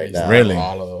money right now. Really?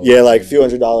 Yeah, like a few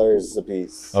 $100s a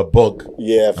piece. A book.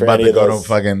 Yeah, for I'm about any to of go those. to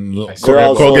fucking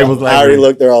I already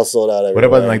looked. They're all sold out. What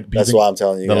about like? That's why I'm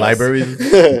telling you. The guys.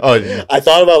 libraries. Oh, yeah. I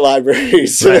thought about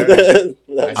libraries.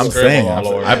 I'm saying.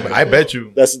 I bet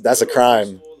you. That's a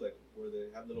crime.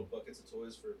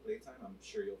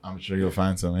 I'm sure you'll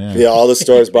find some. Yeah. Yeah, all the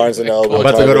stores, Barnes and Noble. I'm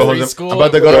about to go to Jose. I'm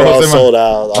about to go to Jose. Sold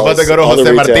out. I'm about to go to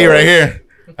Jose Marti right here.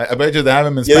 I bet you they have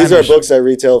them in Spanish. These are books that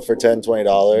retail for $10,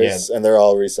 $20, and they're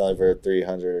all reselling for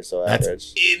 $300 or so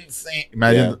average. That's insane.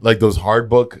 Imagine like those hard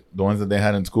book, the ones that they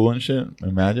had in school and shit.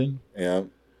 Imagine. Yeah.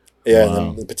 Yeah, wow. And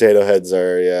then the potato heads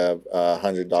are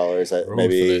 $100 at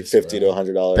maybe $50 to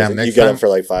 $100. Damn, you get them for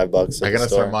like $5. I gotta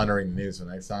start monitoring the news. So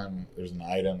next time there's an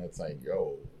item that's like,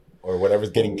 yo, or whatever's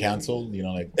getting canceled,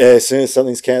 like as soon as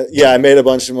something's canceled. Yeah, I made a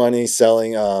bunch of money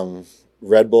selling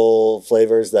Red Bull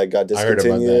flavors that got discontinued.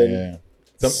 I heard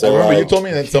about that, I remember you told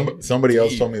me that somebody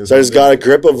else told me this. So I just got a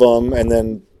grip of them and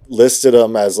then listed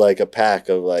them as like a pack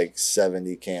of like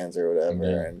 70 cans or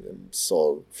whatever, and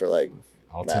sold for like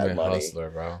ultimate money. Hustler,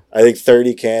 bro. I think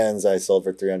 30 cans I sold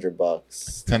for $300.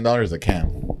 $10 a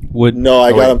can.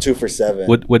 I got them 2 for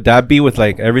 $7. Would that be with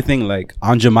like everything? Like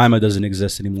Aunt Jemima doesn't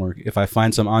exist anymore. If I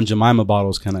find some Aunt Jemima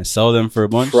bottles, can I sell them for a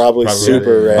bunch? Probably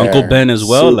super rare. Uncle Ben as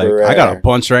well. Super rare. I got a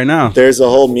bunch right now. There's a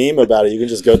whole meme about it. You can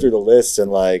just go through the list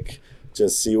and like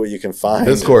just see what you can find.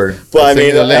 Discord. But I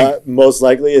mean, most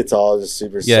likely it's all just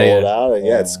super sold out, and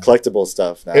it's collectible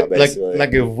stuff now. Basically,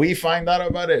 like if we find out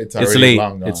about it, it's late.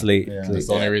 Long gone. It's late. Yeah. That's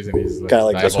the only reason he's kind of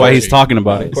like that's why he's talking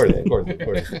about it. Of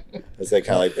course. It's like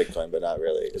kind of like Bitcoin, but not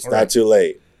really. It's not too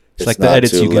late. It's like the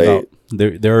edits you give out.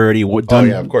 They're already done. Oh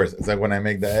yeah, of course. It's like when I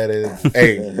make the edits.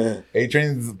 Hey,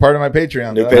 A-Train's part of my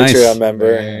Patreon. New Patreon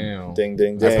member. Damn. Ding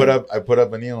ding ding. I put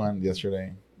up a new one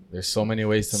yesterday. There's so many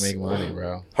ways to make money,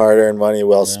 bro. Hard-earned money,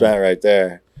 well spent, right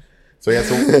there. So yeah,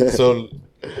 so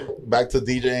back to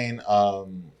DJing.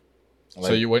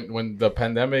 So you when the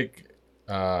pandemic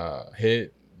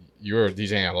hit, you were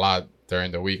DJing a lot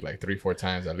during the week, like 3-4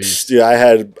 times at least. Yeah, I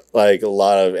had like a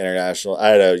lot of international. I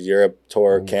had a Europe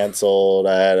tour canceled.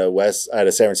 I had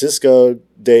a San Francisco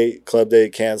club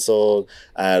date canceled.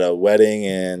 I had a wedding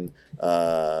in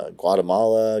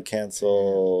Guatemala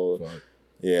canceled.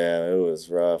 Yeah, it was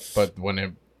rough. But when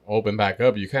it opened back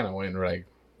up, you kind of went right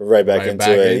back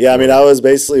into it. Yeah, I mean, I was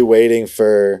basically waiting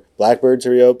for Blackbird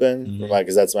to reopen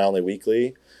because that's my only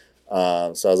weekly. So I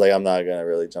was like, I'm not gonna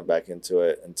really jump back into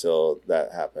it until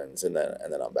that happens, and then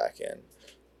I'm back in.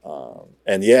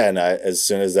 And as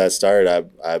soon as that started,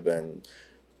 I've been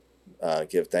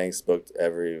Give Thanks booked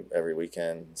every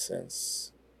weekend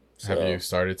since. So. Have you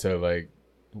started to like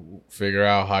figure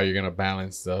out how you're gonna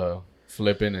balance the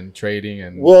flipping and trading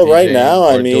and right now,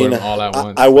 I mean, all at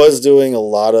once? I was doing a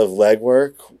lot of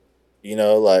legwork,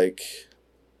 like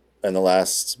in the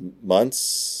last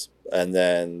months, and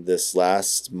then this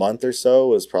last month or so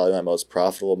was probably my most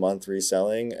profitable month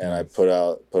reselling, and I put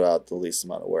out the least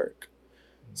amount of work.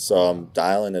 So I'm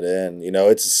dialing it in. You know,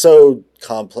 it's so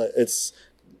complex. It's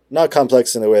not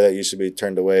complex in the way that you should be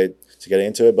turned away to getting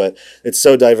into it, but it's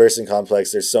so diverse and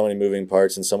complex. There's so many moving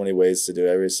parts and so many ways to do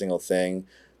every single thing.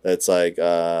 That's like, you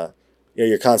know,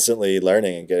 you're constantly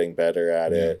learning and getting better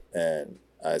at it. And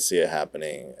I see it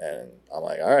happening, and I'm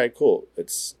like, all right, cool.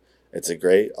 It's a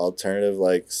great alternative,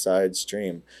 like, side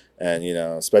stream. And, you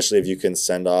know, especially if you can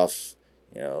send off,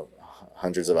 you know,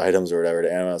 hundreds of items or whatever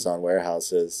to Amazon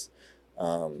warehouses,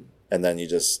 and then you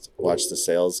just watch the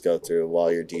sales go through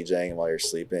while you're DJing and while you're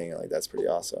sleeping. Like, that's pretty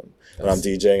awesome. When I'm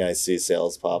DJing, I see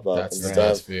sales pop up and That's the stuff.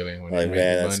 best feeling when Like, you're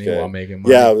man, making that's money good. while making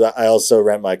money. Yeah, I also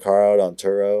rent my car out on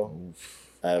Turo.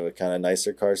 I have a kind of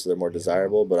nicer car, so they're more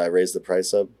desirable, but I raise the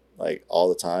price up like all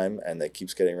the time, and it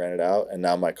keeps getting rented out. And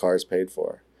now my car's paid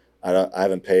for. I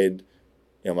haven't paid,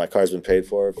 you know, my car's been paid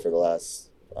for the last,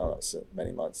 I don't know, so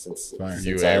many months since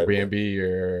You I- Airbnb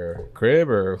your crib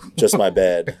or just my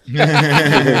bed.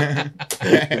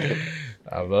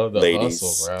 I love the Ladies,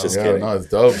 hustle, bro. just Yeah, kidding. no, it's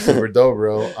dope. Super dope,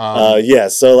 bro. Yeah,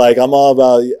 so like I'm all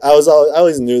about. I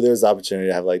always knew there was opportunity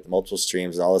to have like multiple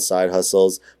streams and all the side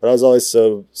hustles, but I was always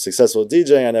so successful with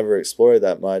DJing. I never explored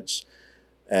that much,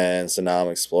 and so now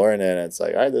I'm exploring it. And it's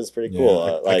like, all right, this is pretty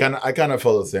cool. I kind of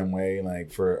feel the same way.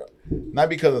 Like, for not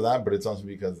because of that, but it's also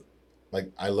because, like,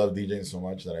 I love DJing so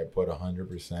much that I put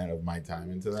 100% of my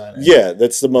time into that. And, yeah,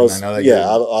 that's the most. and I know that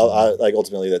Yeah, you're- I like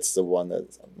ultimately that's the one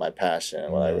that's my passion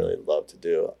and what I really love to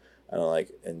do. I don't like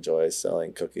enjoy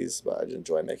selling cookies, but I just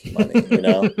enjoy making money. You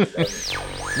know.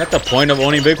 Not the point of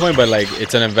owning Bitcoin, but like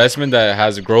it's an investment that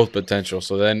has growth potential.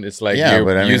 So then it's like Yeah, you're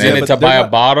but I mean, using yeah, it to but buy they're a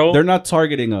not- bottle. They're not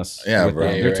targeting us. Yeah, with bro.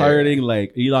 that. Yeah, They're right. targeting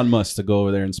like Elon Musk to go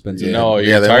over there and spend. some No, money.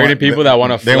 you're they targeting want- people that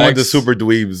want to They flex. want the super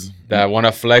dweebs. that want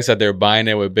to flex that they're buying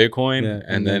it with Bitcoin, Yeah,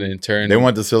 and then in turn They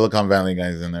want the Silicon Valley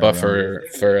guys in there. But bro.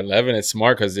 for 11, it's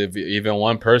smart because if even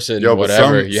one person, Yo, but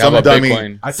whatever, you have a dummy-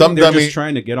 Bitcoin I Some think they're dummy- just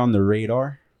trying to get on the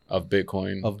radar of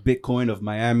Bitcoin. of Bitcoin of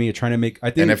Miami, trying to make. I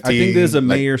think NFT, there's a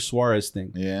like- Mayor Suarez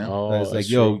thing. Yeah. Oh, That's like, that's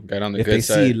yo, true. Get on the if good they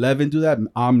side. see 11 do that,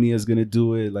 Omnia is gonna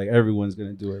do it. Like everyone's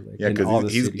gonna do it. Like, Yeah, in all the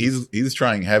because cities. he's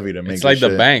trying heavy to make It's like this the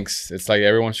shit. banks. It's like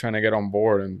everyone's trying to get on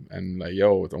board and like,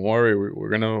 yo, don't worry, we're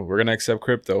gonna accept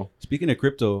crypto. Speaking of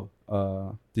crypto,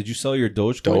 did you sell your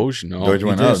Dogecoin? Doge, no. Doge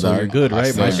went You did, up, so dog. you're good, I right?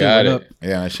 still My shit got went it. up.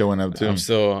 Yeah, that shit went up too.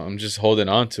 I'm just holding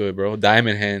on to it, bro.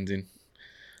 Diamond handing.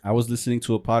 I was listening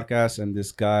to a podcast and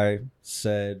this guy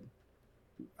said,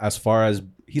 as far as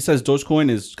he says, Dogecoin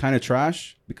is kind of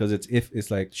trash because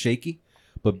it's like shaky,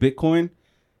 but Bitcoin,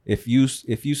 if you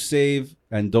save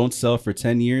and don't sell for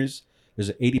 10 years, there's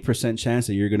an 80% chance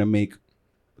that you're gonna make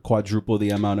quadruple the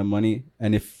amount of money,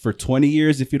 and if for 20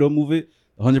 years if you don't move it,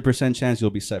 100% chance you'll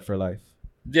be set for life.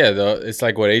 Yeah, though it's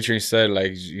like what Adrian said.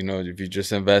 Like, you know, if you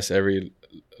just invest every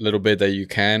little bit that you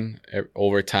can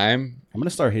over time, I'm gonna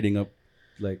start hitting up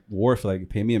like Wharf, like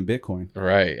pay me in Bitcoin.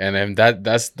 right? And then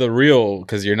that's the real,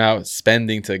 because you're not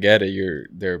spending to get it.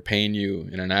 They're paying you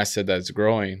in an asset that's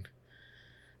growing.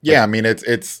 Yeah, I mean it's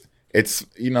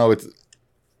you know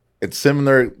it's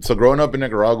similar. So growing up in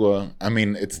Nicaragua, I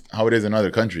mean it's how it is in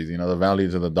other countries. You know, the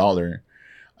values of the dollar.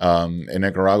 In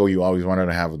Nicaragua, you always wanted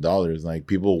to have dollars. Like,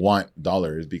 people want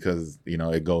dollars because, you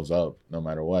know, it goes up no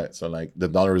matter what. So like the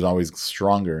dollar is always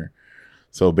stronger.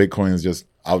 So Bitcoin is just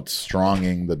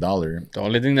outstronging the dollar. The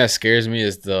only thing that scares me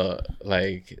is the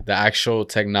actual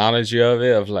technology of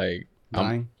it. Of like,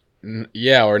 Dying.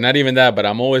 yeah, or not even that, but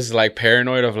I'm always like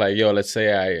paranoid of like, yo, let's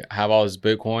say I have all this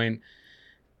Bitcoin,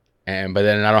 but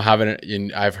then I don't have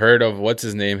it. I've heard of what's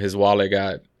his name. His wallet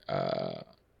got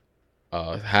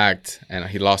hacked, and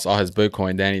he lost all his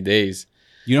Bitcoin. Danny Days.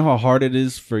 You know how hard it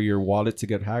is for your wallet to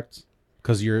get hacked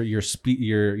because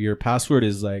your password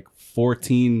is like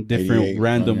 14 different 88,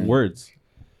 random okay. words.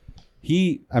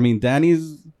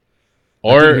 Danny's. I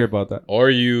Or didn't hear about that. or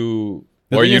you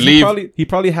The or thing you is, leave He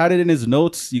probably had it in his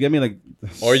notes. You get me, like.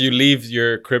 or you leave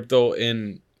your crypto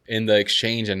in the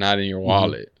exchange and not in your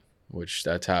wallet, which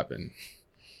that's happened.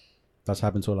 That's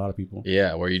happened to a lot of people.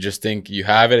 Yeah, where you just think you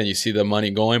have it and you see the money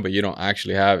going, but you don't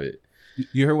actually have it.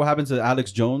 You heard what happened to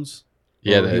Alex Jones?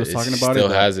 Yeah, He was talking about still it.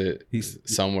 that has it He's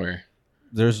somewhere.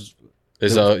 there's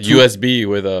There's there a was two- USB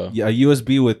with a a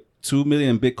USB with 2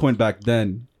 million Bitcoin back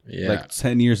then, yeah like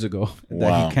 10 years ago, that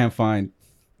Wow. he can't find.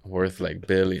 worth like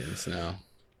billions now.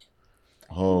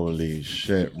 Holy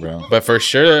shit, bro. But for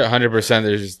sure, 100%,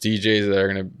 there's DJs that are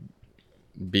gonna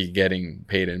be getting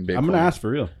paid in Bitcoin. I'm gonna ask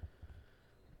for real.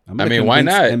 I'm I gonna mean, why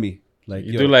convince not? Emmy, like,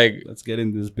 You yo, do like let's get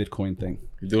into this Bitcoin thing.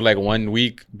 you do like 1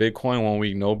 week Bitcoin, 1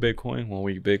 week no Bitcoin, 1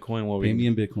 week Bitcoin, 1 Pay me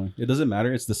week. in Bitcoin. It doesn't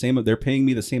matter. It's the same. They're paying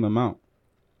me the same amount.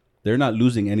 They're not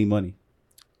losing any money.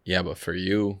 Yeah, but for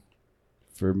you,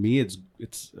 for me, it's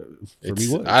for me.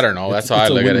 What? I don't know. That's how I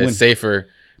look at it. It's safer.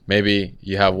 Maybe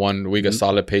you have 1 week a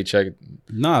solid paycheck.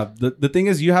 Nah, the thing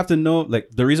is, you have to know. Like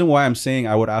the reason why I'm saying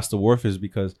I would ask the Wharf is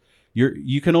because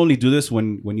you can only do this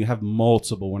when you have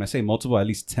multiple. When I say multiple, at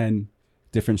least 10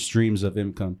 different streams of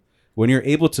income. When you're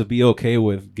able to be okay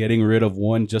with getting rid of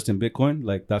one just in Bitcoin,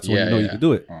 like that's when you know you can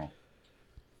do it. Oh.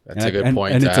 That's a good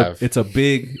point and to have. It's a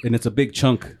big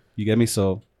chunk. You get me?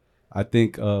 So I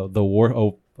think the Wharf,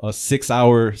 a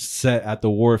 6-hour set at the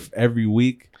Wharf every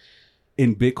week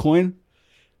in Bitcoin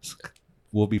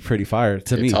will be pretty fire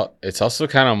to me. It's also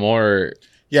kind of more.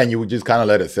 Yeah, and you would just kind of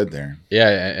let it sit there.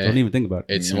 Yeah, don't even think about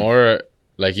it. It's more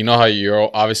like, you know how you're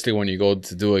obviously when you go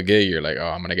to do a gig, you're like, oh,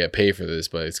 I'm gonna get paid for this,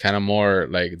 but it's kind of more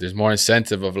like there's more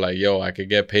incentive of like, yo, I could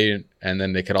get paid, and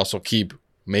then they could also keep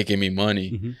making me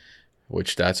money,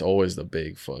 which that's always the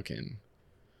big fucking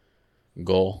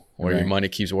goal, where your money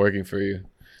keeps working for you.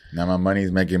 Now my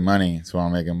money's making money, so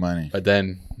I'm making money. But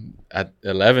then at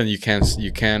 11, you can't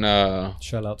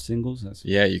shell out singles.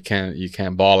 You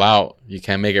can't ball out. You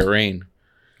can't make it rain.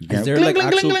 Is there like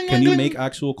actual? Can you make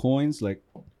actual coins? Like,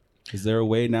 is there a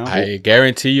way now? I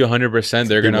guarantee you, 100%,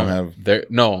 they're gonna have.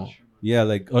 Yeah,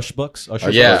 like Ushbucks.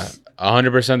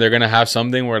 100%, they're gonna have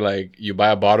something where like you buy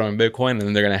a bottle in Bitcoin, and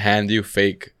then they're gonna hand you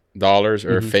fake dollars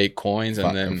or fake coins,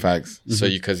 and then facts. So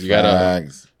because you gotta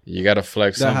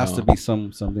flex. That somehow. has to be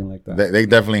something like that. They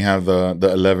definitely have the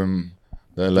 11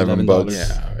 bucks.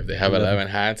 Yeah, if they have 11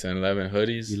 hats and 11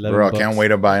 hoodies. Bro, I can't wait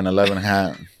to buy an 11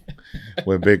 hat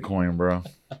with Bitcoin, bro.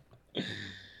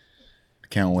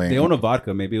 Can't wait. They own a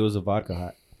vodka. Maybe it was a vodka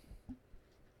hat.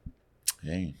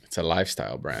 Hey, it's a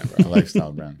lifestyle brand, bro. A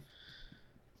lifestyle brand.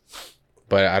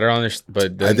 But I don't understand.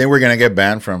 But I think we're gonna get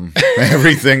banned from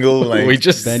every single like we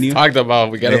just venue. Talked about.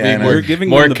 We gotta be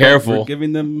more careful. We're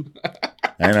giving them.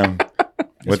 I know.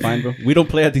 It's fine, bro. We don't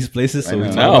play at these places, so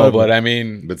no. But I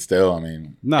mean, but still, I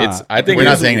mean, nah. I think we're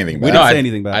not saying anything. We're not saying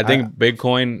anything bad. I think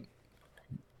Bitcoin,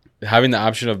 having the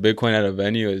option of Bitcoin at a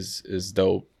venue is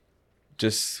dope.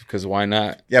 Just because why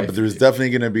not? Yeah, but there's definitely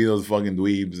gonna be those fucking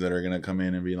dweebs that are gonna come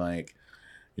in and be like,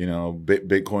 you know,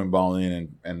 Bitcoin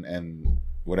balling and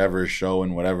whatever show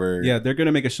and whatever. Yeah, they're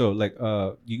gonna make a show. Like,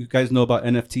 you guys know about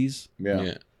NFTs?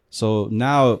 Yeah. So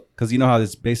now, because you know how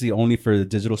it's basically only for the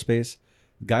digital space,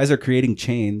 guys are creating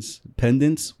chains,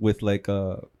 pendants with like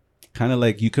kind of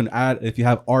like you can add, if you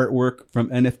have artwork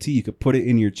from NFT, you could put it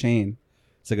in your chain.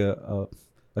 It's like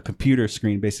a computer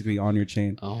screen basically on your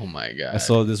chain. Oh my god! And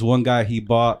so this one guy, he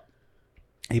bought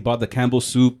the Campbell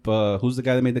soup. Who's the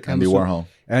guy that made the Campbell soup?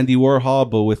 Andy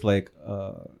Warhol, but with like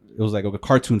it was like a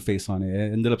cartoon face on it.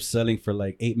 It ended up selling for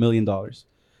like $8 million.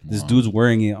 This dude's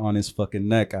wearing it on his fucking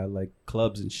neck at like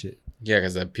clubs and shit. Yeah,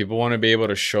 because people want to be able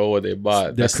to show what they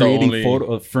bought. They're creating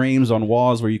photo frames on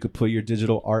walls where you could put your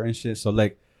digital art and shit. So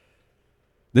like,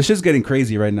 this shit's getting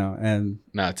crazy right now, and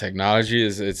technology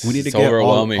is we need to get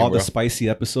overwhelming. all the spicy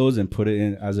episodes and put it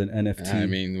in as an NFT. I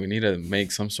mean, we need to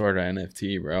make some sort of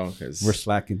NFT, bro, because we're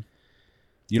slacking.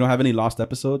 You don't have any lost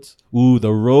episodes? Ooh,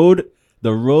 the road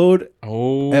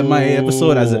MIA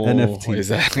episode as an NFT. Is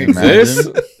that exist?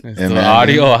 Is the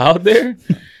audio out there?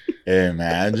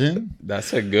 Imagine.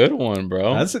 That's a good one,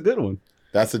 bro. That's a good one.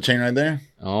 That's the chain right there.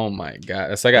 Oh my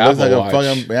god, that's like an Apple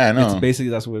Watch. Yeah, I know. It's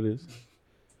basically that's what it is.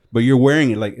 But you're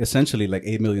wearing it like essentially like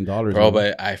 $8 million, bro.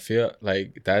 But I feel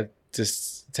like that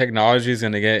just technology is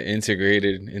gonna get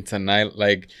integrated into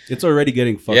like it's already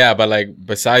getting fucked. Yeah, but like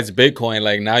besides Bitcoin,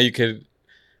 like now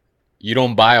you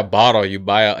don't buy a bottle, you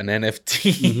buy an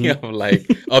NFT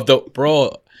of the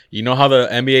bro. You know how the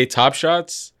NBA Top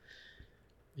Shots,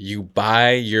 you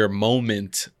buy your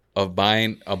moment of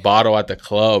buying a bottle at the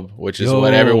club, which is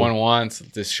what everyone wants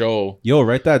to show. Yo,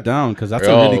 write that down because that's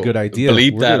a really good idea.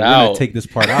 Bleep we're that gonna, out. We're gonna take this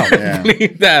part out. Yeah.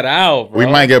 Bleep that out, bro.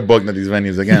 We might get booked at these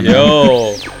venues again.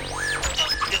 Yo.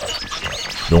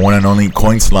 The one and only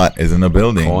Coin Slot is in the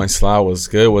building. Coin Slot was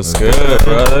good. What's good,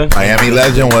 brother? Miami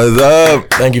Legend, what's up?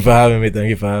 Thank you for having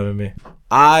me.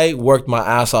 I worked my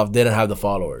ass off, didn't have the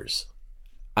followers.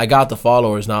 I got the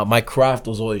followers now. My craft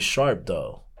was always sharp,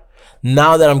 though.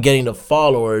 Now that I'm getting the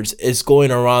followers, it's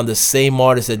going around the same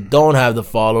artists that don't have the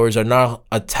followers are now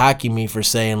attacking me for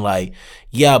saying like,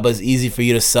 yeah, but it's easy for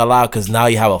you to sell out because now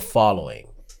you have a following.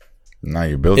 Now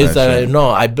you built that shit.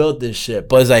 No, I built this shit.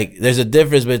 But it's like, there's a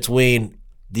difference between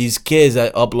these kids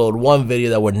that upload one video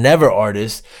that were never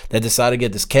artists that decide to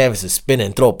get this canvas and spin it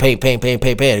and throw paint.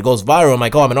 It goes viral. I'm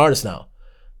like, oh, I'm an artist now.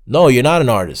 No, you're not an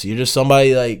artist. You're just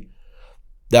somebody like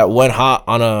that went hot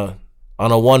on a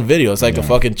one video. It's like a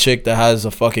fucking chick that has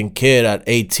a fucking kid at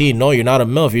 18. No, you're not a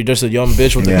MILF. You're just a young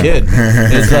bitch with a kid.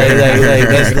 It's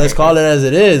like let's call it as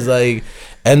it is. Like,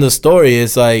 End the story.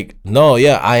 It's like, no,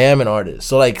 yeah, I am an artist.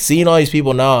 So like seeing all these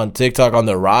people now on TikTok on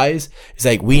the rise, it's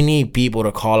like we need people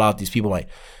to call out these people. Like,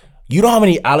 you know how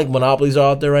many Alec Monopolies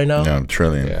are out there right now? Yeah, a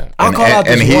trillion. Yeah. I'll call out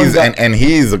this he's one guy. and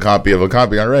he's a copy of a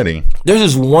copy already. There's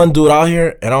this one dude out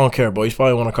here, and I don't care, bro. He's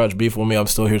probably want to catch beef with me. I'm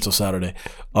still here till Saturday.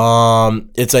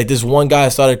 It's like this one guy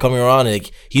started coming around, and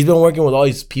like he's been working with all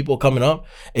these people coming up,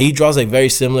 and he draws like very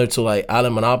similar to like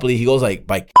Alec Monopoly. He goes like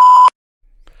by.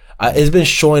 It's been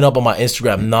showing up on my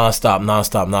Instagram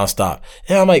nonstop.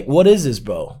 And I'm like, what is this,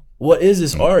 bro? What is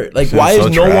this art? Like, why is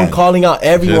no one calling out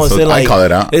everyone saying like, I call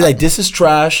it out. They're like, this is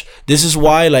trash. This is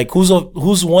why. Like, who's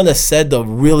one that said the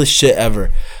realest shit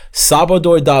ever?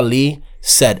 Salvador Dali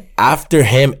said after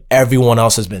him, everyone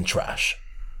else has been trash.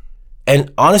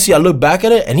 And honestly, I look back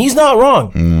at it, and he's not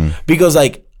wrong because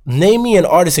like, name me an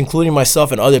artist, including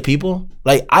myself and other people.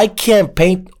 Like, I can't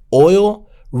paint oil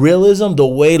realism the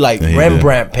way like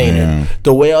Rembrandt painted,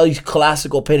 the way all these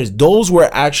classical painters, those were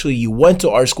actually, you went to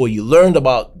art school, you learned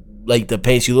about like the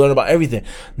paints, you learned about everything.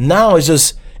 Now it's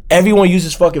just everyone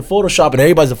uses fucking Photoshop and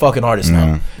everybody's a fucking artist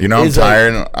now. You know,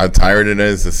 how tired it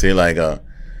is to see like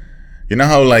you know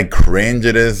how like cringe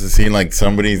it is to see like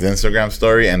somebody's Instagram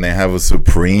story and they have a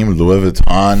Supreme Louis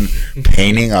Vuitton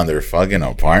painting on their fucking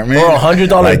apartment, or $100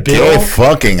 like, bill. Qué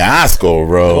fucking asco,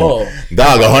 bro. Oh.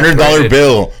 Dog, $100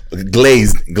 bill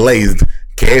glazed.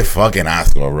 Qué fucking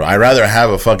asco, bro. I'd rather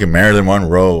have a fucking Marilyn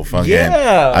Monroe fucking.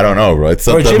 I don't know, bro. It's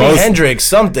or the Jimi most, Hendrix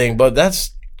something, but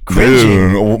that's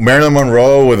cringy. Dude, Marilyn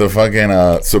Monroe with a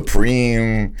fucking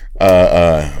Supreme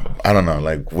I don't know,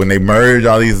 like when they merge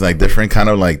all these like different kind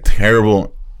of like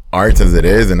terrible arts as it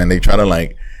is, and then they try to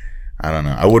like, I don't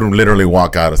know, I wouldn't literally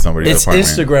walk out of somebody's apartment.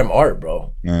 It's Instagram art,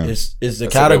 bro. Yeah. It's the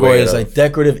category is like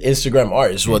decorative Instagram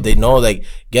art. It's what they know, like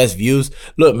gets views.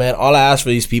 Look, man, all I ask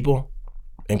for these people,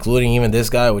 including even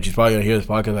this guy, which he's probably gonna hear this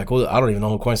podcast like, oh, I don't even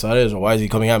know who Coinside is or why is he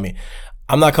coming at me.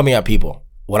 I'm not coming at people.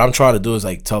 What I'm trying to do is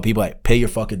like tell people like, pay your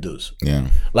fucking dues. Yeah.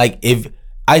 Like if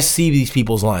I see these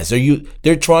people's lines,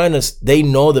 they're trying to, they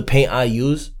know the paint I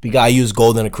use because I use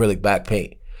golden acrylic back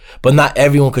paint. But not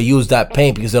everyone could use that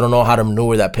paint because they don't know how to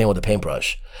maneuver that paint with a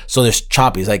paintbrush. So there's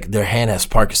choppy. It's like their hand has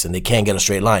Parkinson. They can't get a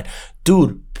straight line.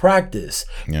 Dude, practice.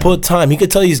 Yeah. Put time. You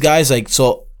could tell these guys like,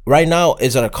 so right now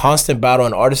is at a constant battle,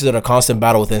 and artists are at a constant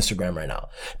battle with Instagram right now.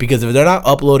 Because if they're not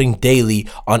uploading daily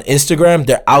on Instagram,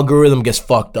 their algorithm gets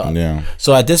fucked up. Yeah.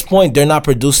 So at this point, they're not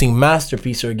producing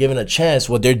masterpieces or giving a chance.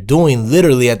 What they're doing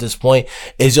literally at this point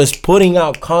is just putting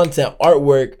out content,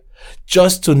 artwork,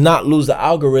 just to not lose the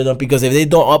algorithm. Because if they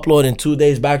don't upload in 2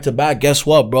 days back to back, guess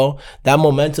what, bro? That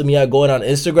momentum you had going on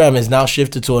Instagram is now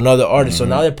shifted to another artist. So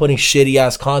now they're putting shitty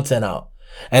ass content out.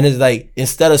 And it's like,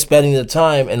 instead of spending the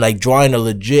time and like drawing a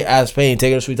legit ass painting,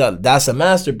 taking a sweet time, that's a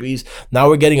masterpiece. Now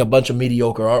we're getting a bunch of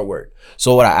mediocre artwork.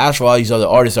 So what I ask for all these other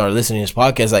artists that are listening to this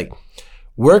podcast, like,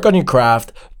 work on your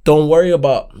craft. Don't worry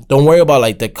about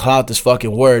like the clout, this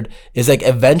fucking word. It's like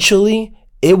eventually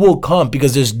it will come,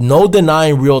 because there's no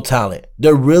denying real talent.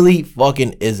 There really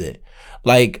fucking isn't.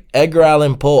 Like Edgar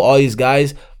Allan Poe, all these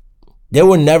guys, they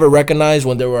were never recognized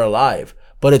when they were alive.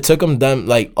 But it took them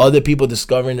like other people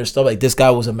discovering their stuff. Like, this guy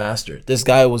was a master. This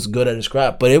guy was good at his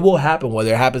craft. But it will happen,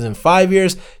 whether it happens in 5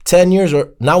 years, 10 years,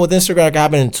 or not with Instagram, it can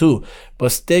happen in 2.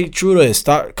 But stay true to it.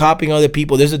 Start copying other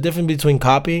people. There's a difference between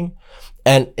copying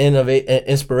and innovate and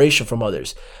inspiration from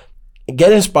others.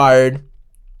 Get inspired,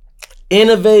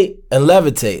 innovate, and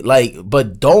levitate. Like,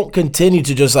 but don't continue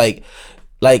to just like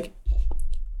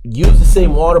use the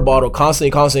same water bottle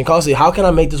constantly. How can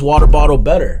I make this water bottle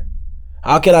better?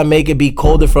 How can I make it be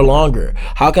colder for longer?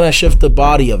 How can I shift the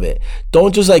body of it?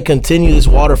 Don't just like continue this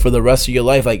water for the rest of your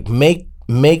life. Like, make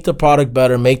the product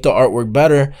better, make the artwork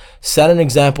better, set an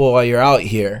example while you're out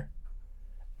here.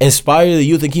 Inspire the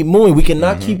youth and keep moving. We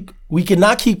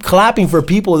cannot keep clapping for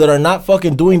people that are not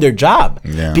fucking doing their job.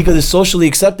 Yeah. Because it's socially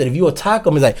accepted. If you attack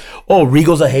them, it's like, oh,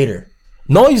 Rigo's a hater.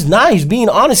 No, he's not. He's being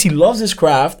honest. He loves his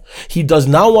craft. He does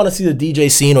not want to see the DJ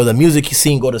scene or the music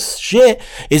scene go to shit.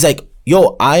 It's like,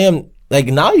 yo, I am, like,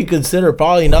 now you consider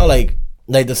probably now like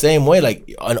the same way,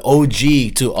 like an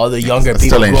OG to other younger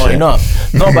people growing up.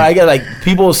 No, but I get like,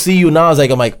 people see you now as like,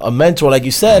 I'm like a mentor, like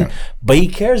you said, but he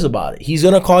cares about it. He's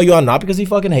gonna call you out not because he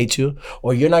fucking hates you,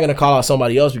 or you're not gonna call out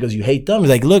somebody else because you hate them. He's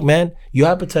like, look, man, you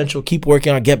have potential. Keep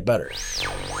working on it, get better.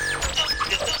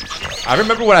 I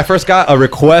remember when I first got a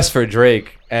request for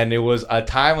Drake, and it was a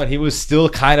time when he was still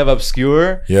kind of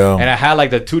obscure. Yeah. And I had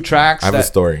like the 2 tracks. I have a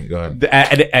story. Go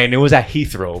ahead. And it was at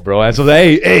Heathrow, bro. And so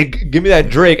hey, give me that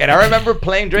Drake. And I remember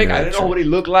playing Drake. I didn't know what he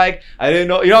looked like. I didn't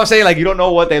know, you know what I'm saying? Like, you don't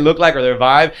know what they look like or their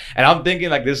vibe. And I'm thinking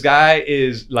like, this guy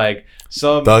is like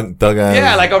some Doug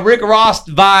yeah, like a Rick Ross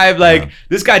vibe. Like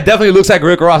this guy definitely looks like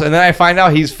Rick Ross, and then I find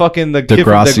out he's fucking the kid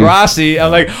from Degrassi.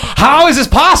 I'm like, how is this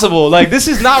possible? Like this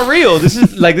is not real. This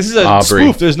is a Aubrey.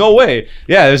 spoof. There's no way.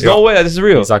 Yeah, there's no way that this is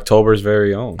real. It's October's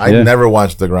very own. I never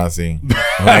watched Degrassi.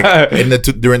 Like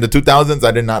during the 2000s,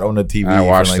 I did not own a TV. I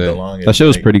watched for like it. the longest. That shit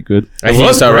was pretty good. And he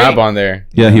used to rap on there.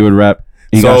 Yeah, he would rap.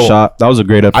 He got shot. That was a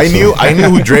great episode. I knew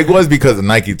who Drake was because of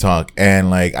Nike Talk, and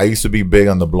like I used to be big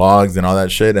on the blogs and all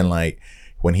that shit, and like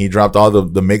when he dropped all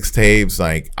the mixtapes,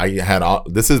 like I had all.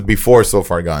 This is before So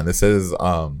Far Gone. This is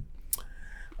the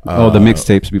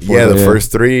mixtapes before. Yeah, the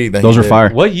first three. Those are fire.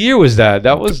 What year was that?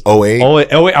 That was 08.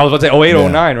 08. I was about to say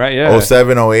 08, 09, right? Yeah.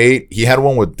 07, 08. He had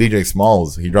one with DJ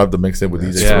Smalls. He dropped the mixtape with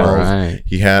DJ Smalls. Right.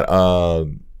 He had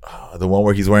the one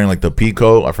where he's wearing like the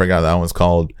Pico. I forgot that one's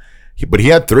called. But he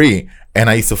had three, and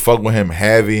I used to fuck with him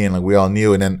heavy, and like we all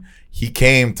knew. And then he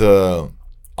came to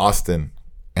Austin,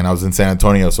 and I was in San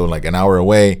Antonio, so like an hour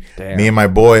away. Damn. Me and my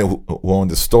boy who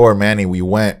owned the store, Manny, we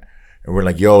went, and we're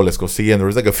like, yo, let's go see him. There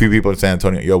was like a few people in San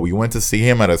Antonio. Yo, we went to see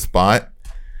him at a spot,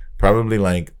 probably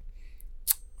like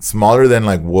smaller than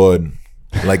like Wood.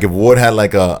 Like if Wood had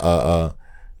like a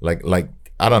like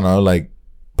I don't know, like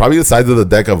probably the size of the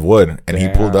deck of Wood, and he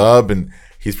pulled up and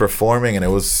he's performing, and it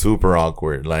was super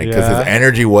awkward, like because his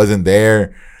energy wasn't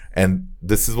there. And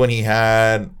this is when he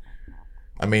had,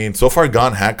 I mean, So Far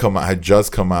Gone had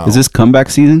just come out. Is this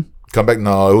comeback season? Comeback?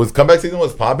 No, it was comeback season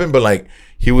was popping, but like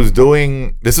he was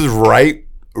doing. This is right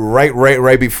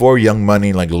before Young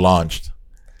Money like launched.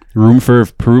 Room for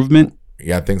Improvement.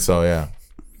 Yeah, I think so. Yeah,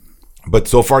 but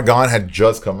So Far Gone had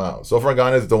just come out. So Far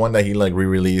Gone is the one that he like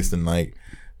re-released, and like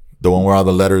the one where all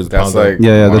the letters. That's like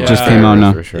that just came out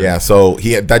now. For sure. Yeah, so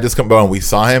that just come out, and we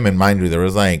saw him, and mind you, there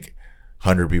was like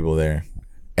 100 people there,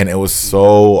 and it was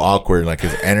so awkward. Like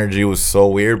his energy was so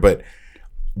weird, but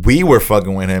we were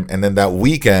fucking with him. And then that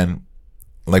weekend,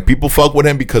 like people fuck with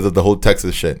him because of the whole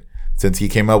Texas shit. Since he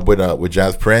came up with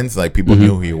Jazz Prince, like people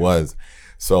knew who he was.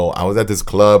 So I was at this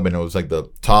club, and it was like the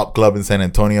top club in San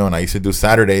Antonio, and I used to do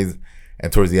Saturdays.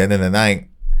 And towards the end of the night,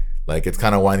 like it's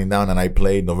kind of winding down, and I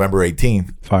played November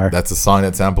 18th. Fire. That's a song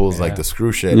that samples like the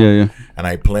screw shit. Yeah. And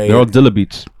I played. They're all Dilla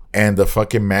beats. And the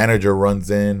fucking manager runs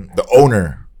in, the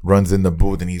owner runs in the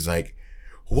booth, and he's like,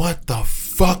 "What the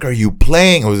fuck are you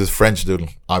playing?" It was this French dude,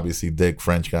 obviously dick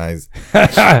French guys,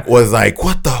 was like,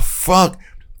 "What the fuck?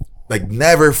 Like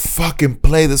never fucking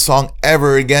play the song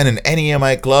ever again in any of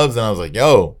my clubs." And I was like,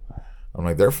 "Yo," I'm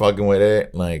like, "They're fucking with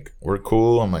it. Like we're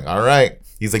cool." I'm like, "All right."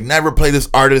 He's like, "Never play this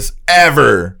artist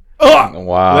ever." Oh,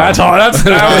 wow, that's hard.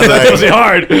 That was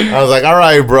hard. I was like, "All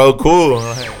right, bro, cool."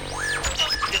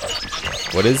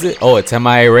 What is it? Oh, it's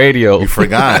MIA Radio. We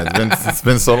forgot. It's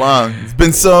been so long. It's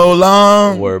been so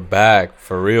long. We're back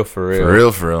for real. For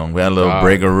real. We had a little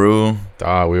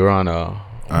breakaroo. We were on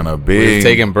a big. We were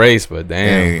taking breaks, but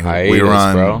damn, hiatus, we were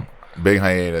on bro. Big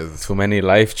hiatus. Too many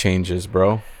life changes,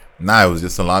 bro. Nah, it was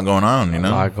just a lot going on. You know,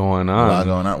 a lot going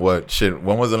on. What shit?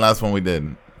 When was the last one we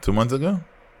did? 2 months ago.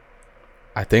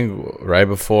 I think right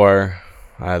before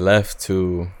I left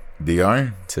to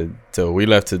DR. We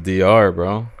left to DR,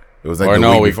 bro. It was like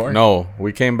week before?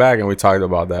 We came back and we talked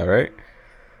about that, right?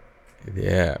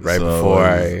 Yeah, before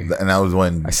and that was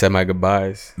when I said my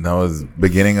goodbyes. That was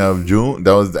beginning of June.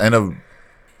 That was the end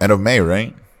of May,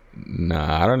 right?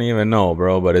 Nah, I don't even know,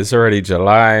 bro. But it's already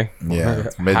July. Yeah,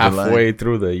 We're halfway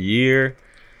through the year.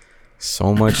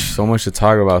 So much to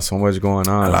talk about. So much going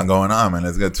on. A lot going on, man.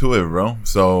 Let's get to it, bro.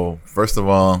 So first of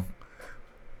all,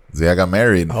 Zia got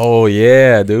married. Oh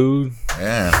yeah, dude.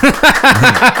 Yeah.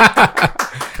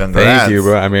 Congrats. Thank you,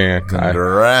 bro. I mean,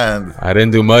 congrats. I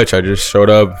didn't do much. I just showed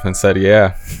up and said,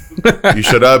 yeah. You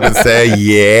showed up and said,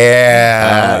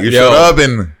 yeah. You showed up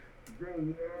and...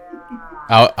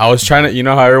 I was trying to... You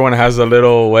know how everyone has a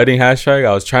little wedding hashtag?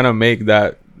 I was trying to make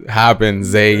that happen.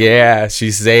 Say, yeah.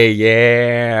 She say,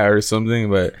 yeah, or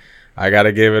something. But I got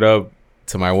to give it up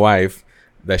to my wife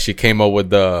that she came up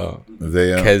with the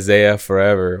Kezea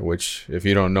Forever, which, if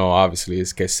you don't know, obviously,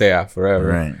 is Kezea Forever.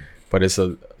 Right. But it's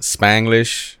a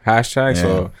Spanglish hashtag,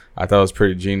 so I thought it was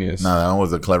pretty genius. No, that one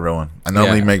was a clever one. I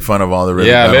normally make fun of all the really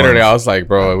literally ones. I was like,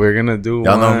 bro, we're gonna do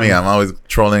y'all know me, I'm always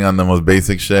trolling on the most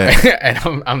basic shit.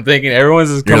 And I'm thinking everyone's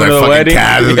just coming to the wedding.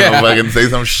 Kaz is gonna fucking say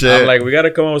some shit. I'm like, we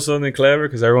gotta come up with something clever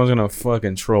because everyone's gonna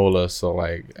fucking troll us. So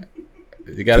like,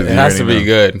 it has to be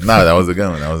good. No, that was a good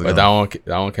one. But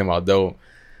that one came out dope.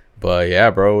 But yeah,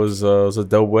 bro, it was a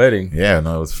dope wedding. Yeah,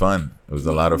 no, it was fun. It was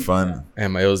a lot of fun.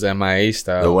 And it was MIA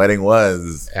style. The wedding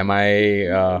was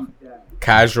MIA,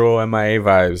 casual MIA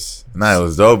vibes. Nah, it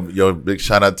was dope. Yo, big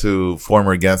shout out to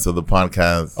former guests of the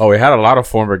podcast. Oh, we had a lot of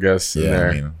former guests in there.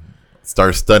 I mean,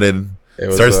 star-studded. It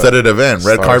was Star-studded event,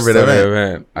 red carpet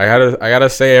event. I gotta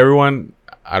say, everyone.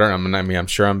 I'm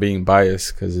sure I'm being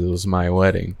biased because it was my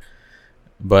wedding,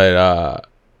 but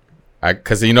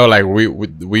because like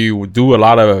we do a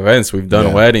lot of events. We've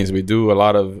done weddings. We do a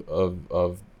lot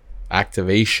of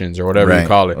activations or whatever you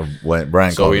call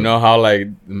it. So we know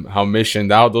how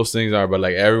missioned out those things are. But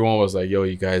like everyone was like, "Yo,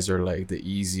 you guys are like the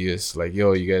easiest. Like,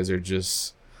 yo, you guys are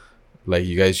just." Like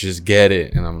you guys just get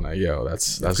it, and I'm like, yo,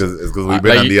 that's because we've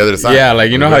been on the other side. Yeah,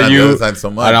 like you know how you. So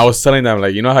much. And I was telling them,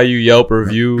 like, you know how you Yelp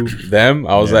review them.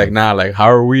 I was like, nah, like how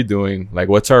are we doing? Like,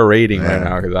 what's our rating right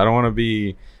now? Because I don't want to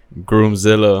be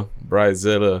Groomzilla,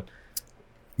 Bridezilla.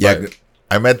 Yeah,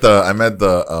 I met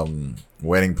the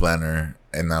wedding planner,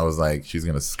 and I was like, she's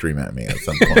gonna scream at me at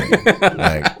some point.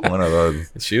 Like one of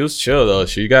those. She was chill though.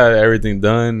 She got everything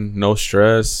done, no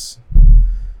stress.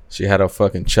 She had a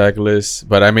fucking checklist.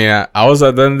 But I mean, I was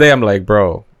at the end of the day, I'm like,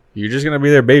 bro, you're just going to be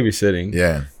there babysitting.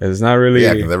 Yeah. It's not really.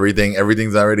 Yeah, because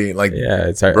everything's already like. Yeah,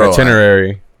 it's our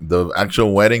itinerary. The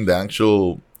actual wedding, the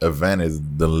actual event is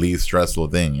the least stressful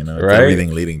thing, you know? It's right?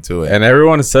 Everything leading to it. And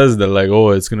everyone says that, like,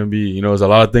 oh, it's going to be, there's a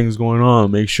lot of things going on.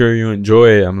 Make sure you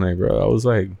enjoy it. I'm like, bro, I was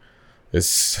like,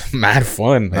 it's mad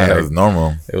fun. Yeah, like, it was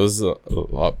normal. It was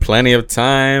plenty of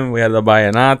time. We had the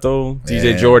Vallenato,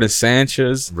 DJ Jordan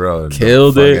Sanchez, bro,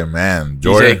 killed it. Man,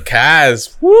 Jordan, DJ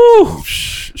Kaz, woo!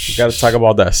 You got to talk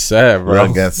about that set, bro.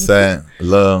 Real get set,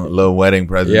 little wedding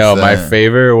present. Yo, set. my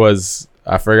favorite was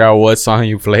I forgot what song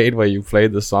you played, but you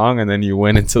played the song and then you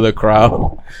went into the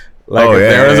crowd. Like if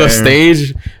there was a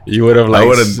stage, you would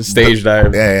have stage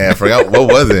dived. Yeah, I forgot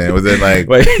what was it. Was it like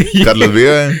Carlos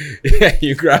Villa? Yeah,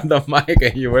 you grabbed the mic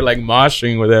and you were like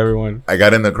moshing with everyone. I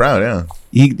got in the crowd. Yeah,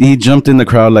 he jumped in the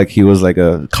crowd like he was like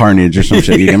a Carnage or some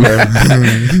shit. You like,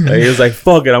 he was like,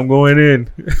 "Fuck it, I'm going in."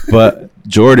 But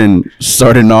Jordan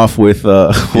starting off with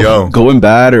 "Going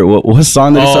Bad" or what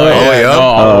song did he start?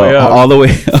 All the way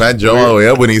up. Fat Joe all the way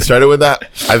up. When he started with that,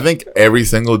 I think every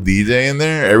single DJ in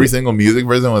there, every single music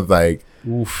person was like,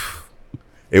 "Oof."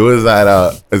 It was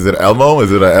that. Is it Elmo?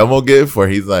 Is it an Elmo gif where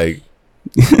he's like?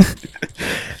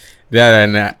 Yeah,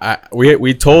 and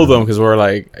we told them because we're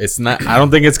like, it's not. I don't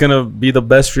think it's gonna be the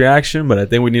best reaction, but I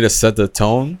think we need to set the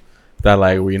tone that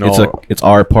like we know it's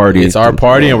our party. It's our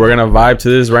party, and we're gonna vibe to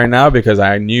this right now because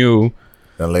I knew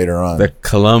that later on the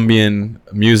Colombian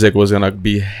music was gonna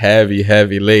be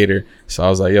heavy later. So I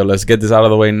was like, yo, let's get this out of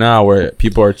the way now, where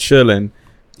people are chilling,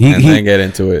 and then get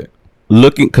into it.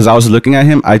 Because I was looking at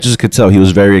him, I just could tell he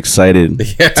was very excited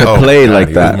to play like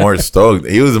that. He was more stoked.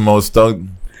 He was the most stoked.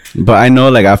 But I know,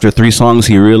 like after 3 songs,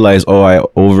 he realized, oh, I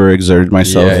overexerted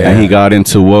myself, and he got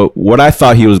into what I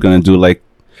thought he was gonna do, like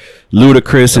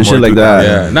Ludacris and shit like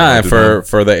that. Yeah, and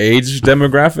for the age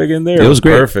demographic in there, it was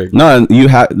great. Perfect. No, you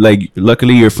had like,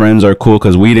 luckily your friends are cool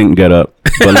because we didn't get up,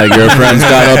 but like your friends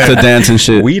got up to dance and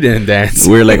shit. We didn't dance.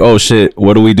 We were like, oh shit,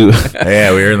 what do we do?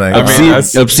 Yeah, we were like,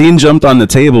 Obscene jumped on the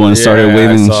table and started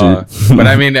waving shit. But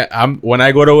I mean, when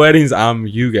I go to weddings, I'm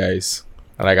you guys.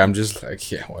 Like I'm just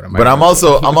like, yeah, what am I? But I'm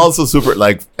also super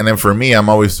like, and then for me, I'm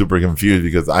always super confused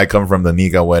because I come from the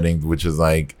Nika weddings, which is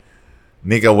like,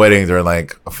 Nika weddings are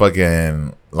like a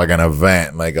fucking like an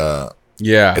event, like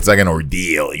it's like an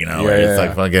ordeal, you know? It's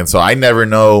like fucking. So I never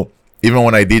know. Even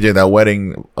when I DJed that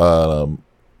wedding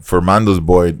for Mando's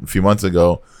boy a few months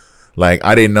ago, like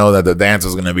I didn't know that the dance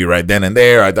was gonna be right then and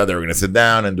there. I thought they were gonna sit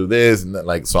down and do this and that,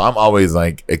 like. So I'm always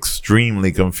like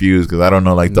extremely confused because I don't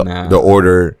know like the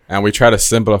order. And we try to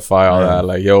simplify all that.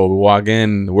 Like, yo, we walk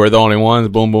in, we're the only ones.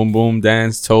 Boom, boom, boom.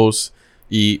 Dance, toast,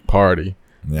 eat, party.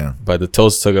 Yeah. But the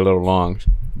toast took a little long,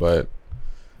 but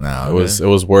it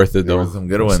was worth it though. There were some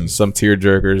good ones, some tear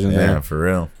jerkers in there. Yeah, for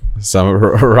real. Some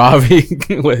Ravi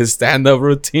with his stand-up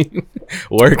routine,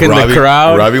 working the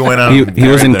crowd. Ravi went on. He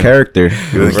was in character.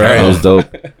 He was character. That was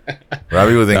dope.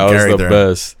 Ravi was in character. That was the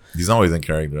best. He's always in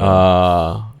character.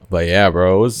 But yeah,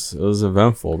 bro, it was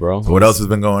eventful, bro. So what else has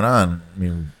been going on? I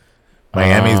mean,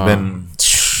 Miami's been.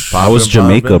 I was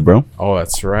Jamaica, bro. Oh,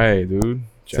 that's right, dude.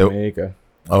 Jamaica.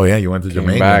 Oh yeah, you went to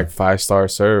Jamaica. Came back 5-star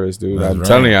service, dude. I'm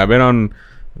telling you, I've been on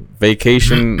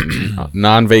vacation,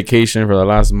 non-vacation for the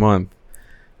last month.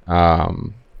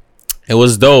 It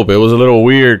was dope. It was a little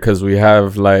weird because we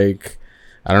have like,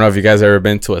 I don't know if you guys ever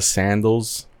been to a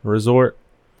sandals resort.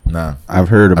 No, I've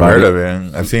heard of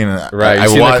it. I've seen it. Right,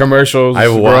 I've seen the commercials. I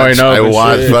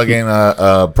watched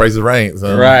fucking Price is Right.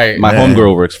 So. Right, my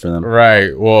homegirl works for them.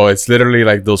 Right. Well, it's literally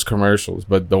like those commercials,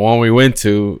 but the one we went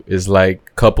to is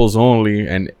like couples only,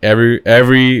 and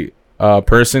every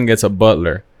person gets a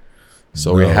butler.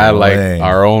 So we had like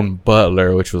our own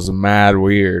butler, which was mad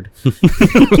weird.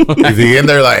 Is he in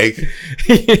there like,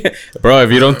 bro?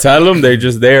 If you don't tell them, they're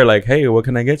just there like, hey, what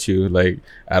can I get you? Like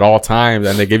at all times,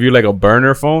 and they give you like a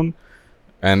burner phone,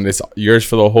 and it's yours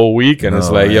for the whole week. And it's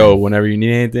like, yo, whenever you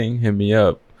need anything, hit me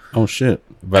up. Oh shit!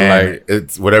 But and like,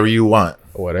 it's whatever you want.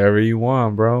 Whatever you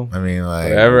want, bro. I mean, like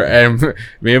whatever. And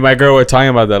me and my girl were talking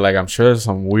about that. Like, I'm sure there's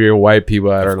some weird white people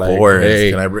that are like,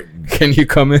 "Hey, can you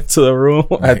come into the room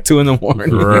at 2 a.m?"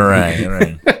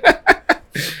 Right.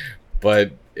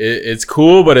 But it's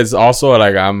cool, but it's also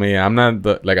like, I mean, I'm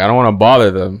not like, I don't want to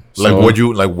bother them. Like, So, would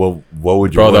you like? What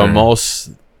would you? bro? wear?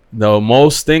 The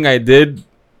most thing I did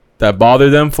that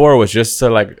bothered them for was just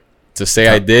to say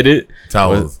I did it.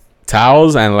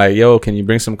 Towels, and like, yo, can you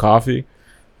bring some coffee?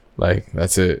 Like,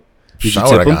 that's it. Did you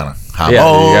tip them? Yeah,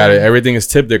 you got it. Everything is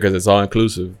tipped there because it's all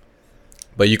inclusive.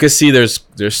 But you can see there's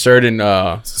certain.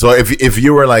 So if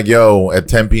you were like, yo, at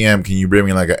 10 p.m., can you bring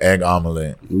me like an egg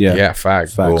omelet? Yeah,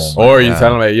 facts. Oh, or you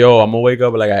tell them like, yo, I'm gonna wake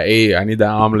up like at 8. I need that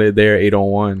omelet there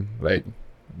 8:01. Like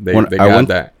they got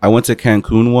that. I went to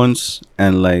Cancun once,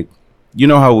 and like, you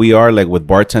know how we are like with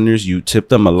bartenders, you tip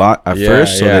them a lot at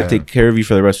first, so they take care of you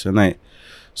for the rest of the night.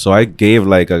 So I gave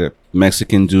like a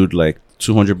Mexican dude like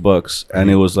 $200, and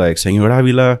it was like Señor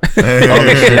Avila.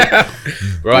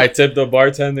 Bro, I tipped the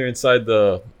bartender inside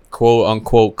the quote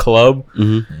unquote club.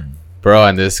 Bro,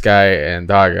 and this guy and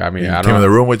dog, I mean, I don't came in the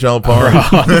room with y'all, Paul.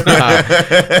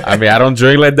 I mean, I don't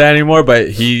drink like that anymore,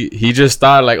 but he just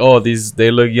thought like, oh,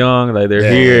 they look young, like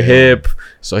they're hip.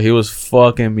 So he was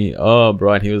fucking me up,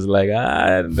 bro, and he was like,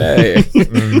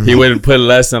 he would put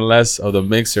less and less of the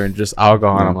mixer and just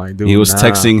alcohol. And I'm like, dude, he was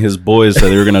texting his boys that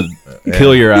they were gonna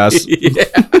kill your ass. You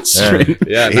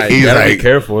gotta be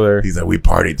careful there. He's like, we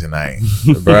partied tonight,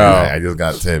 bro. I just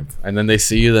got tipped. And then they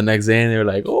see you the next day and they're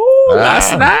like, oh,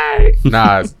 last night.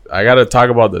 Nah, I gotta talk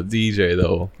about the DJ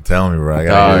though. Tell me,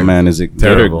 bro. Man, is it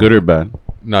good or bad?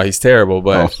 No, he's terrible,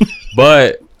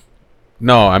 but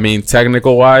no, I mean,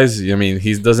 technical wise, I mean,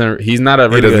 he's not a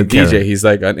really good DJ. He's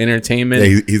like an entertainment.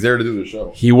 Yeah, he's there to do the show.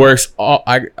 He works all.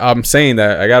 I'm saying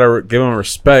that I gotta give him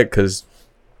respect because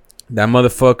that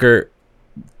motherfucker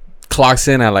clocks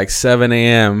in at like 7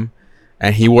 a.m.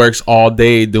 and he works all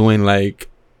day doing like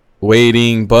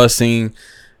waiting, bussing,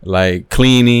 like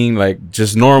cleaning, like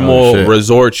just normal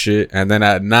resort shit. And then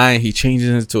at 9 he changes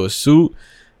into a suit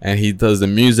and he does the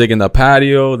music in the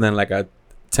patio. Then like at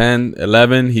 10,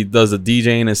 11 he does the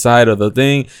DJing inside of the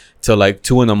thing till like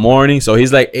 2 a.m. So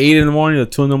he's like 8 a.m. to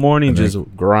 2 a.m. just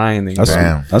grinding.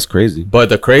 That's crazy. But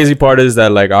the crazy part is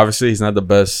that like obviously he's not the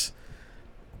best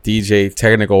DJ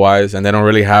technical wise, and they don't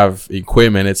really have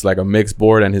equipment. It's like a mix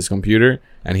board and his computer,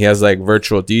 and he has like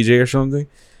virtual DJ or something.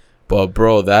 But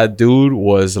bro, that dude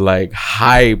was like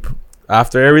hype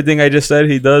after everything I just said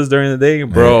he does during the day,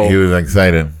 bro. He was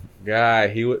excited. Guy,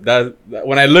 that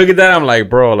when I look at that, I'm like,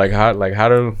 bro, how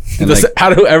do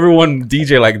everyone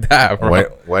DJ like that, bro?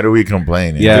 Why do we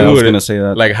complain? Yeah, dude, I was gonna say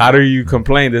that. Like, how do you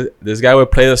complain? This guy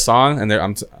would play the song, and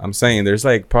I'm saying there's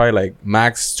like probably like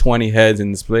max 20 heads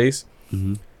in this place.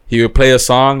 He would play a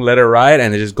song, let it ride,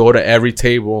 and then just go to every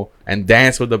table and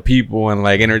dance with the people and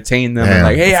like entertain them and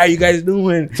like, hey, how you guys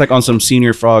doing? It's like on some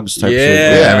Senior Frogs type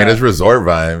shit. Yeah, I mean, it's resort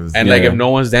vibes. And like if no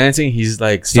one's dancing, he's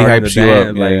like starting to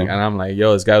dance. And I'm like,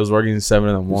 yo, this guy was working 7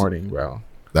 a.m, bro.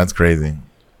 That's crazy.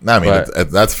 No, I mean,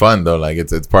 that's fun though. Like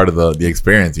it's part of the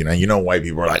experience, you know. You know, white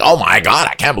people are like, "Oh my god,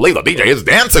 I can't believe the DJ is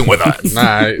dancing with us."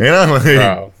 Nah, you know,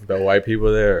 bro, the white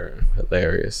people there are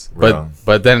hilarious.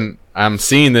 But then I'm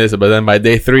seeing this, but then by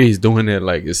day 3, he's doing it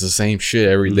like it's the same shit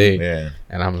every day. Yeah,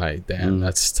 and I'm like, damn,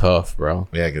 that's tough, bro.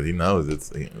 Yeah, because he knows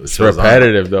it's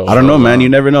repetitive though. I don't know, man. You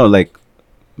never know. Like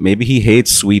maybe he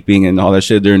hates sweeping and all that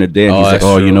shit during the day, and he's like,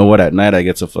 "Oh, you know what? At night, I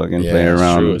get to fucking play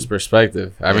around." True. It's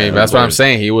perspective. I mean, that's what I'm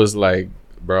saying. He was like,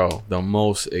 bro, the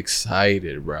most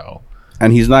excited, bro.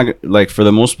 And he's not like, for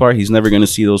the most part, he's never gonna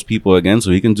see those people again,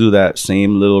 so he can do that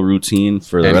same little routine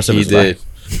for the rest of his life.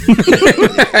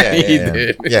 He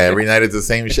did. Yeah, every night it's the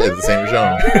same shit, it's the same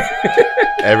show.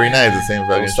 Every night it's the same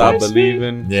fucking show. Stop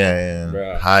believing. Yeah.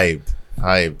 Bro.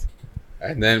 Hyped.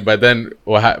 And then, but then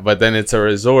it's a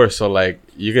resort, so like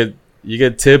you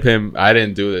could tip him. I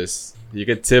didn't do this. You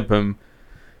could tip him.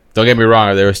 Don't get me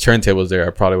wrong, if there was turntables there, I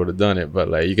probably would have done it. But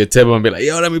like you could tip him and be like,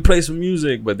 yo, let me play some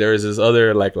music. But there was this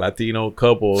other like Latino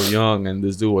couple, young, and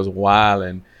this dude was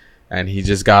wild, and he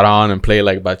just got on and played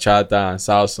like bachata and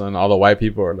salsa, and all the white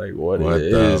people are like, what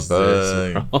is this,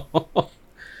 bro?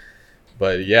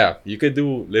 But yeah, you could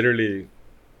do literally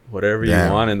whatever you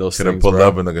want in those things. Could have pulled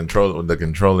up in the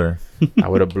controller. I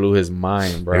would have blew his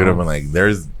mind, bro. He would have been like,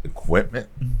 there's equipment.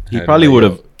 He probably would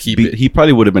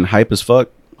have been hype as fuck,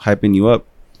 hyping you up.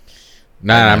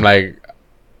 Nah, I'm like,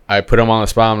 I put him on the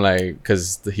spot. I'm like,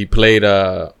 because he played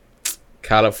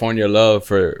California Love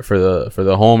for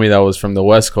the homie that was from the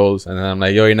West Coast, and then I'm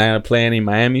like, yo, you're not gonna play any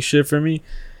Miami shit for me?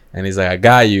 And he's like, I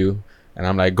got you. And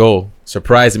I'm like, go,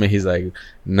 surprise me. He's like,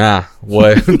 nah,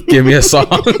 what? Give me a song.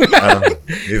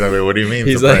 He's like, wait, what do you mean?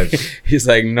 He's like,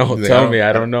 no, He's tell like, me,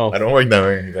 I don't know. I don't work that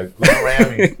way. He's like, go to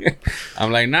Miami.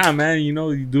 I'm like, nah, man, you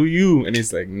know, you do you. And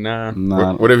he's like, nah.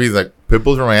 What if he's like,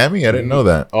 Pitbull's from Miami? I didn't know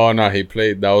that. Oh, no, he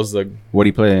played. That was the. What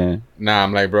he play? Nah,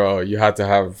 I'm like, bro, you have to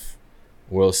have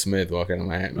Will Smith walking in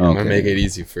Miami. I'm gonna make it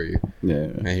easy for you. Yeah.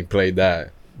 And he played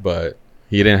that, but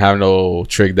he didn't have no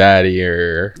Trick Daddy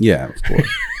or of course.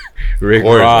 Rick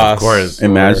Ross. Of course.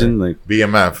 Imagine like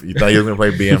BMF. You thought you were gonna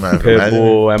play BMF?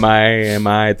 Pitbull,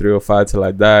 MI, 305 Till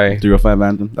I Die. 305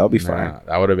 Anthem. That'll be fine.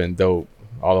 That would have been dope.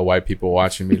 All the white people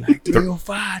watching me like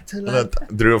 305 Till I Die.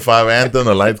 305 Anthem.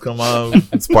 The lights come out.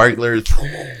 Sparklers.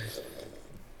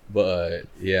 But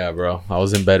yeah, bro, I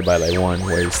was in bed by like 1,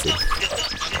 wasted.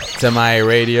 It's MIA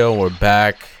Radio. We're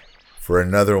back for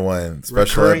another one.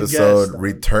 Special Recurring episode. guest.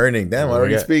 Returning. Damn, I'm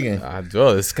already speaking.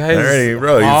 This guy's already,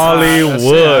 bro.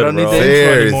 Hollywood, I don't need the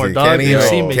intro anymore, dog.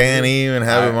 Can't even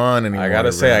have him on anymore. I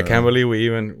gotta say, bro. I can't believe we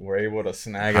even were able to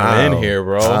snag him in here,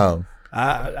 bro. Wow.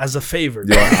 As a favor.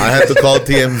 Yo, I had to call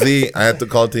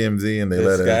TMZ. And they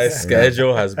let us. This guy's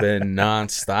schedule has been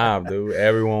nonstop, dude.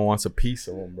 Everyone wants a piece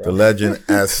of him, bro. The legend,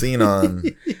 as seen on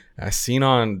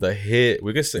the hit.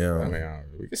 We could say,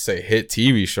 we could say hit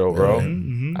TV show, bro. I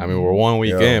mean, we're 1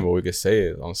 week in, but we could say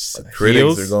it on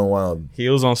critics are going wild.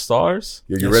 Heels on Stars.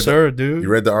 You read dude. You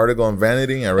read the article on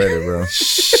Vanity? I read it, bro.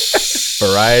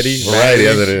 Variety.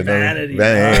 Vanity.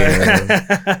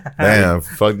 Damn,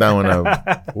 fuck that one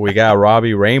up. We got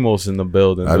Robbie Ramos in the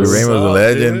building. Robbie Ramos, a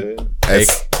legend.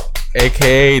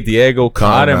 AKA Diego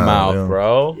Cottonmouth,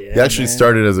 bro. Yeah, he actually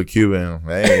started as a Cuban.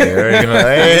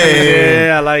 Hey,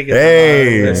 I like it.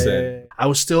 Hey, listen. I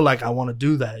was still like, I want to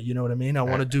do that. You know what I mean? I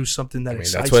want to do something that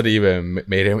excites that's what me. even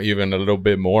made him even a little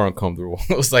bit more uncomfortable.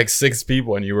 It was like 6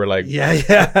 people, and you were like,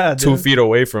 2 2 feet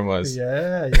away from us.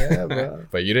 Yeah, bro.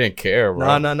 But you didn't care,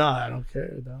 bro. No, I don't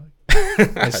care, dog.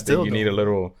 I think you need a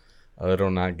little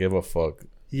not give a fuck.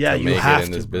 Yeah, to you make have it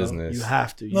in this bro. business. You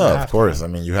have to. No, of course. I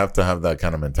mean, you have to have that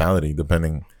kind of mentality,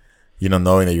 depending,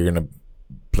 knowing that you're gonna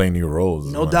play new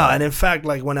roles. No doubt. And in fact,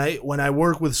 like when I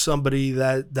work with somebody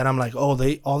that I'm like, all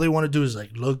they want to do is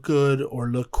like look good or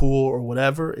look cool or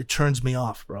whatever, it turns me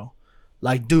off, bro.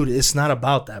 Like, dude, it's not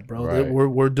about that, bro. Right.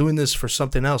 We're doing this for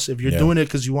something else. If you're doing it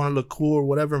because you want to look cool or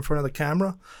whatever in front of the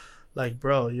camera, like,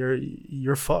 bro,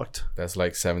 you're fucked. That's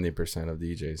like 70% of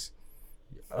DJs.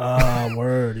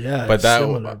 Word, yeah. But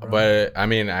similar, but I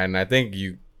mean, and I think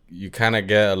you kind of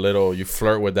get a little, you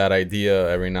flirt with that idea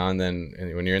every now and then,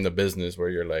 and when you're in the business where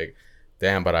you're like,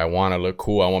 damn, but I want to look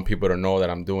cool. I want people to know that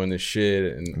I'm doing this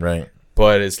shit. And right.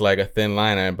 But it's like a thin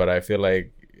line. But I feel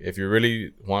like if you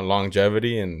really want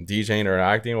longevity in DJing or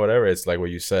acting, whatever, it's like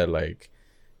what you said, like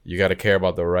you got to care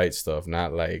about the right stuff,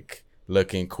 not like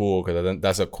looking cool, because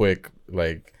that's a quick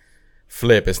like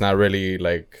flip. It's not really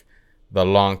like the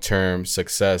long-term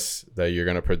success that you're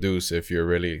going to produce if you're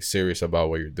really serious about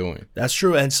what you're doing. That's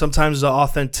true. And sometimes the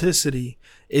authenticity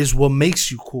is what makes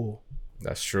you cool.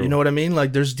 That's true. You know what I mean?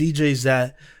 Like there's DJs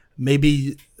that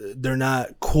maybe they're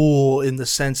not cool in the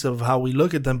sense of how we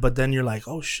look at them, but then you're like,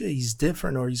 oh shit, he's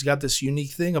different, or he's got this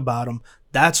unique thing about him.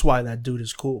 That's why that dude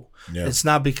is cool. Yeah. It's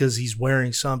not because he's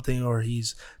wearing something or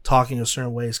he's talking a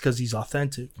certain way. It's because he's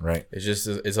authentic. Right.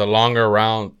 It's a longer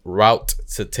route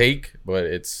to take, but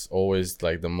it's always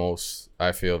like the most,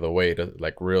 I feel, the way to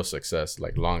like real success,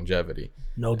 like longevity.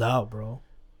 No doubt, bro.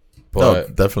 But no,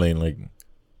 definitely, like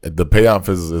the payoff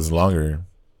is longer.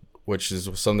 Which is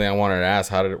something I wanted to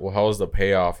ask. How was the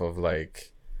payoff of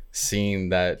like seeing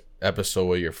that episode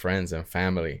with your friends and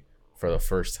family for the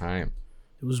first time?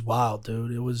 It was wild,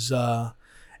 dude. It was,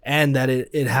 and that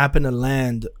it happened to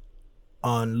land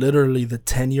on literally the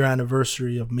 10-year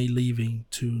anniversary of me leaving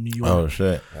to New York. Oh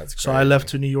shit! That's crazy. So I left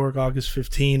to New York August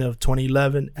 15 of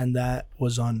 2011, and that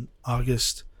was on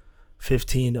August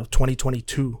 15 of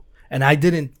 2022. And I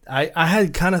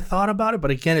had kind of thought about it, but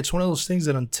again, it's one of those things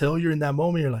that until you're in that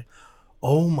moment, you're like,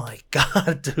 oh my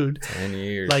God, dude. 10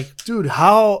 years. Like, dude,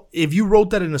 how, if you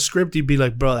wrote that in a script, you'd be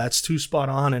like, bro, that's too spot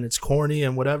on and it's corny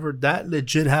and whatever. That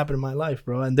legit happened in my life,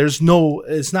 bro. And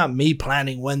it's not me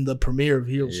planning when the premiere of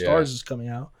Heel Stars is coming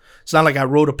out. It's not like I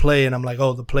wrote a play and I'm like,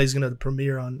 oh, the play's going to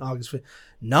premiere on August 5th.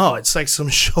 No, it's like some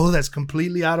show that's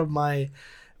completely out of my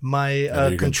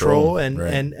my control and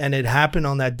it happened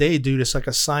on that day, dude. It's like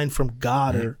a sign from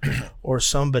God or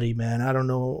somebody, man. I don't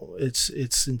know. It's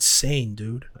insane,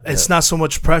 dude. It's not so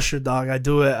much pressure, dog. I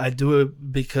do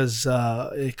it because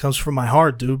it comes from my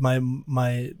heart, dude.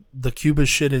 The Cuba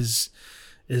shit is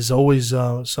always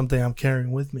something I'm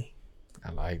carrying with me.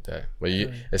 I like that. But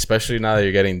you, especially now that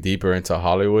you're getting deeper into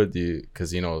Hollywood, because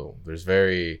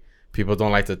there's people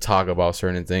don't like to talk about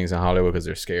certain things in Hollywood because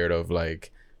they're scared of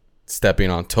like stepping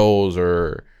on toes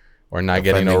or not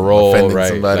getting a role, right?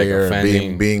 Somebody, like or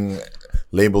offending, being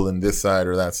labeled in this side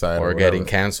or that side, or getting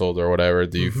canceled or whatever.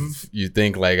 Do you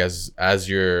think like as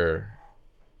your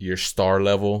star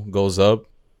level goes up,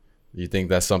 you think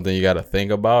that's something you got to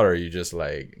think about, or you just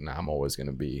like, nah, I'm always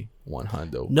gonna be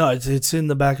 100? No, it's in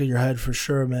the back of your head for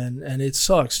sure, man, and it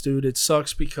sucks, dude. It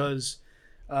sucks because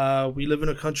we live in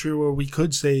a country where we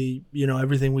could say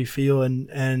everything we feel,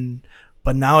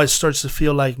 but now it starts to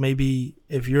feel like maybe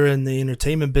if you're in the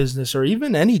entertainment business or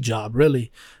even any job, really,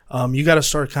 you got to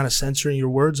start kind of censoring your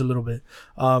words a little bit.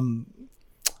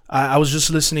 I was just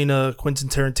listening to Quentin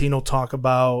Tarantino talk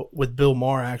about, with Bill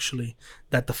Maher actually,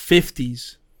 that the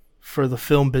 50s for the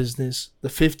film business, the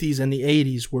 50s and the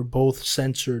 80s were both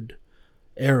censored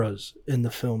eras in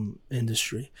the film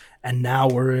industry, and now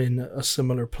we're in a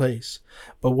similar place.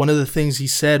 But one of the things he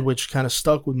said, which kind of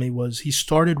stuck with me, was he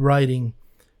started writing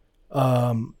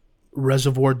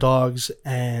Reservoir Dogs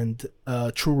and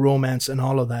True Romance and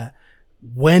all of that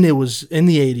when it was in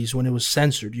the 80s, when it was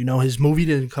censored. His movie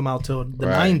didn't come out till the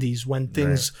 90s when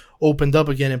things opened up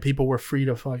again and people were free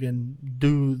to fucking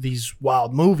do these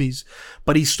wild movies.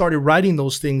 But he started writing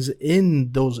those things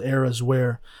in those eras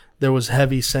where there was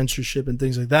heavy censorship and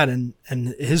things like that. And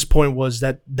his point was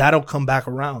that that'll come back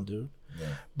around, dude.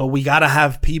 Yeah. But we got to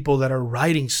have people that are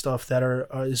writing stuff that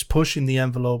is pushing the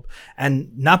envelope,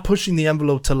 and not pushing the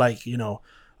envelope to like,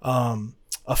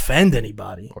 offend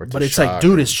anybody. But it's like,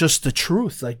 dude, it's just the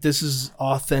truth. Like, this is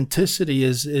authenticity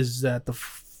is at the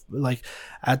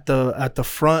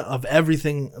front of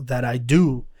everything that I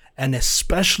do, and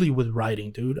especially with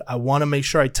writing, dude. I want to make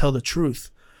sure I tell the truth.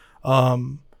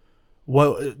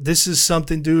 This is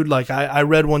something, dude, like I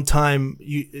read one time,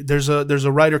 there's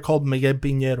a writer called Miguel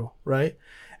Piñero, right?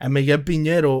 And Miguel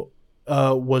Piñero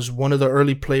was one of the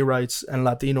early playwrights and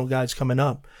Latino guys coming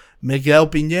up. Miguel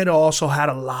Piñero also had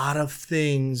a lot of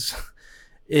things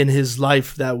in his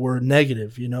life that were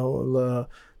negative,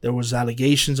 there was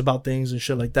allegations about things and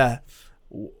shit like that.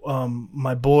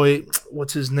 My boy,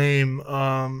 what's his name,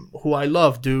 who I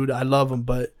love, dude, I love him,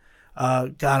 but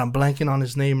God, I'm blanking on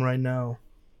his name right now.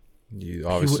 You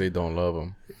obviously don't love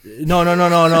him. No.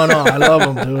 I love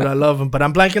him, dude. I love him. But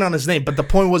I'm blanking on his name. But the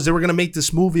point was they were going to make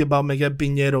this movie about Miguel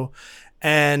Piñero.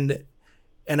 And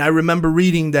I remember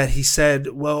reading that he said,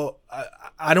 well,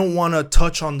 I don't want to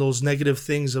touch on those negative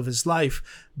things of his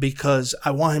life because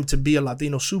I want him to be a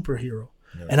Latino superhero.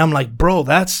 Yeah. And I'm like, bro,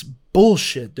 that's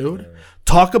bullshit, dude. Yeah.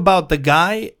 Talk about the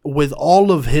guy with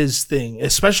all of his thing,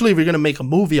 especially if you're going to make a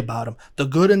movie about him, the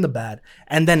good and the bad,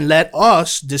 and then let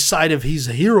us decide if he's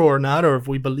a hero or not, or if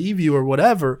we believe you or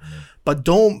whatever. Yeah. But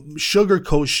don't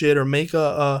sugarcoat shit or make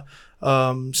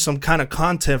some kind of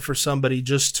content for somebody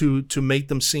just to make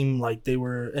them seem like they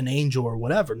were an angel or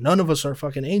whatever. None of us are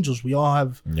fucking angels. We all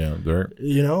have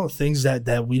things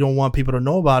that we don't want people to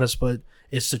know about us, but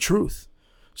it's the truth.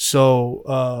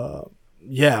 So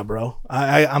yeah, bro,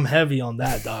 I'm heavy on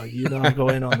that, dog. I go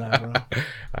in on that, bro.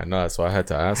 I know, that's why I had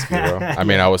to ask you, bro. I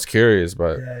mean, I was curious,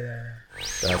 but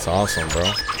that's awesome, bro.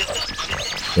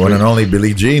 One and only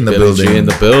Billy G in the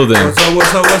building.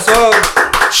 What's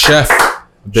up? Chef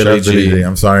Billy G.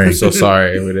 I'm sorry. I'm so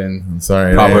sorry. We didn't. I'm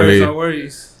sorry. Properly. No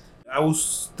worries. I was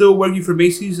still working for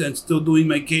Macy's and still doing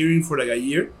my catering for like a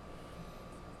year.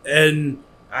 And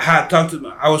I had talked to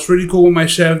I was really cool with my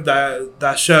chef.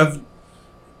 That chef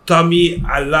taught me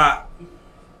a lot.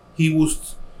 He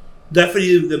was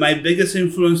definitely my biggest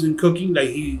influence in cooking. Like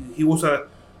he was a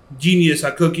genius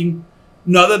at cooking.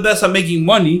 Not the best at making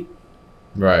money.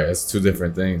 Right, it's two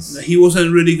different things. He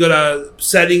wasn't really good at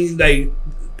setting, like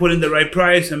putting the right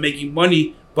price and making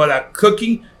money, but at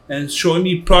cooking and showing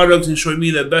me products and showing me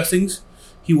the best things,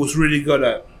 he was really good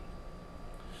at.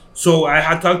 So I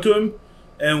had talked to him,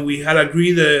 and we had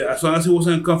agreed that as long as it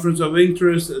wasn't a conflict of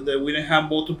interest, that we didn't have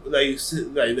multiple like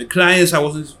the clients. I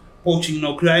wasn't poaching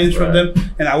no clients from them,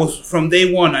 and I was from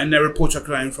day one. I never poached a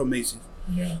client from Macy's.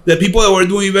 Yeah. The people that were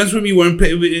doing events for me they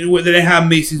didn't have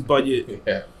Macy's budget.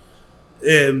 Yeah.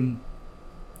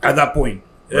 At that point,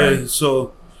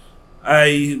 so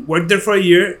I worked there for a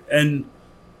year, and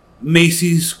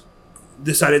Macy's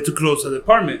decided to close the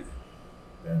department.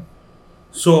 Yeah.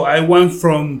 So I went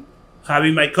from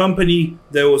having my company,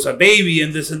 there was a baby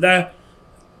and this and that,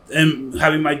 and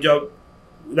having my job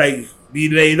like be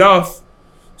laid off.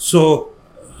 So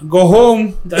go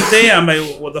home that day. I'm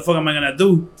like, what the fuck am I gonna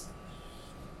do?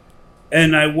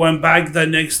 And I went back the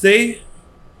next day.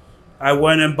 I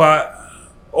went and bought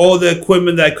all the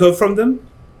equipment that I could from them.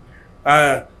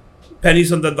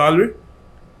 Pennies on the dollar.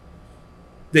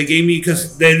 They gave me,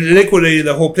 because they liquidated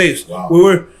the whole place. Wow.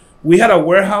 We had a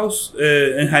warehouse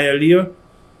in Hialeah.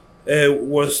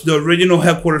 Was the original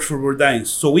headquarters for Rodines.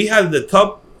 So we had the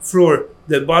top floor.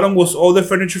 The bottom was all the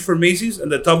furniture for Macy's,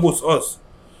 and the top was us.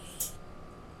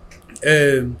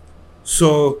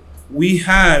 So we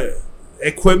had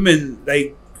equipment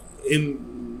like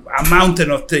in a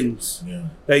mountain of things,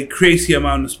 like crazy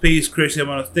amount of space, crazy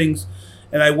amount of things.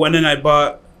 And I went and I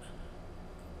bought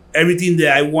everything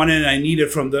that I wanted and I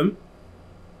needed from them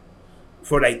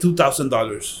for like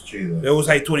 $2,000. It was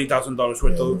like $20,000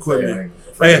 worth of equipment.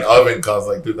 Like an oven costs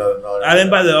like $2,000. I didn't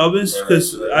buy the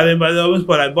ovens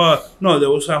but I bought there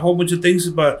was a whole bunch of things.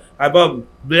 But I bought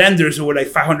blenders that were like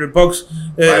 $500.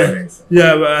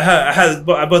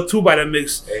 I bought 2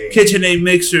 Vitamix, KitchenAid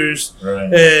mixers,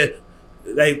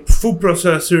 like food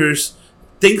processors.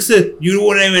 Things that you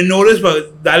wouldn't even notice,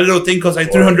 but that little thing costs like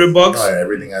 $300.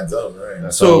 Everything adds up,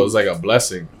 right? So it was like a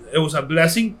blessing. It was a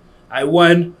blessing. I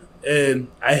went and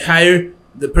I hired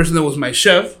the person that was my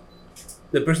chef,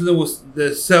 the person that was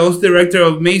the sales director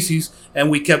of Macy's, and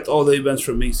we kept all the events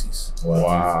from Macy's.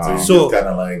 Wow. So kind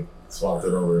of like swapped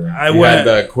it over. I had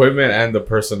the equipment and the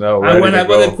personnel. I bought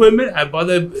the equipment. I bought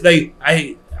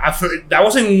that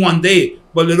wasn't in one day,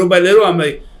 but little by little, I'm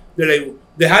like,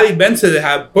 they had events that they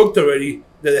had booked already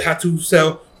that they had to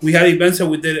sell. We had events that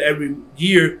we did every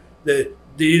year that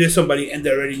they needed somebody, and they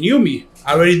already knew me.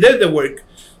 I already did the work.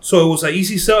 So it was an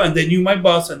easy sell, and they knew my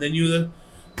boss, and they knew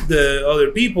the other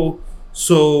people.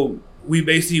 So we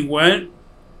basically went,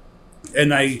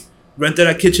 and I rented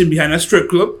a kitchen behind a strip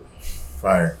club.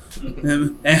 Fire.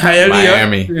 And Hialeah.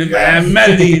 Miami.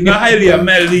 Medley. Not Hialeah,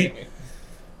 Medley.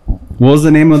 What was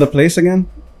the name of the place again?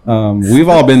 We've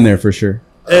all been there for sure.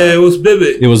 It was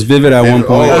Vivid. It was Vivid at one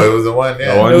point. Oh, it was the one,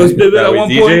 yeah. It was Vivid at one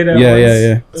point.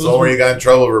 Yeah. So where you got in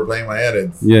trouble for playing my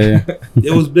edits. Yeah.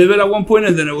 It was Vivid at one point,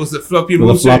 and then it was the Floppy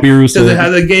Rooster. The Floppy Rooster. Because it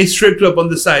had a gay strip club on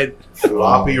the side.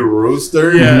 Floppy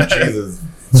Rooster? Yeah. Jesus.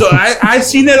 So I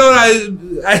seen it all.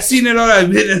 I seen it all.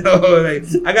 I've been it all. Like,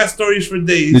 I got stories for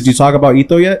days. Did you talk about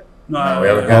Ito yet? No, we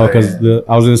haven't. Oh, because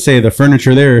I was gonna say the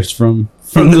furniture there is from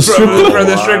the strip club. From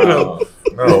the strip club.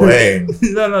 No way.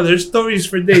 No, there's stories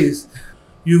for days.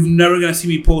 You've never gonna see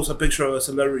me post a picture of a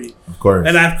celebrity. Of course.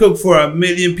 And I've cooked for 1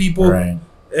 million people. Right.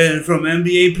 And from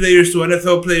NBA players to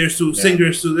NFL players to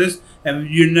singers to this, and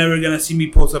you're never gonna see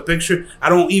me post a picture. I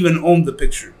don't even own the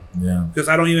picture. Yeah. Because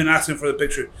I don't even ask them for the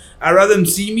picture. I'd rather them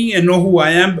see me and know who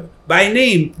I am by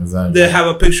name than have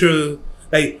a picture.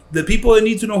 Like, the people that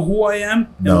need to know who I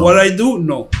am and what I do,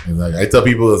 no. Exactly. I tell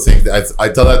people the same thing. I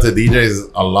tell that to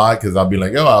DJs a lot because I'll be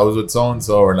like, yo, I was with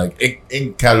so-and-so, or like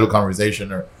in casual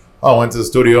conversation, or I went to the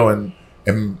studio and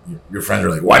your friends are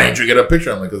like, why didn't you get a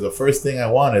picture? I'm like, because the first thing I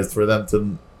want is for them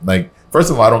to, like, first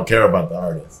of all, I don't care about the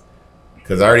artist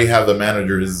because I already have the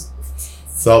manager's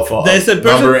cell phone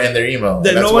number and their email. And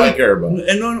that's what I care about.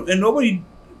 And nobody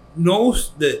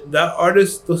knows that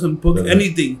artist doesn't book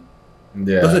anything.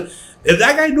 Yeah. If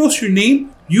that guy knows your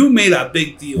name, you made a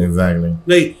big deal. Exactly.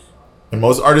 Like, and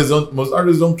most artists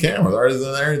don't care. Most artists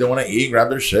in there, they want to eat, grab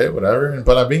their shit, whatever, and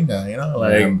put a binga, you know?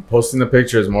 Like, posting the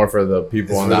picture is more for the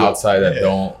people on the outside that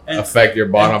don't affect your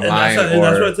bottom line. And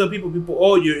that's what I tell people,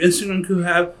 oh, your Instagram could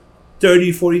have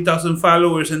 30, 40,000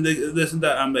 followers and this and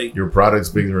that. I'm like, your product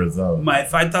speaks for itself. My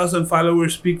 5,000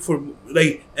 followers speak for,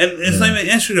 like, and it's not even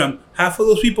Instagram. Half of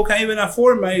those people can't even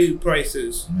afford my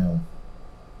prices. Yeah.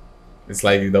 It's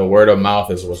like the word of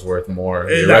mouth is what's worth more.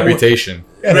 Your reputation.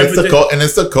 And it's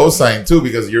the cosign too,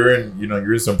 because you're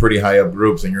in some pretty high up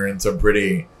groups and you're in some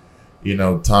pretty,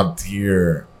 top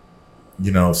tier,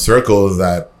 circles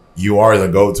that you are the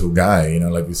go-to guy.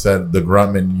 Like you said, the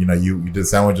Grutman, you did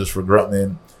sandwiches for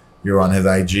Grutman. You were on his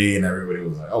IG and everybody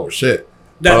was like, oh shit.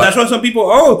 That's why some people,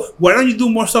 why don't you do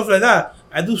more stuff like that?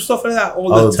 I do stuff like that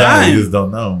all the time. You just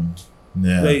don't know.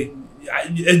 Yeah. Like,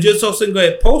 it's just so single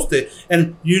I posted,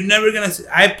 and you're never gonna see.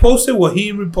 I posted what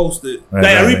he reposted.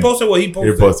 I reposted what he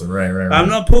posted. You posted, right. I'm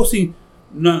not posting.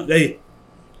 No,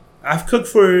 I've cooked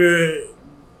for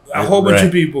a whole bunch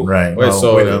of people. Right.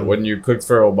 Wait, when you cooked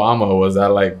for Obama, was that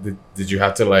like? Did you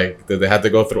have to did they have to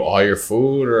go through all your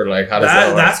food, or like how does that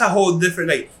work? That's a whole different.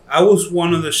 Like, I was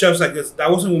one of the chefs. Like, that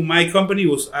wasn't with my company. It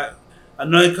was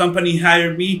another company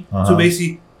hired me to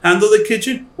basically handle the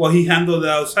kitchen while he handled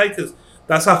the outside, because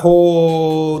That's a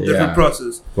whole different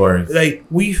process. Of course. Like,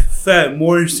 we fed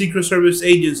more Secret Service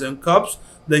agents and cops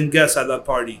than guests at that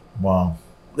party. Wow.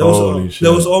 There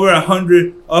was over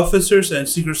 100 officers and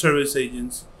Secret Service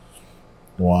agents.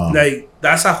 Wow. Like,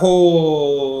 that's a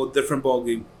whole different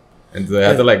ballgame. And do they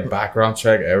have to like background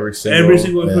check every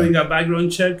single employee got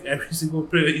background check. Every single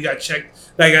employee got checked.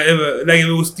 Like if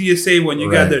it was TSA when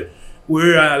you got there. We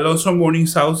were at Alonso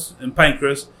Morning's house in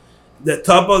Pinecrest. The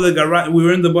top of the garage, we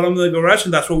were in the bottom of the garage,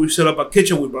 and that's where we set up a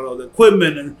kitchen. We brought all the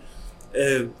equipment,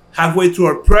 and halfway through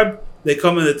our prep, they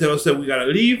come and they tell us that we gotta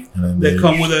leave. They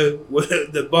come with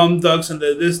the bum ducks and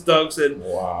the this ducks and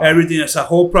everything. It's a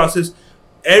whole process.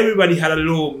 Everybody had a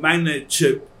little magnet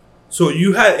chip, so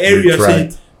you had areas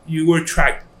that you were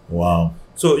tracked. Wow.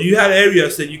 So you had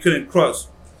areas that you couldn't cross.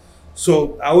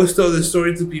 So I always tell this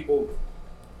story to people.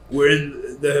 We're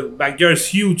in the backyard is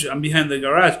huge. I'm behind the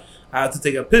garage. I had to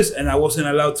take a piss, and I wasn't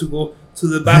allowed to go to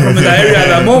the bathroom in that area at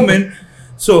that moment.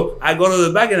 So I go to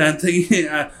the back, and I'm taking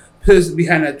a piss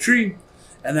behind a tree.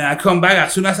 And then I come back.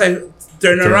 As soon as I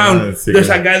turn around, there's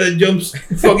a guy that jumps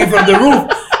fucking from the roof.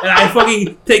 And I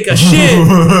fucking take a shit.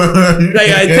 Like,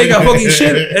 I take a fucking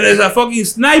shit. And there's a fucking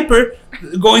sniper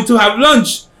going to have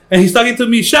lunch. And he's talking to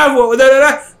me, Chavo,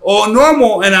 all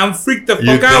normal, and I'm freaked the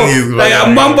fuck out. Like,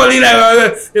 I'm mumbling,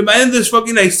 like, am I in this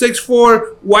fucking, like,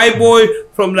 6'4" white boy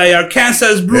from, like,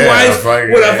 Arkansas, blue eyes,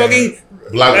 with a fucking...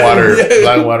 Blackwater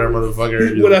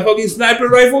motherfucker. With a fucking sniper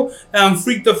rifle, and I'm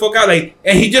freaked the fuck out. Like,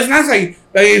 and he just has, like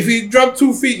if he dropped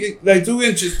 2 feet, like 2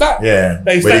 inches, stop. Yeah.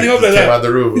 Like, standing up like that. Came out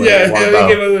the roof. Like,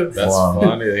 he came out. That's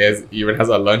funny. He even has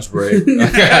a lunch break.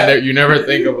 You never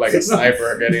think of like a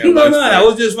sniper getting a lunch break. I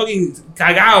was just fucking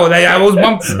cagao. Like, I was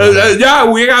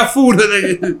yeah, we got food.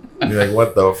 You're like,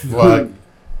 what the fuck?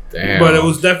 Damn. But it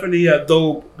was definitely a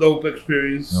dope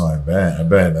experience. No, I bet.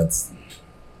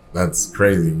 That's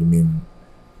crazy. I mean,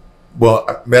 well,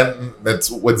 then that's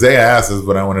what Zaya asked is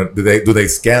what I want to. Do they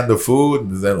scan the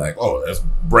food? Is that like, oh, this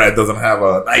bread doesn't have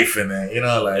a knife in it? You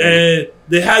know, like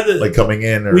they had like coming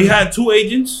in. Or, we had 2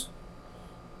 agents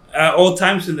at all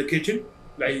times in the kitchen,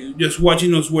 like just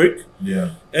watching us work.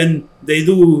 Yeah, and they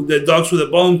do the dogs with the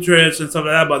bone threads and stuff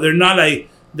like that, but they're not like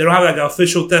they don't have like an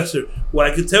official tester. What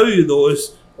I can tell you though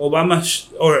is Obama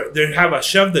or they have a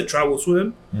chef that travels with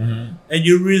him, and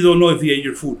you really don't know if he ate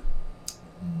your food.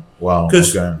 Wow.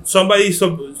 Because somebody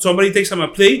takes him a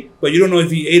plate, but you don't know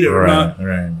if he ate it or not.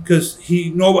 Right. Because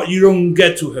you don't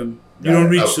get to him. You don't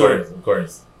reach to him. Of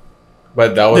course.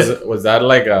 But that was that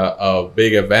like a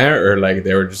big event or like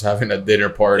they were just having a dinner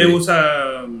party? It was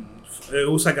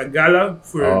like a gala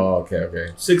for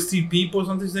okay 60 people,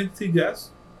 something 60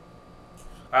 guests.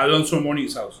 At Alonso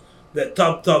Morning's house. The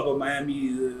top of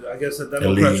Miami. I guess the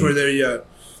Democrats were there. Yeah.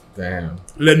 Damn.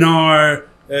 Lennar.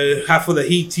 Half of the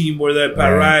Heat team were there.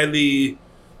 Pat Riley.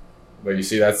 But you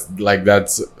see, that's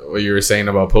what you were saying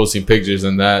about posting pictures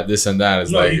and this and that.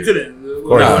 Is like you couldn't. Of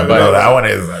course, no, that one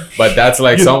is. But that's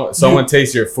like someone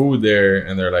tastes your food there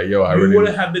and they're like, "Yo, I really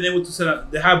wouldn't have been able to set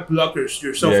up." They have blockers.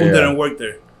 Your cell phone didn't work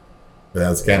there.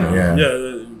 That's kind of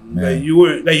Like you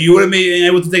wouldn't been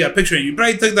able to take a picture. You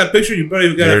probably took that picture. You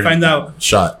probably gotta find out.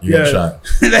 Shot. You got shot.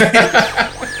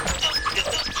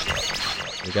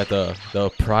 We got the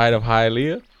pride of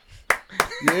Hialeah.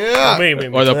 Yeah.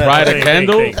 Or the pride of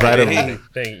Kendall.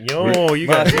 Yo, you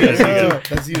got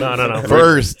No.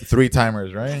 First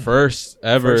 3-timers, right? First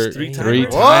ever 3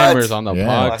 timers on the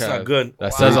podcast. That's not good.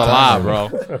 That says a lot, bro.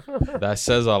 That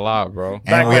says a lot, bro.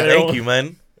 And thank you,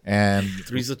 man. And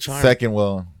three's a charm.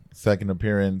 Second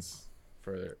appearance.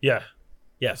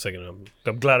 Yeah, second.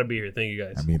 I'm glad to be here. Thank you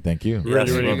guys. I mean, thank you.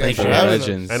 Really thank you.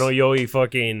 Legends. I know Yoey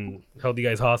fucking held you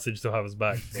guys hostage to have us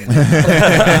back.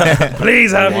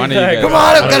 Please have me back. Come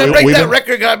on, I'm gonna break that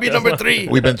record. Gotta be number 3.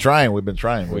 We've been trying.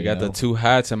 We got the 2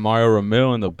 hats and Mario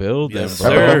Ramil in the building, Yes,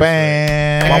 bro. sir.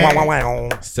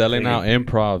 Selling out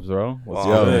improvs, bro. What's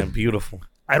up, man? Beautiful.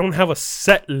 I don't have a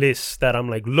set list that I'm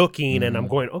like looking and I'm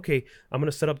going, okay, I'm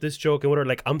gonna set up this joke and whatever.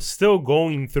 Like I'm still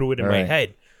going through it in my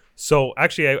head. So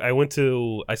actually,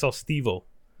 I saw Steve-O.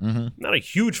 Not a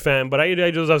huge fan, but I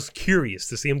was curious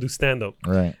to see him do stand up.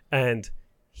 Right. And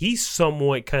he's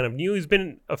somewhat kind of new. He's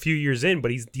been a few years in, but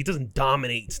he doesn't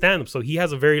dominate stand up. So he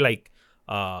has a very like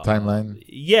timeline.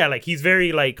 Yeah, like he's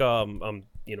very like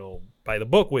by the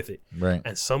book with it. Right.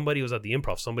 And somebody was at the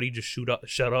improv. Somebody just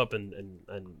shut up and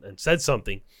said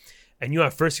something. And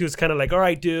at first he was kind of like, all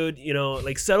right, dude,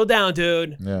 like settle down,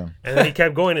 dude. Yeah. And then he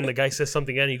kept going and the guy says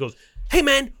something and he goes, hey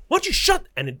man, why don't you shut?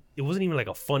 And it wasn't even like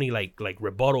a funny like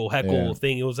rebuttal heckle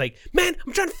thing. It was like, man,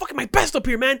 I'm trying to fucking my best up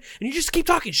here, man, and you just keep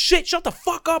talking shit. Shut the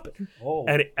fuck up.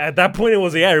 And at that point it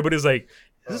was everybody's like,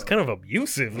 this is kind of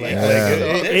abusive. Like,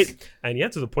 and yeah,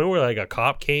 to the point where like a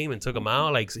cop came and took him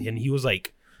out, like, and he was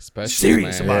like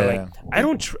serious about it. Like, I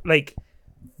don't like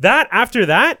that. After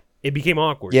that, it became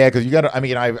awkward. Yeah, because you got to. I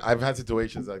mean, I've had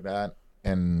situations like that,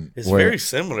 and it's very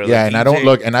similar. Yeah, like and I don't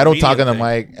look, and I don't talk on the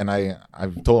mic, and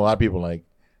I've told a lot of people like,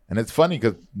 and it's funny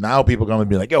because now people gonna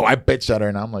be like, yo, I bitched at her,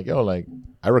 and I'm like, yo, like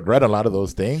I regret a lot of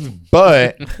those things,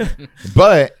 but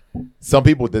some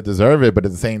people did deserve it. But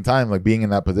at the same time, like being in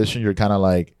that position, you're kind of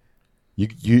like,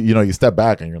 you know, you step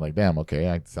back and you're like, damn, okay,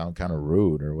 I sound kind of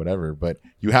rude or whatever, but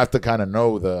you have to kind of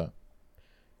know the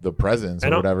presence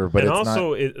or whatever. But and it's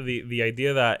also not, the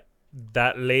idea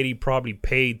that lady probably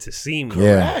paid to see me.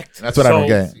 Yeah, that's what I don't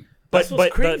get. But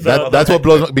that's what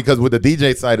blows, because with the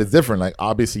DJ side it's different. Like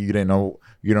obviously you don't know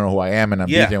who I am, and I'm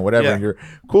DJ and whatever, and you're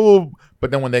cool. But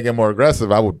then when they get more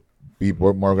aggressive, I would be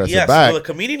more aggressive back. So the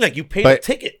comedian, like you paid a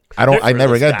ticket. I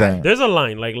never get that. There's a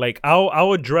line like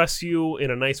I'll address you in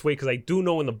a nice way because I do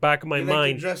know in the back of my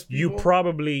mind you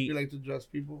probably You like to dress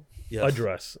people?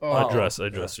 Yes.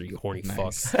 address, you horny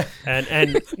fuck.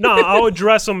 And no, I'll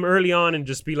address them early on and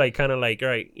just be like, kind of like, all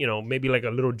right, you know, maybe like a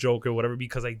little joke or whatever,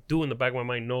 because I do in the back of my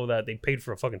mind know that they paid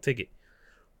for a fucking ticket.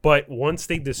 But once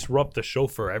they disrupt the show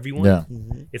for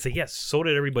everyone, it's like, yes, so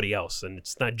did everybody else, and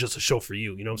it's not just a show for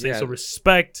you. You know what I'm saying? Yeah. So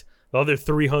respect the other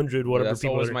 300 whatever that's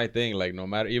people. That's always my thing. Like, no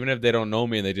matter, even if they don't know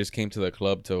me and they just came to the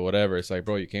club to whatever, it's like,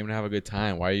 bro, you came to have a good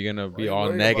time. Why are you gonna be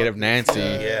all negative, Nancy?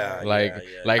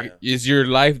 Is your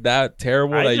life that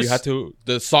terrible that you have to?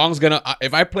 The song's gonna.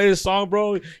 If I play the song,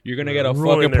 bro, you're gonna get a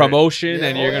fucking promotion,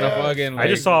 and you're gonna fucking. Like, I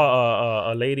just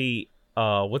saw a lady.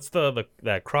 What's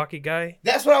that Crockett guy?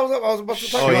 That's what I was about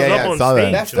to talk about. I saw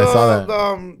that. That's I saw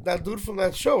that. That dude from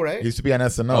that show, right? He used to be on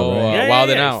SNL, right? Wild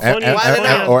 'N Out. Wild 'N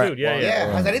Out, dude.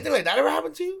 Yeah. Has anything like that ever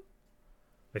happened to you?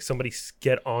 Like somebody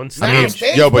get on stage. I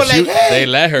mean, but they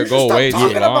let her go way too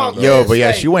long. But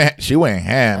yeah, she went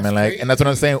ham, and like, and that's what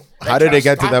I'm saying. How did they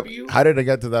get to that? How did they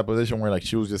get to that position where like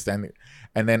she was just standing,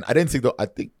 and then I didn't see I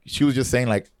think she was just saying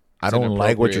like, I don't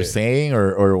like what you're saying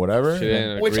or whatever.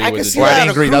 Which I can see I that didn't on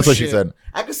a agree. cruise That's what she ship. said.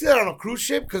 I can see that on a cruise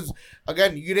ship because,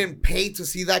 again, you didn't pay to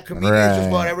see that comedian. It's just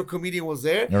whatever comedian was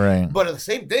there. Right. But at the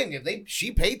same thing, if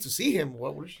she paid to see him,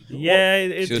 what was she doing? Yeah,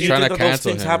 she was trying to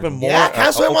cancel him. Happen more. Yeah,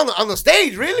 cancel him on the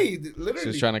stage, really. Literally. She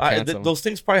was trying to cancel him. Those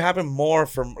things probably happen more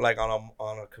from like on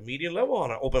a comedian level,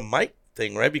 on an open mic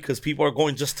thing, right? Because people are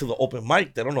going just to the open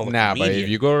mic. They don't know the comedian. But if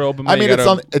you go to open mic, you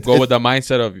gotta go with the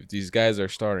mindset of these guys are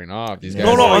starting off. These guys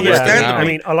understand. I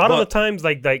mean, a lot of the times,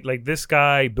 like this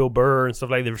guy, Bill Burr and stuff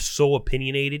like, they're so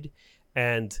opinionated,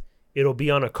 and it'll be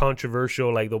on a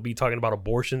controversial, like they'll be talking about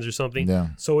abortions or something. Yeah.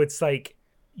 So it's like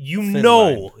you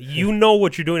know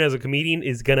what you're doing as a comedian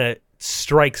is gonna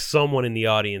strike someone in the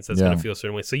audience that's gonna feel a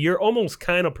certain way. So you're almost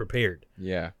kind of prepared.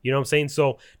 Yeah. You know what I'm saying?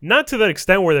 So not to that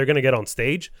extent where they're gonna get on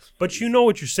stage, but you know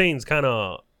what you're saying is kind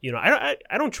of, you know,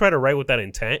 I don't try to write with that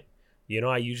intent. You know,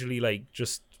 I usually like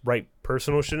just write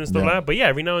personal shit and stuff like that. But yeah,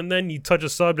 every now and then you touch a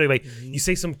subject, like you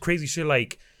say some crazy shit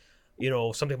like, you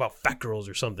know, something about fat girls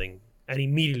or something, and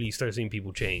immediately you start seeing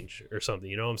people change or something.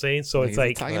 You know what I'm saying? So it's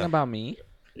like talking about me.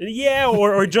 Yeah,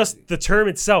 or just the term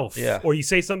itself. Yeah. Or you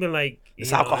say something like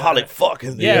it's alcoholic fuck. Yeah,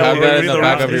 you have that in the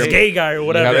back of this your gay guy or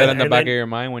whatever. You have that in the back of your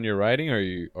mind when you're writing,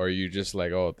 or you just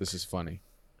like, oh, this is funny.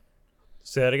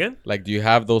 Say that again. Like, do you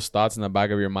have those thoughts in the back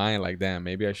of your mind? Like, damn,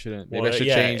 maybe I shouldn't. Maybe I should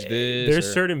change this.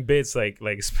 There's certain bits like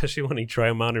especially when you try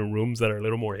them out in rooms that are a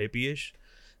little more hippie-ish,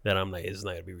 that I'm like, it's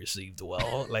not gonna be received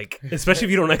well. Like, especially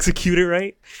if you don't execute it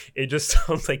right, it just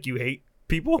sounds like you hate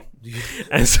people.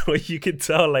 And so you can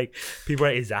tell, like, people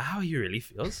are, is that how he really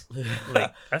feels?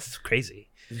 Like, that's crazy.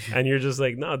 And you're just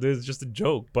like, no, dude, it's just a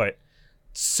joke. But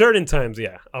certain times,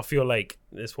 yeah, I'll feel like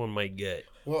this one might get.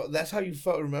 Well, that's how you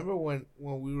felt. Remember when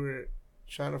we were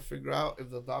trying to figure out if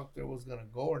the doctor was gonna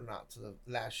go or not to the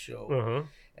last show,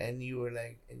 and you're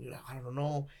like, I don't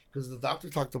know, because the doctor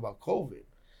talked about COVID.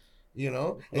 You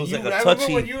know, and was you, like a I remember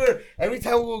touchy. when you were, every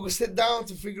time we would sit down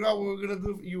to figure out what we were gonna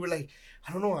do, you were like,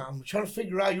 I don't know, I'm trying to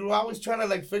figure out. You were always trying to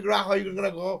like figure out how you're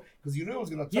gonna go because you knew it was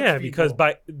gonna touch people. Because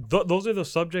by those are the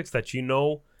subjects that you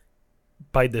know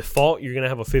by default you're gonna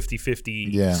have a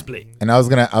 50-50 split. And I was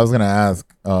gonna ask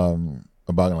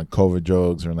about like COVID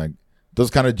jokes or like those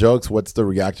kind of jokes. What's the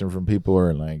reaction from people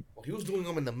or like? He was doing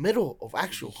them in the middle of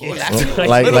actual COVID.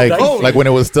 Like when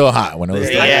it was still hot, when it was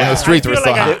when the streets were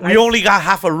still hot. We only got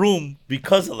half a room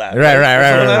because of that.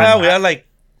 Right. We had like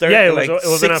 30, it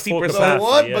was 60%. So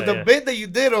what? But the bit that you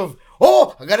did of,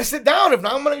 I gotta sit down. If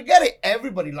not, I'm gonna get it.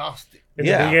 Everybody lost it. In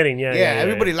the beginning,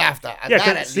 everybody laughed at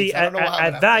that. See,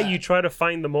 at that you try to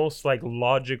find the most like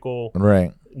logical,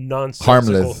 right, nonsensical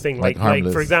harmless thing. like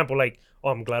for example, like, oh,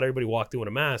 I'm glad everybody walked in with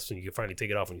a mask, and you can finally take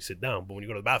it off when you sit down. But when you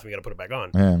go to the bathroom, you got to put it back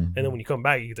on. Yeah. And then when you come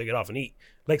back, you can take it off and eat.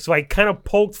 Like, so I kind of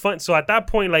poked fun. So at that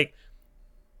point, like,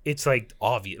 it's like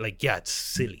obvious. Like, yeah, it's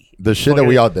silly. The shit that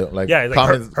we all do. Like, yeah, it's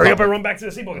like, hurry up and run back to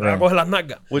the sleep. Right. That's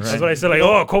what I said. Like,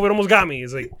 oh, COVID almost got me.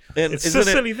 It's like, And it's a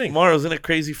silly thing. Mario, isn't it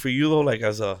crazy for you though? Like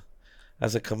as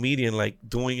a comedian, like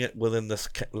doing it within this,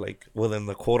 like within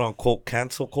the quote unquote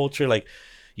cancel culture. Like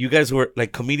you guys were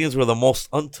like comedians were the most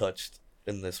untouched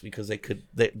in this because they could.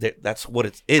 That's what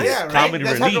it is. Yeah, right. Comedy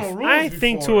That's relief. how the rules I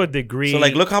think to a degree. So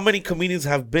like, look how many comedians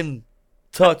have been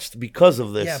touched because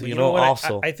of this. Yeah, but you know, what?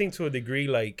 also. I think to a degree,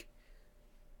 like,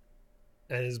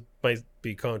 and this might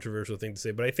be a controversial thing to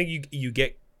say, but I think you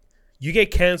get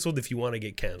canceled if you want to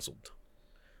get canceled.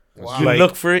 Wow. You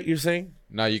look for it. You're saying?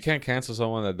 No, you can't cancel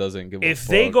someone that doesn't give a fuck. If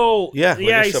they go, yeah,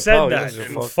 he said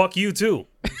that. Fuck you too.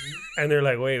 And they're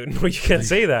like, wait, no, you can't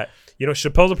say that. You know,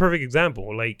 Chappelle's a perfect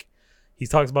example. Like, he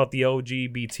talks about the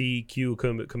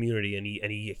LGBTQ community, and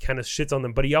he kind of shits on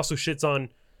them, but he also shits on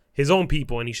his own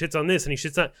people, and he shits on this, and he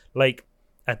shits on, like,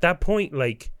 at that point,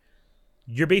 like,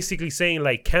 you're basically saying,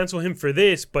 like, cancel him for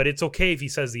this, but it's okay if he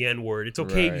says the N-word. It's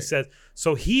okay if he says...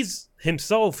 So he's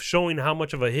himself showing how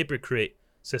much of a hypocrite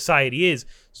society is.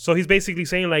 So he's basically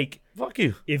saying, like... Fuck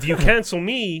you. If you cancel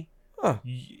me,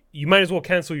 you might as well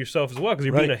cancel yourself as well, because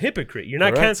you're being a hypocrite. You're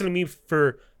not canceling me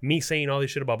for me saying all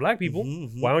this shit about black people.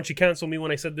 Why don't you cancel me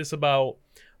when I said this about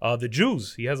the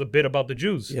Jews? He has a bit about the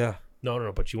Jews. Yeah.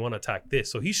 No, but you want to attack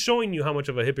this. So he's showing you how much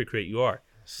of a hypocrite you are.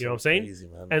 You know what I'm saying? Crazy,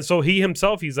 man. And so he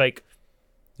himself, he's like...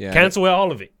 Yeah, cancel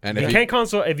all of it. And if you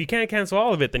can't cancel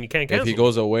all of it, then you can't cancel. If he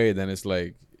goes away, then it's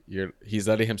like he's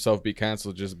letting himself be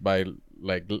canceled just by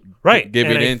like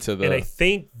giving into the. And I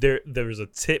think there was a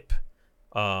tip.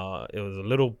 It was a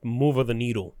little move of the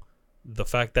needle. The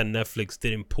fact that Netflix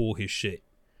didn't pull his shit.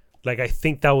 Like, I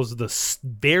think that was the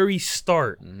very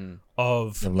start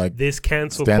of like this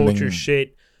cancel culture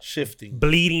shit shifting,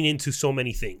 bleeding into so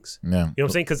many things. Yeah. You know what I'm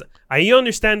saying? Because I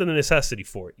understand the necessity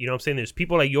for it. You know what I'm saying? There's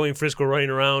people like Yo and Frisco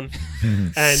running around,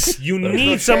 and you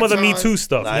need some of the Me Too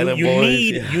stuff.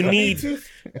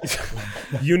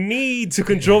 You need to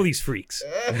control these freaks,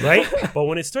 right? But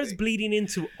when it starts bleeding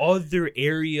into other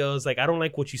areas, like, I don't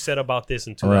like what you said about this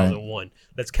in 2001. Right.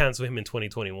 Let's cancel him in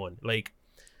 2021. Like,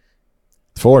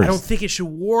 I don't think it should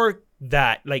work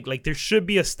that. Like there should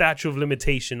be a statute of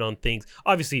limitation on things.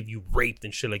 Obviously, if you raped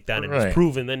and shit like that and it's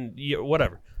proven, then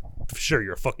whatever. Sure,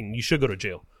 you should go to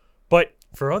jail. But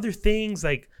for other things,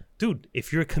 like, dude,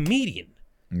 if you're a comedian,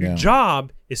 your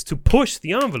job is to push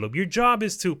the envelope. Your job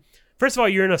is to, first of all,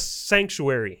 you're in a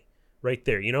sanctuary right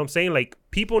there. You know what I'm saying? Like,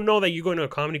 people know that you're going to a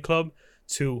comedy club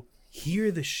to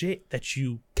hear the shit that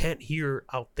you can't hear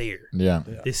out there. Yeah.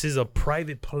 This is a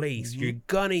private place. You're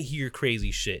gonna hear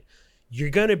crazy shit. You're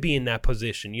gonna be in that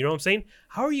position. You know what I'm saying?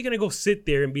 How are you gonna go sit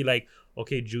there and be like,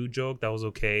 okay, Jew joke, that was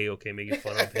okay. Okay, making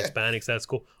fun of Hispanics, that's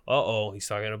cool. He's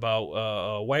talking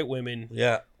about white women.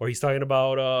 Yeah. Or he's talking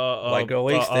about white girl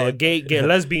wasted. gay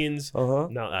lesbians.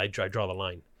 No, I draw the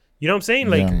line. You know what I'm saying?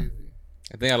 Like,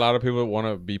 I think a lot of people want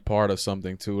to be part of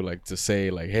something too, like to say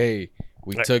like, hey,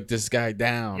 we took this guy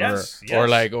down, or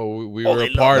like, we were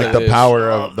a part of the this. power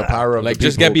of like,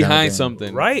 just get behind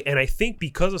something, right? And I think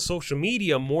because of social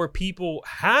media, more people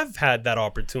have had that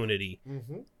opportunity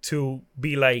to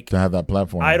be like, to have that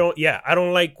platform. I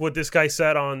don't like what this guy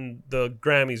said on the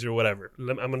Grammys or whatever.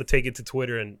 I'm gonna take it to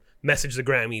Twitter and message the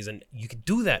Grammys, and you can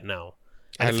do that now.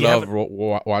 And I love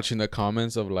watching the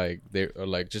comments of like they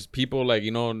like just people like,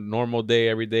 you know, normal day,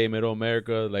 everyday middle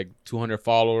America, like 200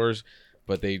 followers.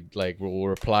 But they like will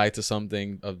reply to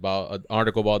something about an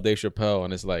article about Dave Chappelle,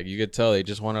 and it's like you could tell they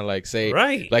just want to like say,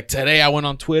 like, today I went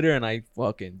on Twitter and I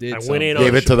fucking did.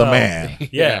 Gave it to the man.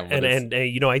 Yeah, and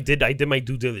you know, I did my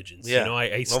due diligence. Yeah, you know,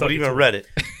 I nobody even read it,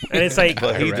 and it's like,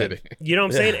 but he did. You know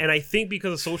what I'm saying? And I think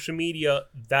because of social media,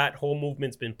 that whole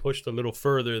movement's been pushed a little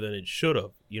further than it should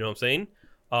have. You know what I'm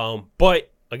saying?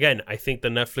 But again, I think the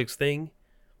Netflix thing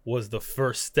was the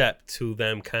first step to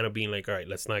them kind of being like, all right,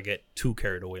 let's not get too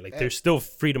carried away. Like, there's still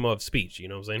freedom of speech, you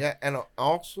know what I'm saying? Yeah, and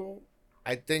also,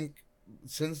 I think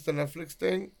since the Netflix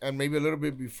thing, and maybe a little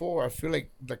bit before, I feel like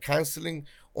the canceling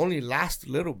only lasts a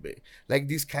little bit. Like,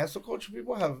 these cancel culture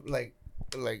people have, like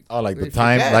the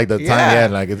time, like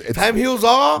it's time heals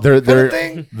all. They're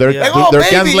canceling.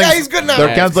 He's good now.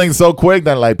 They're canceling so quick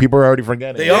that like people are already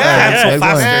forgetting. They cancel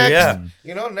faster. Yeah,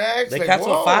 you know, next they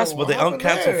cancel fast, but they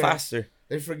uncancel faster.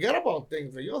 They forget about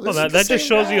things. Like, that just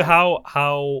shows you how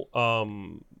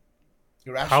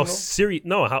serious.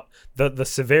 No, how the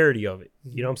severity of it.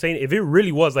 You know what I'm saying? If it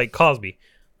really was like Cosby,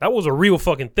 that was a real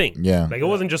fucking thing. Yeah, like it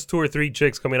wasn't just 2 or 3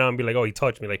 chicks coming out and be like, "Oh, he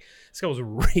touched me." Like, this guy was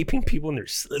raping people in their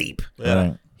sleep.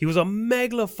 Yeah, He was a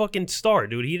mega fucking star,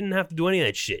 dude. He didn't have to do any of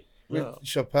that shit.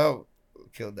 Chappelle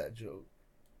killed that joke.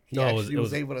 He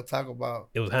was able to talk about.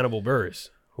 It was Hannibal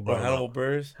Buress who brought Hannibal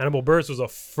Buress. Hannibal Buress was the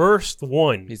first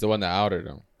one. He's the one that outed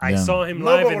him. I saw him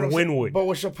live in but Wynwood. But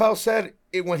what Chappelle said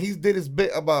when he did his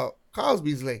bit about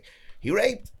Cosby's, like, he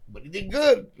raped, but he did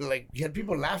good. Like, he had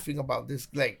people laughing about this.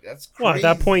 Like, that's crazy. Well, at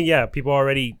that point, yeah, people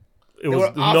already. It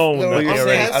was known.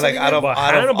 Like out of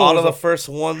all of the first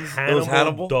ones, it was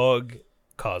Hannibal. Doug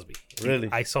Cosby. Really?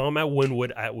 I saw him at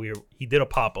Wynwood. He did a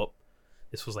pop up.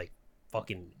 This was like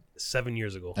fucking 7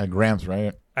 years ago. At Gramps,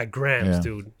 right? At Gramps,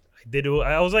 dude.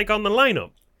 I was like on the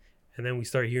lineup. And then we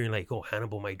started hearing like, oh,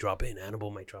 Hannibal might drop in. I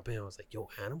was like, yo,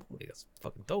 Hannibal? Like, that's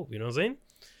fucking dope. You know what I'm saying?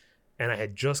 And I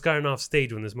had just gotten off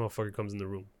stage when this motherfucker comes in the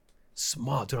room.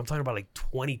 Small, dude. I'm talking about like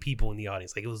 20 people in the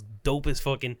audience. Like, it was dope as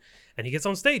fucking. And he gets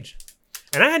on stage.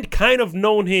 And I had kind of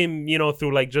known him, you know,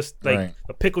 through like just like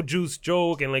a pickle juice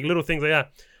joke and like little things like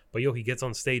that. But yo, he gets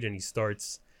on stage and he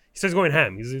starts going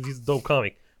ham. He's a dope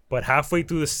comic. But halfway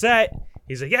through the set,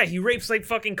 he's like, yeah, he rapes like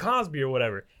fucking Cosby or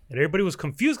whatever. And everybody was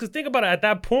confused because think about it. At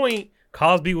that point,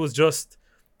 Cosby was just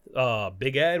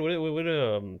Big Ed.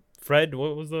 Fred,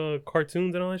 what was the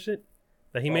cartoons and all that shit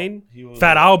that he made?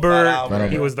 Fat Albert.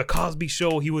 He was the Cosby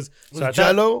Show. He was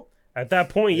Jello. At that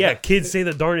point, yeah, kids say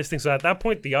the darndest thing. So at that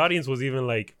point, the audience was even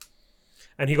like,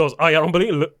 and he goes, "Oh, yeah, I don't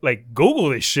believe it. Like, Google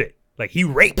this shit. Like, he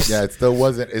rapes." Yeah, it still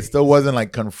wasn't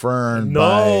like confirmed.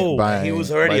 No, by he was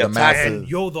already attacked. And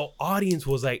yo, the audience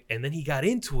was like, and then he got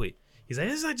into it. He's like,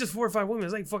 "It's not just 4 or 5 women.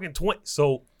 It's like fucking 20."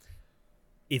 So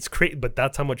it's crazy, but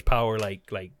that's how much power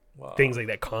like things like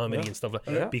that, comedy and stuff like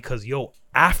that. Because yo,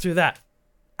 after that,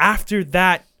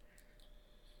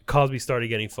 Cosby started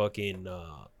getting fucking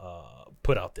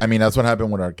put out there. I mean, that's what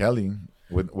happened with R. Kelly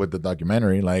with the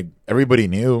documentary. Like, everybody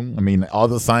knew. I mean, all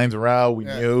the signs were out. We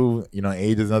knew, you know,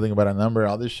 age is nothing but a number,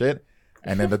 all this shit.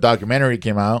 And then the documentary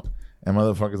came out, and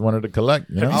motherfuckers wanted to collect.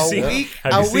 You know, A week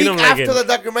after the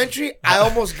documentary, I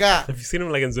almost got. Have you seen him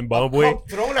like in Zimbabwe?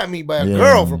 Thrown at me by a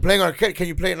girl for playing R. Kelly. Can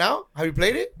you play it now? Have you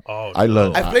played it? Oh,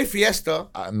 I played Fiesta.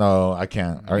 No, I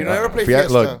can't. You never play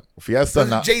Fiesta? Look, Fiesta.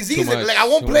 No, Jay-Z's like, I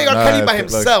won't play R. Kelly by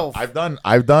himself. I've done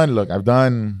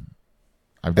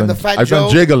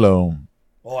Gigolo.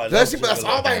 Oh, that's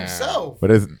all by himself.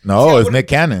 But it's Nick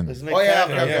Cannon.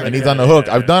 And he's on the hook.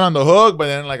 I've done on the hook, but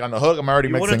then like on the hook, I'm already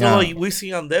mixing out. We see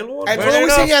Yandel one. I throw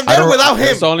Yandel without him.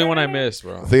 That's the only one I missed,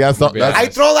 bro. See, I throw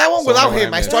that one without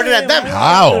him. I started at them.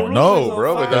 How? No,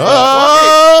 bro.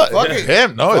 It's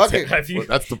him. No, it's him.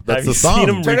 That's the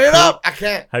song. Turn it up. I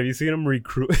can't. Have you seen him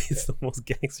recruit? It's the most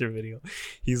gangster video.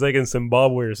 He's like in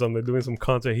Zimbabwe or something, doing some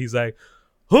concert. He's like,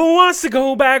 who wants to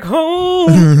go back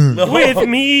home with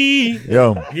me?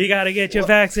 Yo, you gotta get your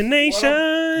vaccination.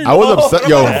 I was upset.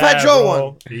 Yo, Fat Joe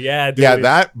one. Yeah, dude. Yeah,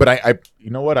 that. But I, you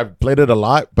know what? I've played it a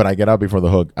lot, but I get out before the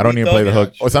hook. I don't even play the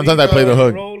hook. Or sometimes I play the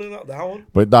hook.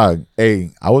 But dog,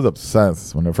 hey, I was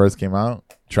obsessed when it first came out.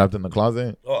 Trapped in the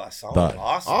Closet. Oh, that sounds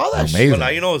awesome. All that amazing. But now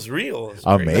you know it's real. It's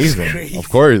amazing, of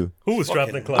course. Who was trapped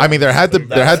in the closet? I mean, there had to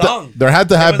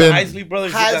have been.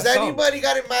 Has anybody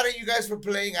gotten mad at you guys for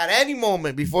playing at any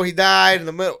moment before he died in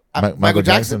the middle? Michael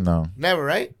Jackson? No, never.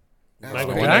 Right?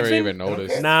 Michael Jackson? Never even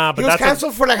noticed. Okay. Nah, but he was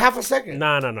canceled for like half a second.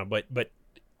 No. But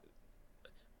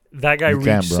that guy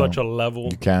reached such a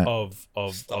level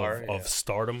of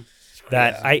stardom.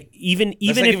 That even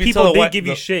if people did give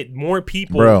you shit, more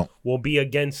people will be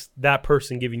against that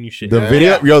person giving you shit. The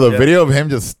video of him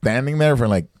just standing there for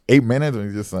like 8 minutes and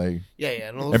he's just like,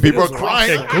 and people are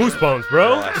crying, goosebumps,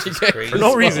 bro, for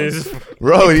no reason,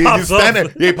 bro. He just standing,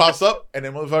 he pops up, and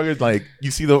then motherfuckers like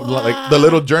you see the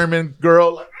little German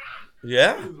girl,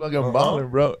 fucking balling,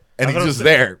 bro, and he's just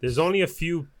there. There's only a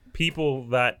few people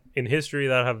that in history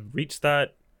that have reached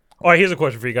that. All right, here's a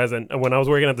question for you guys. And when I was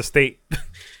working at the state.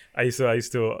 I used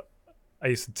to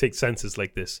take census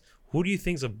like this. Who do you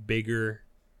think's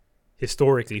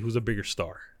historically, who's a bigger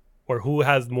star? Or who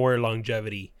has more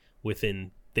longevity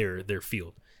within their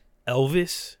field?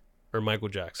 Elvis or Michael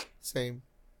Jackson? Same.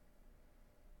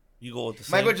 You go with the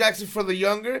same. Michael Jackson for the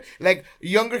younger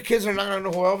kids are not gonna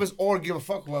know who Elvis or give a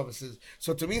fuck who Elvis is.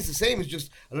 So to me it's the same, it's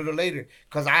just a little later.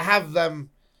 Cause I have them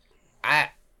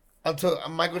until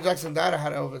Michael Jackson died, I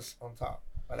had Elvis on top.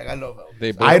 Like, I love Elvis.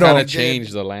 They both kind of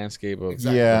changed the landscape of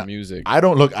the music. I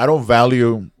don't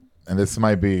value, and this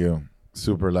might be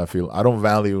super left field. I don't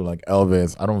value like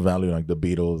Elvis. I don't value like the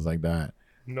Beatles like that.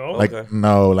 No, like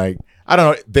no, like I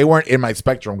don't know. They weren't in my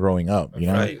spectrum growing up. You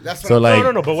know, right. That's so like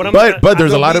no. But what but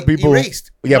there's a lot of people.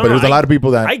 Erased. Yeah, but there's a lot of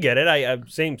people that I get it. I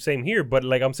same here. But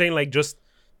like I'm saying, like just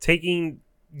taking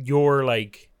your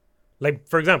like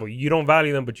for example, you don't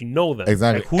value them, but you know them.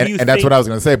 Exactly, Like, who do you and that's what I was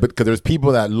gonna say. But because there's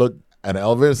people that look at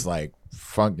Elvis, like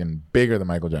fucking bigger than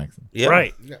Michael Jackson. Yeah.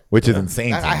 Right. Which is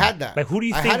insane. to I me. had that. Like, who do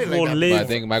you I think had it like will that. But live I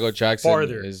think Michael Jackson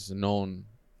farther? is known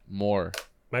more.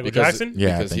 Michael Because- Jackson?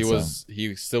 Yeah, I because think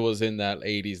he still was in that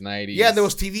 80s, 90s. Yeah, there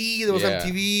was TV, there was Yeah.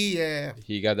 MTV. Yeah.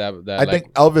 He got that. I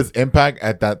think Elvis' impact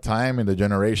at that time in the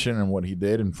generation and what he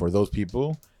did, and for those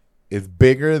people, is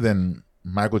bigger than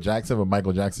Michael Jackson. But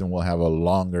Michael Jackson will have a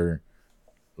longer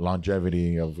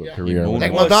longevity of a career.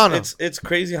 Like Madonna. It's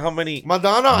crazy how many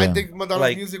Madonna, I Yeah. think Madonna's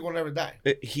Like- music will never die.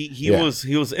 he Yeah. was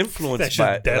That influenced shit's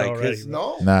by dead like already, his,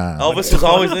 bro. No. Nah. Elvis was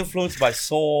always influenced by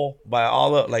soul, by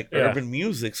all the like Yeah. urban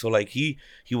music. So like he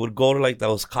would go to like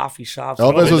those coffee shops.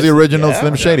 Elvis was the original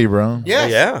Slim Shady, bro. Yes.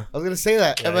 Yeah. I was gonna say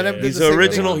that. Eminem did He's the the same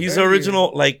original. thing. He's the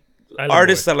original like I love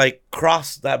artist Boy. that like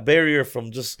crossed that barrier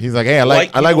from just. He's like, hey, I white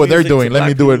like people what they're music to doing. Let me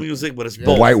black do people it music, but it's the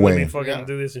both. white Let me way. fucking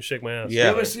do this and shake my ass. You Yeah.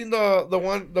 ever seen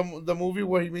the movie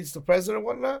where he meets the president and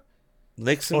whatnot?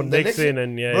 Nixon. Oh, The Nixon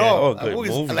and yeah, Bro, yeah. Oh, that good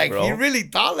movie's- movie, like bro. he really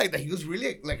thought like that. He was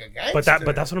really like a gangster.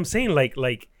 But that's what I'm saying.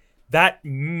 Like that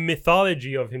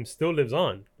mythology of him still lives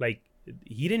on. Like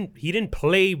he didn't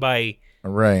play by.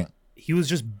 Right. He was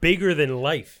just bigger than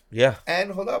life. Yeah.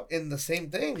 And hold up, in the same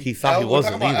thing, He thought he we're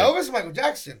wasn't talking about either. Elvis and Michael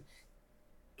Jackson.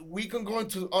 We can go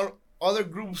into other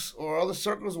groups or other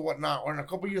circles or whatnot, or in a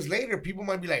couple years later, people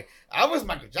might be like, "Elvis,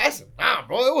 Michael Jackson." Nah,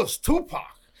 bro, it was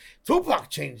Tupac. Tupac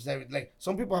changed everything. Like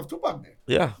some people have Tupac there.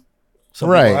 Yeah. Some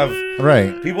Right. people have-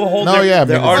 Right. People hold No, their, yeah, I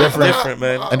their mean, art it's is different. different,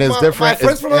 man. And it's different. My friends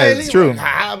It's- from yeah, LA, it's true.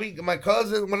 Like, my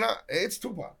cousin, it's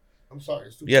Tupac. I'm sorry,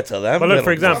 it's Tupac. Yeah, to them. But look,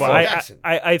 for example, Michael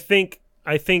I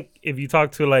Jackson. think if you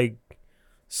talk to like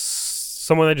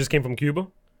someone that just came from Cuba,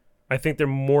 I think they're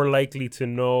more likely to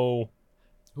know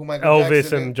Who Michael Elvis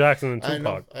Jackson and is. Jackson and I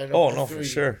know, Tupac. I know, Oh for no, sure. for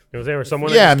sure. You know what I'm saying? Or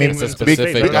someone Yeah, I that mean, just It's a came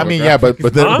specific. I mean, yeah, but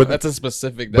Huh? that's a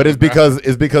specific. but it's because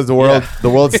the world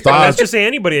Let's stopped. just say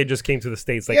anybody that just came to the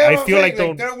States. Like Yeah, I I'm feel saying, like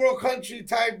they'll third world country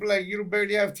type, like you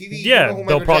barely have TV. you yeah know who they'll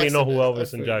Michael probably Jackson know who is. Elvis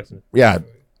That's and it. Jackson. Yeah,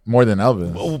 more than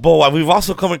Elvis. But we've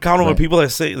also come encounter with Right. people that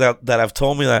say that have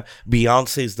told me that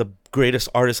Beyonce is the greatest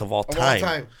artist of all Of all time.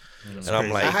 time. And I'm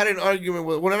like, I had an argument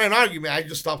with. Whenever an argument, I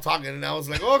just stopped talking, and I was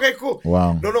like, "Okay, cool."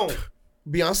 Wow. No,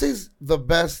 Beyonce's the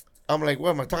best. I'm like, what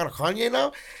am I talking to Kanye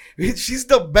now? She's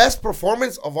the best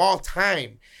performance of all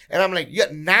time, and I'm like, yeah,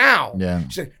 now. Yeah.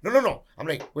 She's like, no. I'm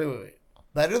like, wait,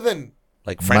 better than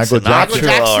like Frank Michael Sinatra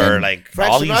Jackson. or like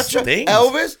Frank all these Sinatra, things.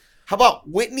 Elvis. How about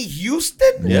Whitney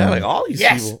Houston? Yeah, like all these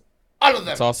Yes. people. All of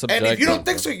them. It's all And if you subjective, don't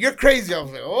think so, you're crazy. I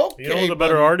was like, okay. You know, the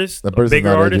better buddy. artist, The a person's bigger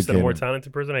not artist, and a more educated.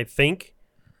 talented person. I think,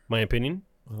 my opinion,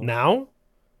 now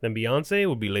than Beyonce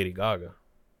would be Lady Gaga.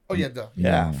 Oh yeah, duh.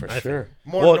 Yeah, for I sure.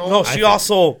 More Well, known- no, I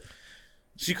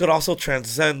she could also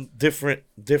transcend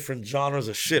different genres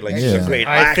of shit. Like she's Yeah. a great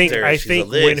I actor. think she's a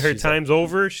this, when her she's a- time's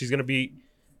over, she's gonna be.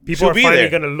 People She'll are be finally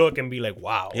there. gonna look and be like,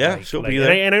 "Wow." Yeah, like, she'll like- be and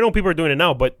there. I know people are doing it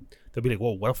now, but they'll be like,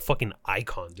 "Whoa, what a fucking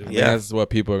icon, dude!" Yeah. That's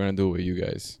what people are gonna do with you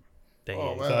guys. Damn,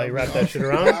 Oh, so man. I wrap that shit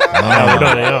around. Yeah, we're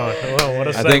done. Yeah. Well, what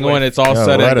a I think segue. when it's all Yeah,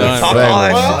 said what and a done, Talk segue. all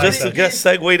that Well, shit just to get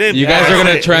segued in. you guys are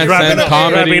gonna transcend Wrapping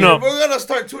comedy. up. We're gonna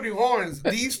start tooting horns.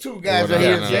 These two guys No, right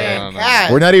here, no, Jan no.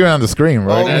 Cat. We're not even on the screen,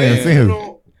 bro. Oh, You can't man. even see You us.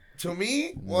 know, to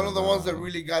me, one of the ones that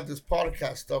really got this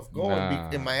podcast stuff going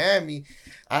Nah. in Miami,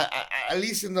 I, at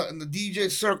least in the DJ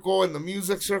circle, in the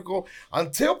music circle,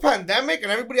 until pandemic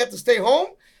and everybody had to stay home.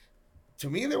 To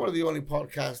me, they were the only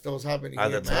podcast that was happening At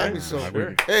here in the time, Miami. So, I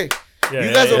agree. hey, Yeah,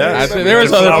 you guys yeah, are yeah. I think there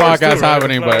was other Flowers too, podcasts right?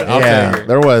 happening, but I'll Yeah, take it.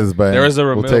 there was, but There was a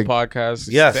we'll Ramil take- podcast.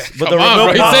 Yes, but Come the on,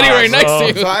 Ramil bro, he's sitting right podcast-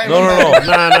 next to you. Sorry, No,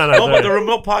 No. No, but the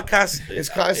Ramil podcast, It's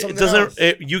kind of it something doesn't.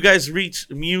 else. You guys reach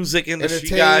music industry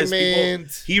guys. People,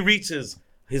 Entertainment. he reaches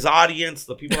his audience,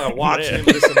 the people that watch him,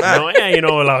 this and that. No, yeah, you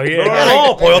know, like, yeah.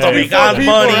 No, Puerto Yeah, Rican people,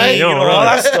 money, right? you know, No, all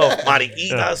right. that stuff. Mariquita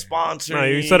Yeah. sponsoring. No,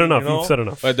 you said enough. You know? You've said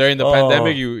enough. But during the Oh.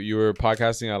 pandemic, you were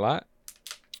podcasting a lot.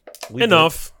 We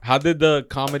Enough. How did the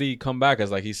comedy come back?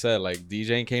 As like he said, like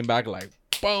DJing came back, like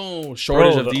boom,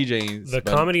 shortage Bro, of DJs. The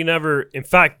but- comedy never. In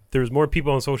fact, there's more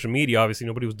people on social media. Obviously,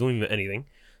 nobody was doing anything.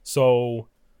 So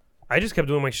I just kept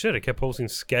doing my shit. I kept posting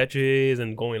sketches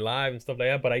and going live and stuff like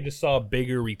that. But I just saw a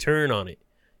bigger return on it.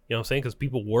 You know what I'm saying? Because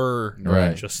people were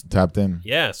Right. just Tapped in.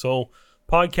 yeah. So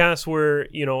podcasts were,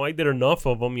 you know, I did enough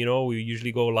of them. You know, we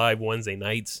usually go live Wednesday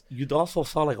nights. You also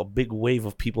saw like a big wave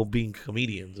of people being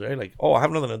comedians, right? Like, oh, I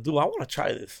have nothing to do. I want to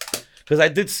try this. Because I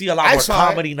did see a lot I more saw it.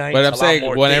 comedy nights. But a I'm lot saying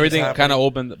more when things everything happening. kind of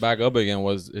opened back up again,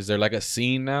 is there like a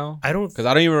scene now? I don't. Because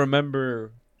I don't even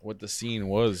remember what the scene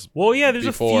was. Well, yeah, there's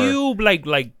before. a few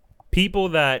like people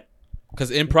that.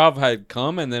 Because improv had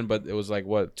come but it was like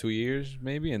what 2 years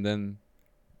maybe, and then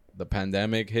the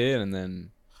pandemic hit, and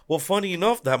then Well, funny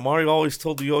enough, that Mario always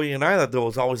told Yoyi and I that there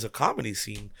was always a comedy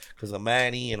scene because of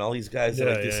Manny and all these guys. Yeah,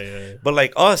 that like this. yeah. But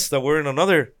like us, that we're in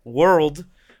another world,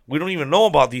 we don't even know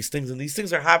about these things, and these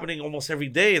things are happening almost every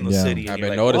day in the city. I've And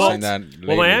been you're like, noticing what? that. Well,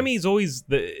 lately. Miami's always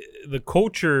the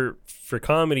culture for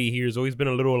comedy here has always been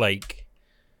a little like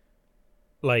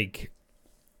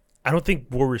I don't think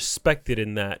we're respected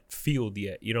in that field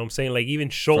yet. You know what I'm saying? Like even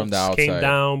Schultz came outside.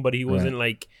 down, but he wasn't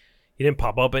like he didn't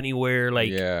pop up anywhere. Like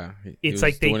he it's was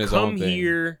like they doing his own come thing.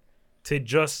 here to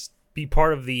just be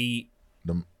part of the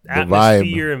vibe.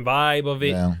 atmosphere and vibe of it.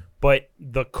 Yeah. But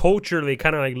the culture, they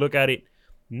kind of like look at it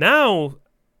now.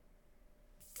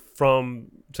 To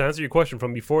answer your question,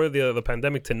 from before the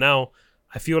pandemic to now,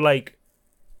 I feel like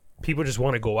people just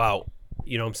want to go out.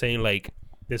 You know what I'm saying? Like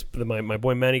my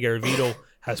boy Manny Garavito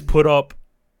has put up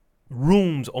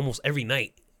rooms almost every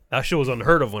night. That shit was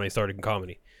unheard of when I started in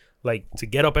comedy. Like to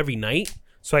get up every night.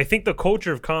 So I think the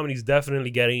culture of comedy is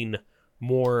definitely getting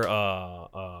more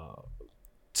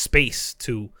space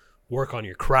to work on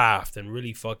your craft and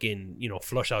really fucking,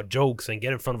 flush out jokes and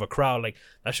get in front of a crowd. Like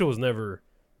that shit was never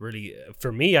really,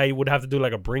 for me, I would have to do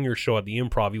like a bringer show at the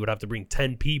Improv. You would have to bring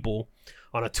 10 people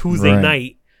on a Tuesday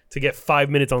night to get 5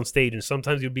 minutes on stage. And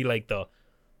sometimes you'd be like the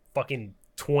fucking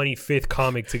 25th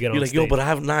comic to get on You're like, stage. yo, but I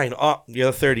have 9. Oh,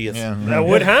 you're the 30th. That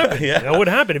would happen. Yeah. That would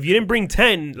happen. If you didn't bring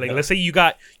 10, like let's say you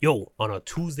got, on a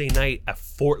Tuesday night at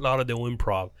Fort Lauderdale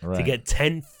Improv to Right. get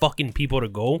 10 fucking people to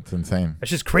go. It's insane. That's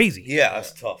just crazy. Yeah,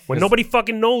 that's tough. When nobody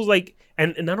fucking knows, like,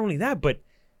 and not only that, but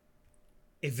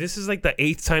if this is like the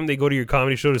 8th time they go to your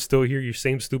comedy show to still hear your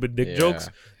same stupid dick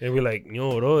jokes, and we're like,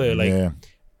 bro, like,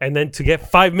 and then to get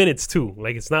 5 minutes too,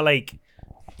 like, it's not like,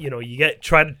 you get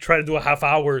try to do a half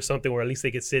hour or something where at least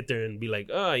they could sit there and be like,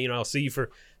 I'll see you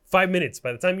for 5 minutes.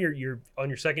 By the time you're on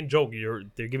your second joke,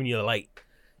 they're giving you the light.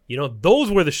 Those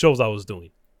were the shows I was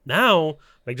doing. Now,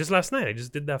 like just last night, I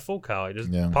just did that full cow. I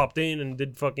just popped in and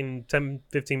did fucking 10,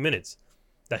 15 minutes.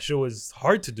 That show was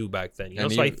hard to do back then.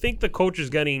 And So I think the culture's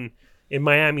in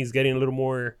Miami's getting a little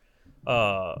more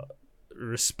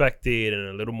respected and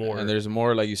a little more. And there's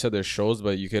more, like you said, there's shows,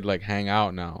 but you could like hang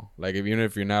out now. Like even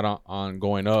if you're not on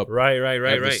going up, right.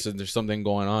 There's something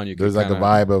going on. There's like kinda, a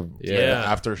vibe of Yeah.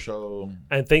 after show.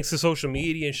 And thanks to social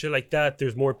media and shit like that,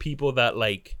 there's more people that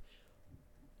like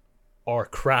are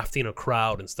crafting a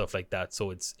crowd and stuff like that.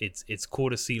 So it's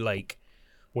cool to see, like,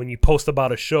 when you post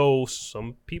about a show,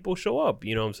 some people show up,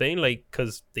 you know what I'm saying? Like,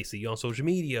 because they see you on social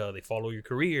media, they follow your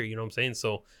career, you know what I'm saying?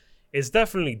 So it's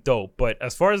definitely dope. But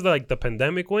as far as the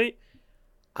pandemic went,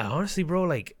 I honestly, bro,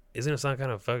 like, isn't it sound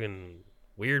kind of fucking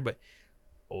weird? But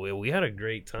we had a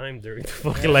great time during the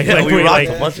fucking we rocked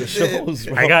a bunch of shows,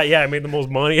 bro. I made the most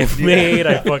money I've made.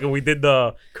 We did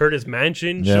the Curtis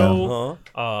Mansion show.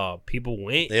 People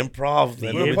went. The Improv. The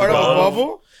Remember Improv. part of the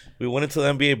bubble? We went into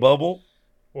the NBA bubble.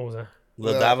 What was that?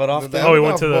 The Davidoff thing. We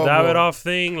went to the Davidoff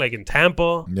thing, like in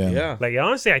Tampa. Yeah. Like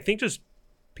honestly, I think just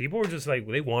people were just like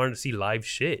they wanted to see live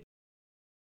shit.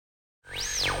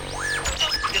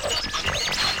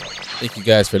 Thank you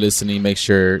guys for listening. Make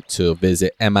sure to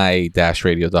visit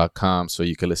mia-radio.com so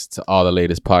you can listen to all the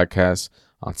latest podcasts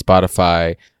on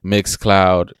Spotify,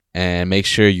 Mixcloud, and make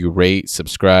sure you rate,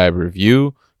 subscribe,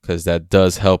 review, because that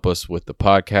does help us with the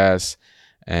podcast.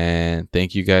 And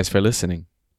thank you guys for listening.